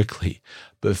agreement quickly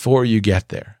before you get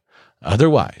there.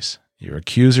 Otherwise, your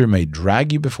accuser may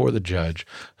drag you before the judge,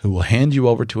 who will hand you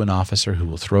over to an officer who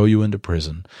will throw you into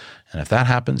prison. And if that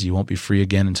happens, you won't be free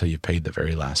again until you've paid the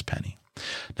very last penny.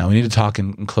 Now, we need to talk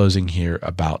in closing here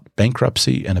about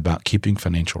bankruptcy and about keeping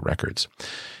financial records.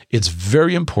 It's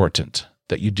very important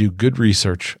that you do good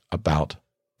research about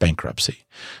bankruptcy.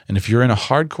 And if you're in a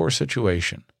hardcore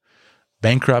situation,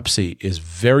 bankruptcy is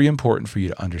very important for you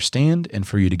to understand and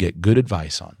for you to get good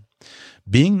advice on.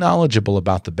 Being knowledgeable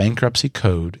about the bankruptcy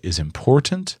code is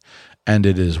important, and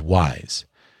it is wise.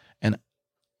 And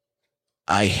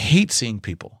I hate seeing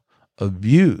people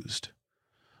abused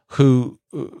who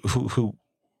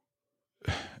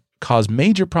cause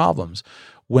major problems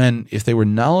when, if they were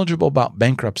knowledgeable about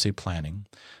bankruptcy planning,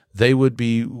 they would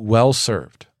be well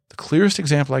served. The clearest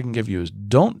example I can give you is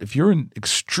if you're in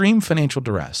extreme financial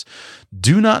duress,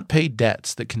 do not pay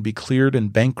debts that can be cleared in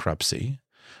bankruptcy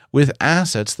with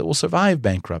assets that will survive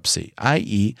bankruptcy,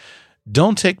 i.e.,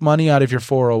 don't take money out of your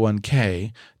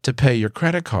 401k to pay your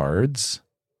credit cards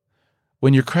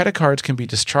when your credit cards can be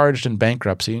discharged in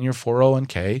bankruptcy and your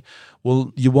 401k,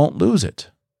 you won't lose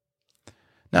it.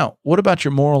 Now, what about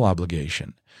your moral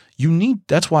obligation?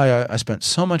 That's why I spent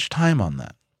so much time on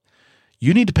that.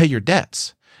 You need to pay your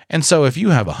debts. And so if you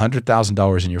have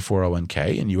 $100,000 in your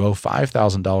 401k and you owe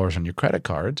 $5,000 on your credit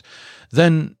cards,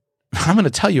 then I'm going to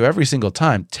tell you every single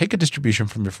time, take a distribution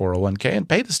from your 401k and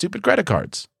pay the stupid credit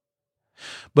cards.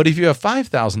 But if you have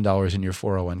 $5,000 in your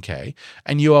 401k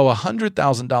and you owe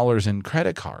 $100,000 in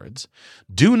credit cards,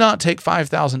 do not take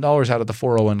 $5,000 out of the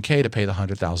 401k to pay the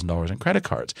 $100,000 in credit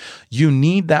cards. You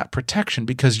need that protection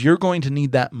because you're going to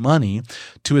need that money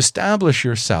to establish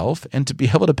yourself and to be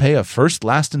able to pay a first,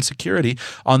 last, and security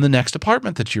on the next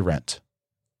apartment that you rent.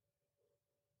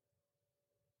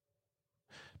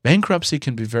 Bankruptcy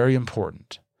can be very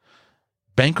important.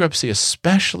 Bankruptcy,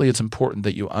 especially, it's important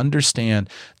that you understand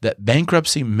that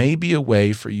bankruptcy may be a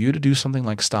way for you to do something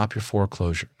like stop your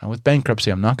foreclosure. Now, with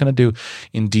bankruptcy, I'm not going to do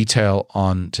in detail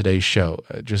on today's show,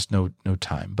 just no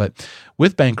time. But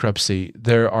with bankruptcy,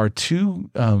 there are two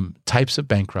types of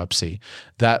bankruptcy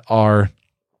that are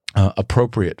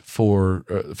appropriate for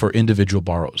individual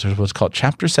borrowers. There's what's called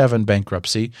Chapter 7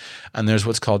 bankruptcy, and there's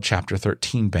what's called Chapter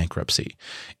 13 bankruptcy.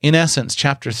 In essence,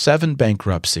 Chapter 7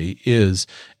 bankruptcy is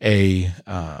a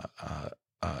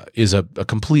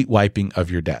complete wiping of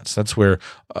your debts. That's where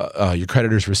your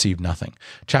creditors receive nothing.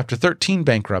 Chapter 13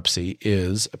 bankruptcy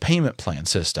is a payment plan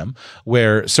system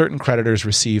where certain creditors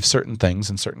receive certain things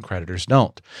and certain creditors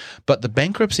don't. But the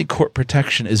bankruptcy court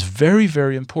protection is very,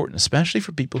 very important, especially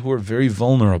for people who are very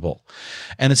vulnerable.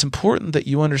 And it's important that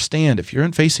you understand, if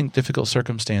you're facing difficult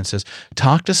circumstances,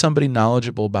 talk to somebody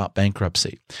knowledgeable about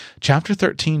bankruptcy. Chapter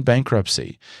 13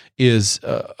 bankruptcy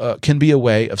can be a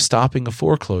way of stopping a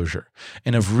foreclosure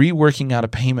and of reworking out a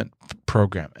payment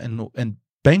program. And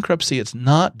bankruptcy, it's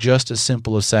not just as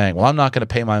simple as saying, well, I'm not going to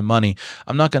pay my money,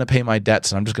 I'm not going to pay my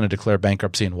debts, and I'm just going to declare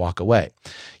bankruptcy and walk away.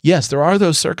 Yes, there are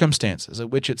those circumstances in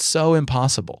which it's so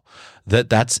impossible that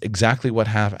that's exactly what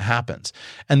happens.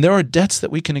 And there are debts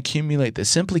that we can accumulate that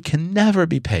simply can never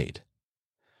be paid.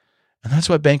 And that's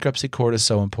why bankruptcy court is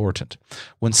so important.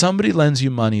 When somebody lends you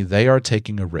money, they are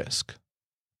taking a risk.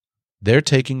 They're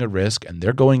taking a risk, and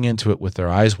they're going into it with their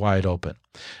eyes wide open.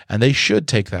 And they should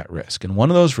take that risk. And one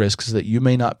of those risks is that you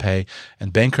may not pay,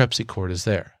 and bankruptcy court is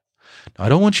there. Now, I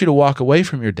don't want you to walk away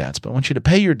from your debts, but I want you to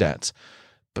pay your debts.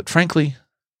 But frankly,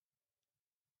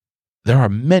 there are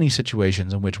many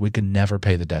situations in which we can never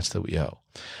pay the debts that we owe.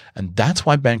 And that's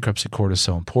why bankruptcy court is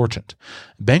so important.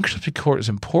 Bankruptcy court is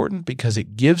important because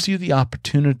it gives you the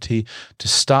opportunity to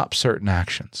stop certain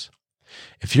actions.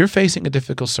 If you're facing a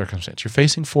difficult circumstance, you're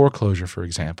facing foreclosure, for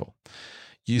example,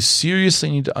 you seriously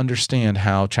need to understand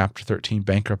how Chapter 13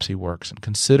 bankruptcy works and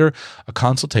consider a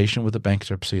consultation with a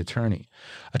bankruptcy attorney.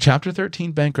 A Chapter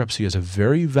 13 bankruptcy is a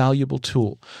very valuable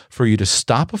tool for you to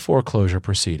stop a foreclosure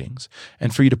proceedings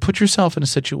and for you to put yourself in a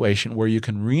situation where you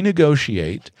can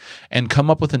renegotiate and come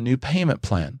up with a new payment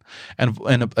plan. And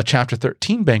a Chapter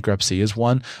 13 bankruptcy is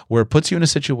one where it puts you in a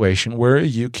situation where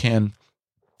you can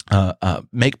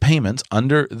make payments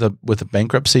with a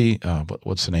bankruptcy.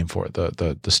 What's the name for it?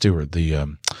 The steward,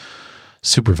 the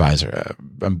supervisor.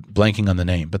 I'm blanking on the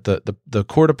name, but the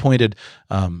court appointed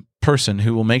person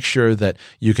who will make sure that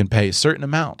you can pay a certain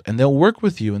amount, and they'll work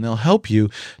with you and they'll help you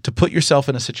to put yourself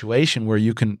in a situation where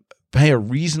you can pay a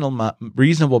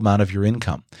reasonable amount of your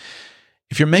income.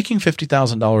 If you're making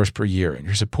 $50,000 per year and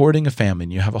you're supporting a family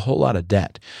and you have a whole lot of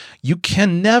debt, you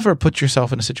can never put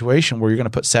yourself in a situation where you're going to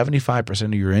put 75%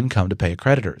 of your income to pay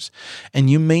creditors. And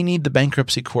you may need the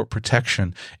bankruptcy court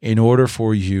protection in order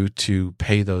for you to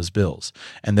pay those bills.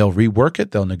 And they'll rework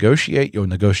it, they'll negotiate, you'll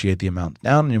negotiate the amount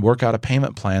down, and you work out a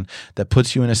payment plan that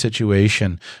puts you in a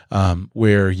situation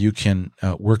where you can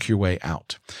work your way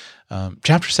out.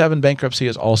 Chapter 7 bankruptcy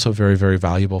is also very, very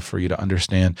valuable for you to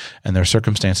understand, and there are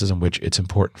circumstances in which it's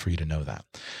important for you to know that.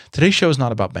 Today's show is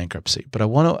not about bankruptcy, but I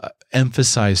want to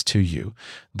emphasize to you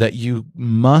that you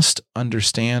must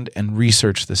understand and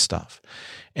research this stuff.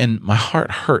 And my heart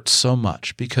hurts so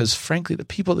much because, frankly, the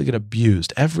people that get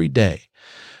abused every day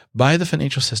by the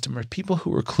financial system are people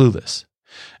who are clueless.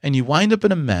 And you wind up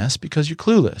in a mess because you're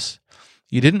clueless.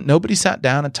 Nobody sat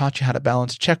down and taught you how to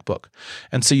balance a checkbook.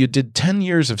 And so you did 10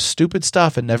 years of stupid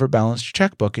stuff and never balanced your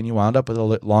checkbook, and you wound up with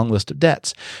a long list of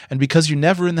debts. And because you're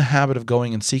never in the habit of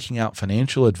going and seeking out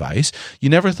financial advice, you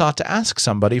never thought to ask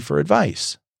somebody for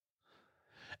advice.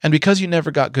 And because you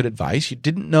never got good advice, you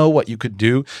didn't know what you could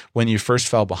do when you first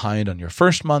fell behind on your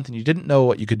first month, and you didn't know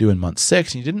what you could do in month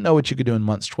 6, and you didn't know what you could do in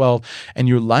month 12, and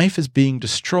your life is being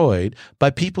destroyed by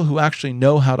people who actually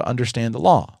know how to understand the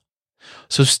law.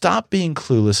 So stop being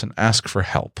clueless and ask for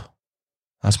help.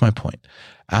 That's my point.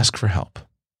 Ask for help.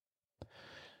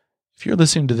 If you're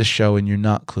listening to this show and you're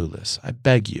not clueless, I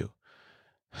beg you,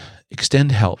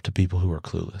 extend help to people who are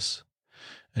clueless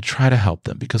and try to help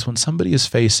them, because when somebody is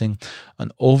facing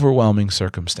an overwhelming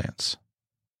circumstance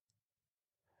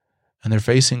and they're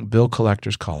facing bill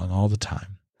collectors calling all the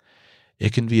time,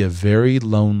 it can be a very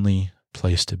lonely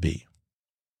place to be.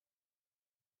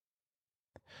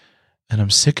 And I'm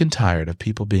sick and tired of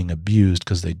people being abused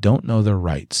because they don't know their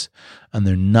rights and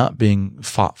they're not being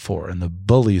fought for, and the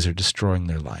bullies are destroying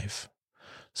their life.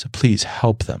 So please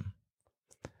help them.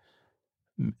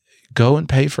 Go and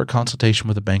pay for a consultation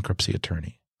with a bankruptcy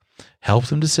attorney. Help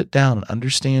them to sit down and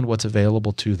understand what's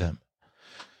available to them.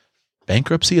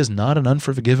 Bankruptcy is not an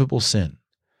unforgivable sin.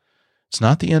 It's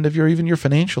not the end of even your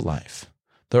financial life.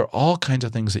 There are all kinds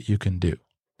of things that you can do.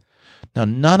 Now,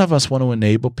 none of us want to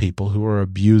enable people who are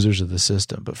abusers of the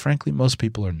system, but frankly, most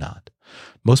people are not.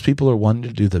 Most people are wanting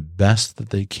to do the best that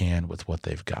they can with what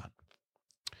they've got.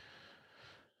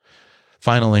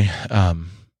 Finally,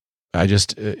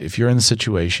 if you're in the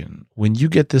situation, when you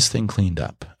get this thing cleaned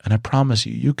up, and I promise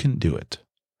you, you can do it.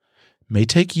 may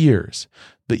take years,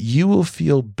 but you will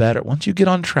feel better. Once you get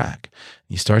on track,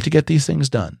 you start to get these things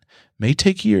done, may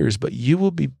take years, but you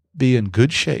will be in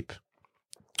good shape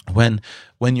when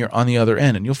you're on the other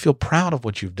end, and you'll feel proud of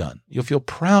what you've done. You'll feel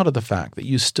proud of the fact that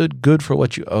you stood good for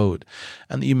what you owed,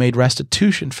 and that you made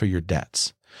restitution for your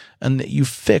debts, and that you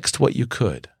fixed what you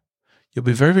could. You'll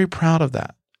be very, very proud of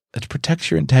that. It protects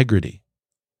your integrity.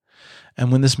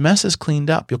 And when this mess is cleaned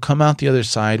up, you'll come out the other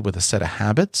side with a set of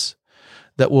habits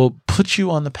that will put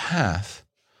you on the path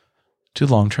to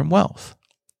long-term wealth.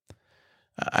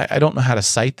 I don't know how to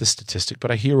cite the statistic,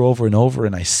 but I hear over and over,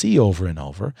 and I see over and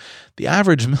over, the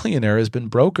average millionaire has been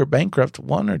broke or bankrupt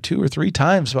 1 or 2 or 3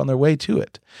 times on their way to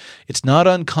it. It's not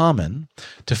uncommon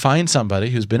to find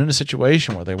somebody who's been in a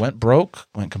situation where they went broke,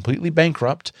 went completely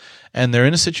bankrupt, and they're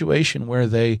in a situation where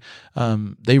they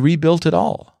rebuilt it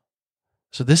all.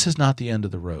 So this is not the end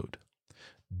of the road.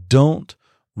 Don't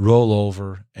roll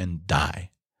over and die.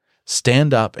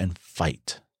 Stand up and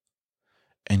fight.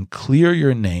 And clear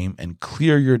your name and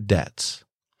clear your debts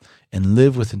and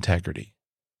live with integrity.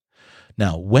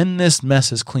 Now, when this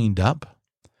mess is cleaned up,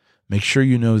 make sure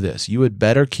you know this. You had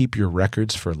better keep your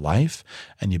records for life,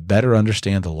 and you better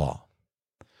understand the law.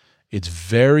 It's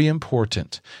very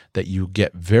important that you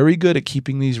get very good at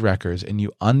keeping these records and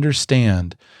you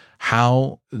understand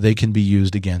how they can be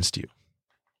used against you.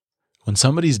 When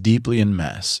somebody's deeply in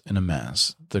a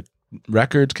mess, the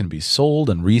records can be sold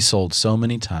and resold so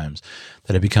many times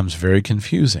that it becomes very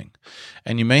confusing.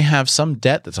 And you may have some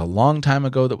debt that's a long time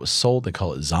ago that was sold. They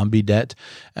call it zombie debt.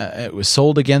 It was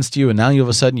sold against you, and now all of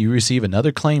a sudden you receive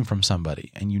another claim from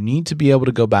somebody. And you need to be able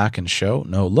to go back and show,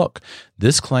 no, look,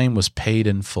 this claim was paid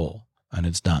in full, and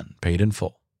it's done, paid in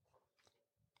full.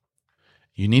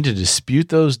 You need to dispute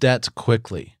those debts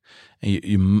quickly.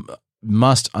 You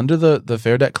must, under the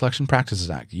Fair Debt Collection Practices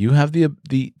Act, you have the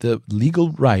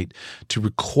legal right to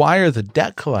require the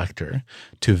debt collector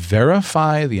to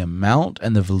verify the amount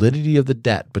and the validity of the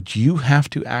debt, but you have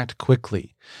to act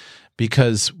quickly,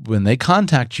 because when they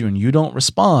contact you and you don't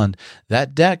respond,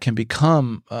 that debt can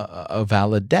become a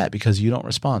valid debt because you don't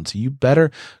respond. So you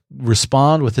better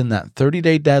respond within that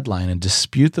 30-day deadline and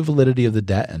dispute the validity of the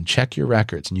debt and check your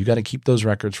records, and you got to keep those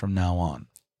records from now on.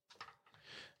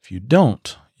 If you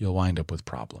don't, you'll wind up with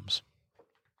problems.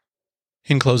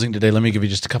 In closing today, let me give you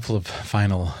just a couple of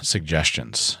final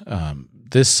suggestions.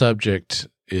 This subject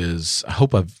is, I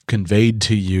hope I've conveyed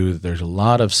to you that there's a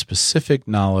lot of specific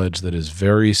knowledge that is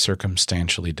very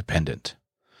circumstantially dependent.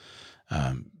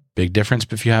 Big difference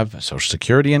if you have Social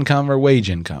Security income or wage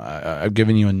income. I've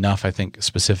given you enough, I think,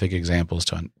 specific examples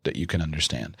that you can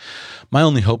understand. My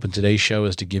only hope in today's show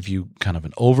is to give you kind of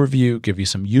an overview, give you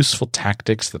some useful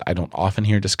tactics that I don't often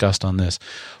hear discussed on this,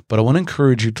 but I want to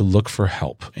encourage you to look for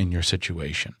help in your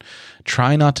situation.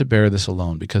 Try not to bear this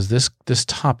alone, because these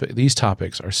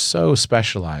topics are so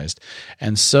specialized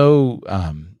and so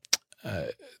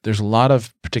there's a lot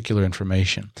of particular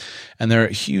information, and there are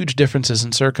huge differences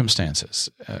in circumstances.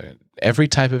 Every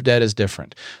type of debt is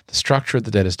different. The structure of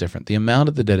the debt is different. The amount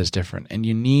of the debt is different, and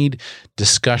you need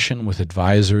discussion with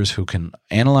advisors who can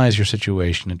analyze your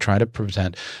situation and try to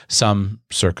prevent some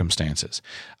circumstances.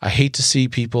 I hate to see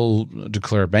people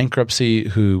declare bankruptcy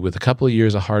who, with a couple of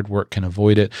years of hard work, can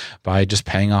avoid it by just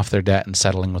paying off their debt and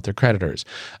settling with their creditors.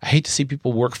 I hate to see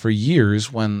people work for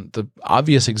years when the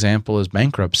obvious example is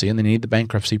bankruptcy and they need the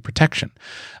bankruptcy protection.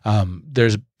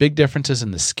 There's big differences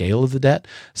in the scale of the debt.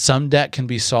 Some debt can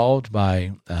be solved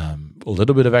by a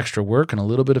little bit of extra work and a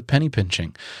little bit of penny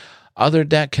pinching. Other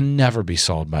debt can never be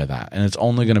solved by that, and it's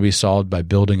only going to be solved by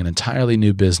building an entirely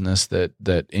new business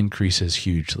that increases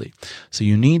hugely. So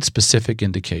you need specific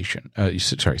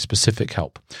specific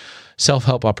help.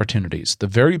 Self-help opportunities. The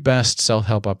very best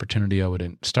self-help opportunity I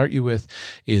would start you with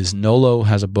is Nolo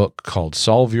has a book called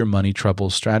Solve Your Money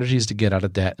Troubles, Strategies to Get Out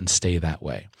of Debt and Stay That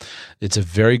Way. It's a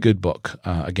very good book.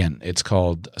 Again, it's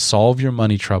called Solve Your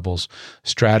Money Troubles,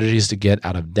 Strategies to Get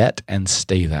Out of Debt and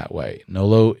Stay That Way.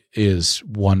 Nolo is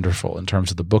wonderful in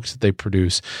terms of the books that they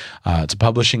produce. It's a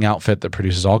publishing outfit that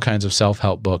produces all kinds of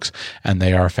self-help books, and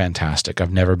they are fantastic.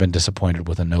 I've never been disappointed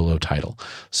with a Nolo title.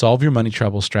 Solve Your Money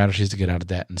Troubles, Strategies to Get Out of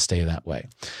Debt and Stay That Way.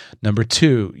 Number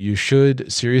 2, you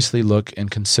should seriously look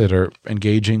and consider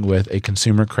engaging with a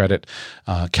consumer credit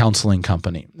counseling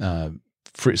company.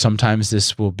 Sometimes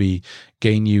this will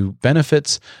gain you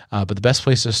benefits, but the best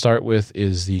place to start with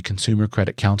is the Consumer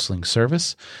Credit Counseling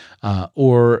Service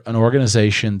or an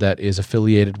organization that is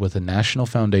affiliated with the National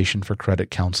Foundation for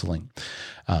Credit Counseling.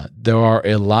 There are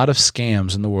a lot of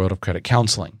scams in the world of credit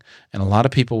counseling, and a lot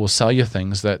of people will sell you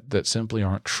things that simply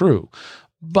aren't true.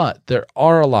 But there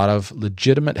are a lot of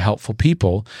legitimate, helpful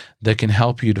people that can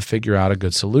help you to figure out a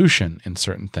good solution in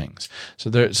certain things. So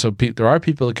there are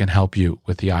people that can help you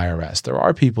with the IRS. There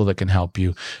are people that can help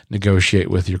you negotiate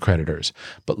with your creditors.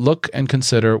 But look and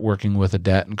consider working with a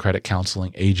debt and credit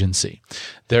counseling agency.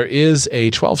 There is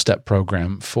a 12-step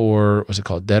program for, what's it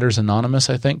called, Debtors Anonymous,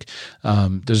 I think.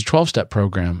 There's a 12-step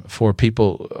program for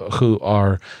people who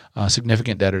are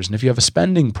significant debtors. And if you have a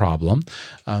spending problem,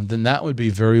 then that would be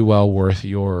very well worth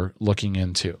your looking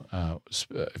into.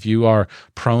 If you are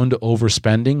prone to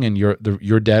overspending and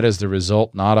your debt is the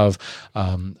result not of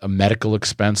a medical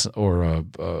expense or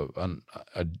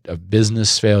a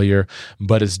business failure,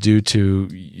 but it's due to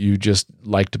you just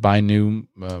like to buy new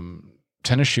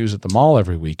tennis shoes at the mall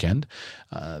every weekend,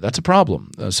 that's a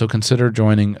problem. So consider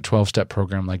joining a 12-step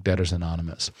program like Debtors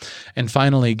Anonymous. And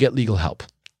finally, get legal help.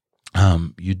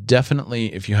 You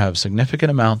definitely, if you have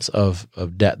significant amounts of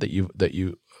debt that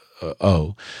you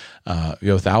owe,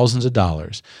 you owe thousands of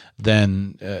dollars,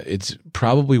 then it's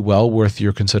probably well worth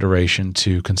your consideration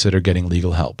to consider getting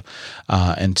legal help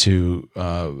and to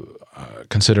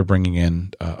consider bringing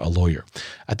in a lawyer.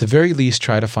 At the very least,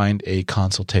 try to find a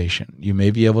consultation. You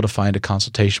may be able to find a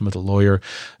consultation with a lawyer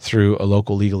through a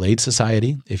local legal aid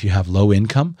society. If you have low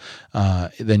income,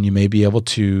 then you may be able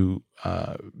to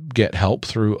get help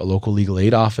through a local legal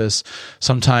aid office.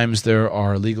 Sometimes there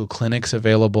are legal clinics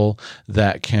available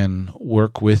that can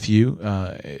work with you,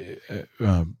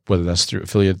 whether that's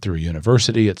affiliated through a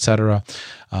university, etc.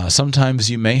 Sometimes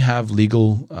you may have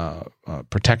legal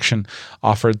protection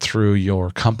offered through your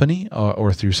company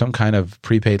or through some kind of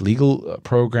prepaid legal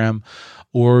program,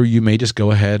 or you may just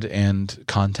go ahead and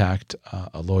contact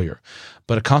a lawyer.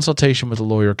 But a consultation with a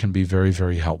lawyer can be very,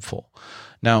 very helpful.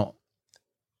 Now,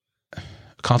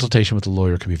 consultation with a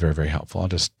lawyer can be very, very helpful. I'll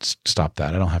just stop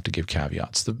that. I don't have to give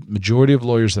caveats. The majority of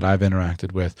lawyers that I've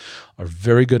interacted with are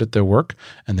very good at their work,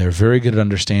 and they're very good at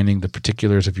understanding the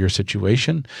particulars of your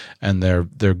situation, and they're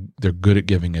good at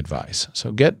giving advice.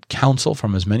 So get counsel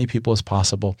from as many people as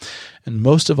possible. And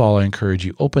most of all, I encourage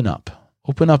you, open up.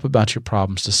 Open up about your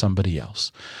problems to somebody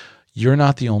else. You're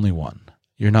not the only one.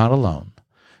 You're not alone.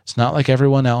 It's not like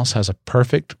everyone else has a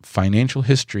perfect financial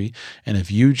history, and if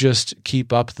you just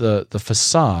keep up the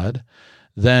facade,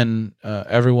 then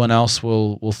everyone else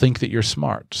will think that you're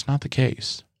smart. It's not the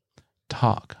case.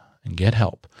 Talk and get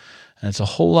help. And it's a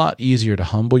whole lot easier to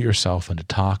humble yourself and to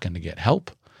talk and to get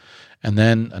help. And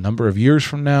then a number of years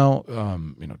from now,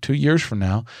 2 years from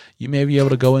now, you may be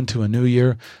able to go into a new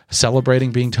year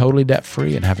celebrating being totally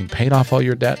debt-free and having paid off all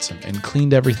your debts and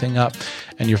cleaned everything up,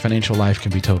 and your financial life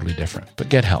can be totally different. But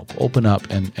get help. Open up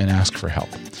and ask for help.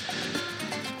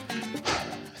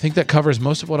 I think that covers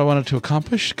most of what I wanted to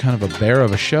accomplish. Kind of a bear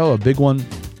of a show, a big one.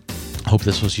 I hope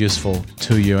this was useful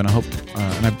to you, and I hope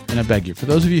and I beg you, for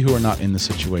those of you who are not in the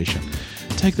situation,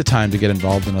 take the time to get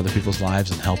involved in other people's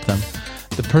lives and help them.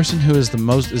 The person who is the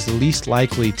least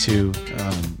likely to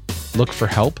look for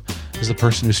help is the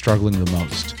person who's struggling the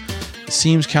most. It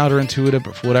seems counterintuitive,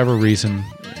 but for whatever reason,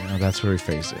 that's where we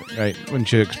face it, right?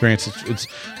 Wouldn't you experience it? It's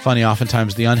funny,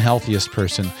 oftentimes the unhealthiest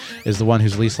person is the one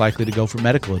who's least likely to go for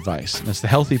medical advice. And it's the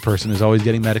healthy person who's always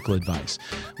getting medical advice.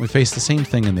 We face the same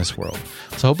thing in this world.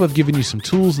 So I hope I've given you some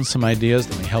tools and some ideas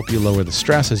that may help you lower the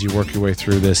stress as you work your way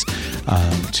through this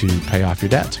to pay off your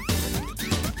debt.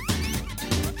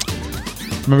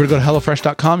 Remember to go to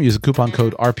HelloFresh.com, use the coupon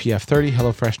code RPF30,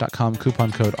 HelloFresh.com,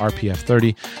 coupon code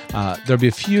RPF30. There'll be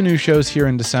a few new shows here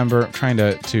in December. I'm trying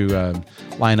to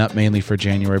line up mainly for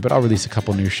January, but I'll release a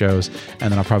couple new shows,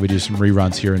 and then I'll probably do some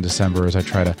reruns here in December as I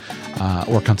try to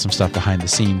work on some stuff behind the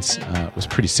scenes. I was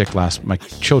pretty sick my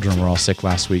children were all sick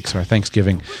last week, so our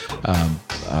Thanksgiving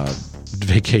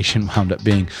vacation wound up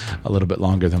being a little bit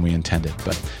longer than we intended.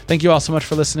 But thank you all so much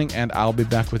for listening, and I'll be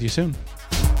back with you soon.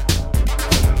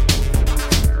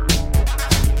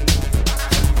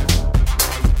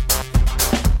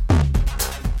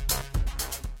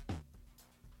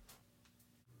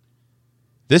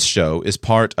 This show is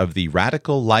part of the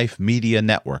Radical Life Media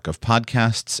network of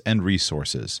podcasts and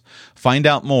resources. Find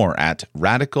out more at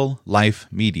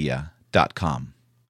radicallifemedia.com.